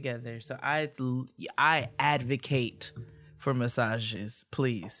right together. So I advocate for massages,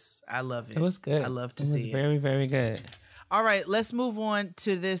 please. I love it. It was good. I love to see it. Very, very good. All right, let's move on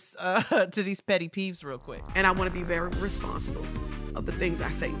to this to these petty peeves real quick. And I want to be very responsible of the things I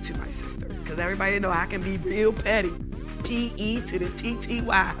say to my sister, because everybody know I can be real petty. P-E to the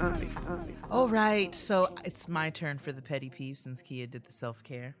T-T-Y, honey. All right, so it's my turn for the petty peeves since Kia did the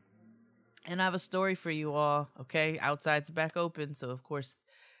self-care. And I have a story for you all, okay? Outside's back open, so of course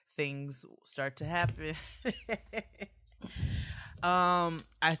things start to happen.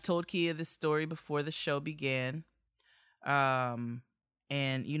 I told Kia this story before the show began. And,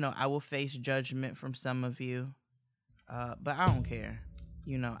 you know, I will face judgment from some of you, but I don't care.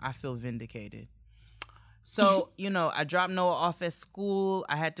 You know, I feel vindicated. So, you know, I dropped Noah off at school.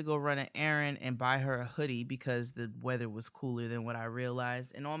 I had to go run an errand and buy her a hoodie because the weather was cooler than what I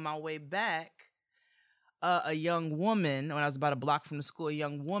realized. And on my way back, a young woman, when I was about a block from the school, a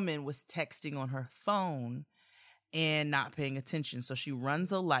young woman was texting on her phone and not paying attention. So she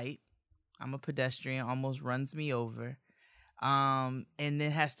runs a light. I'm a pedestrian, almost runs me over. And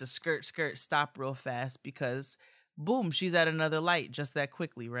then has to skirt, stop real fast because, boom, she's at another light just that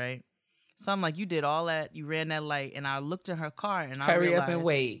quickly, right? So I'm like, you did all that, you ran that light, and I looked at her car and I realized, hurry up and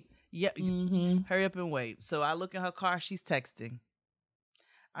wait. Yeah, hurry up and wait. So I look at her car, she's texting.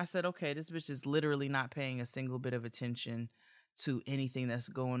 I said, okay, this bitch is literally not paying a single bit of attention to anything that's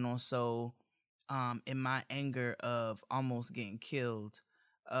going on. So in my anger of almost getting killed,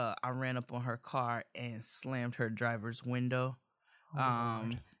 I ran up on her car and slammed her driver's window.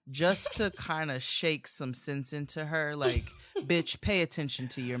 Just to kind of shake some sense into her, like, bitch, pay attention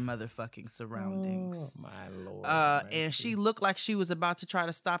to your motherfucking surroundings. Oh, my Lord. And she looked like she was about to try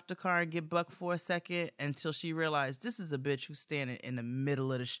to stop the car and get bucked for a second until she realized this is a bitch who's standing in the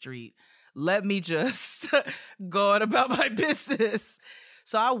middle of the street. Let me just go on about my business.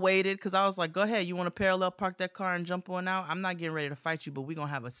 So I waited because I was like, go ahead. You want to parallel park that car and jump on out? I'm not getting ready to fight you, but we're going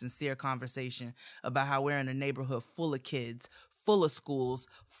to have a sincere conversation about how we're in a neighborhood full of kids, full of schools,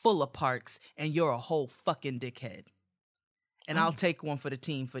 full of parks, and you're a whole fucking dickhead. And I'll take one for the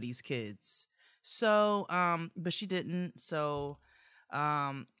team for these kids. So, but she didn't. So,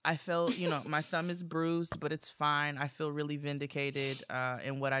 I felt, you know, my thumb is bruised, but it's fine. I feel really vindicated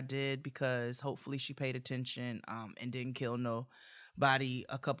in what I did because hopefully she paid attention and didn't kill nobody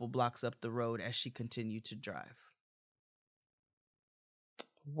a couple blocks up the road as she continued to drive.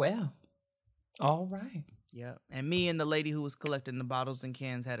 Well, all right. Yeah. And me and the lady who was collecting the bottles and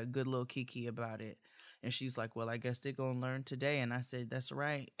cans had a good little kiki about it. And she's like, well, I guess they're going to learn today. And I said, that's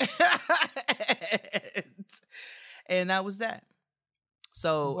right. And that was that.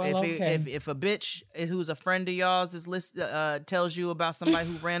 So well, if a bitch who's a friend of y'all's is tells you about somebody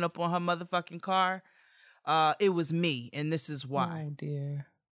who ran up on her motherfucking car, it was me. And this is why. Oh, dear.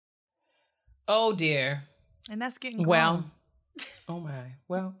 Oh, dear. And that's getting well. Oh, my.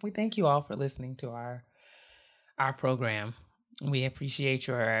 Well, we thank you all for listening to our program. We appreciate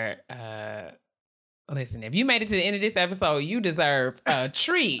your listen. If you made it to the end of this episode, you deserve a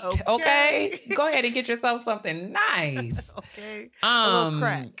treat. Okay? Go ahead and get yourself something nice. Okay. A little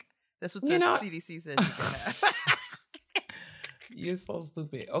crack. That's what the CDC says you can have. You're so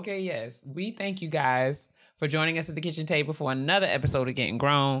stupid. Okay, yes. We thank you guys for joining us at the kitchen table for another episode of Getting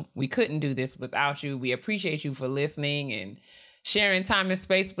Grown. We couldn't do this without you. We appreciate you for listening and sharing time and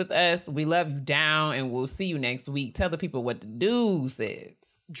space with us. We love you down, and we'll see you next week. Tell the people what the news is.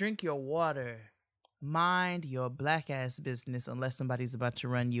 Drink your water. Mind your black ass business unless somebody's about to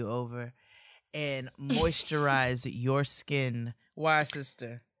run you over. And moisturize your skin. Why,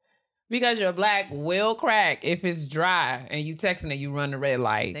 sister? Because your black will crack if it's dry and you texting and you run the red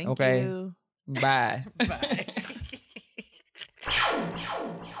light. Thank you. Bye. Bye.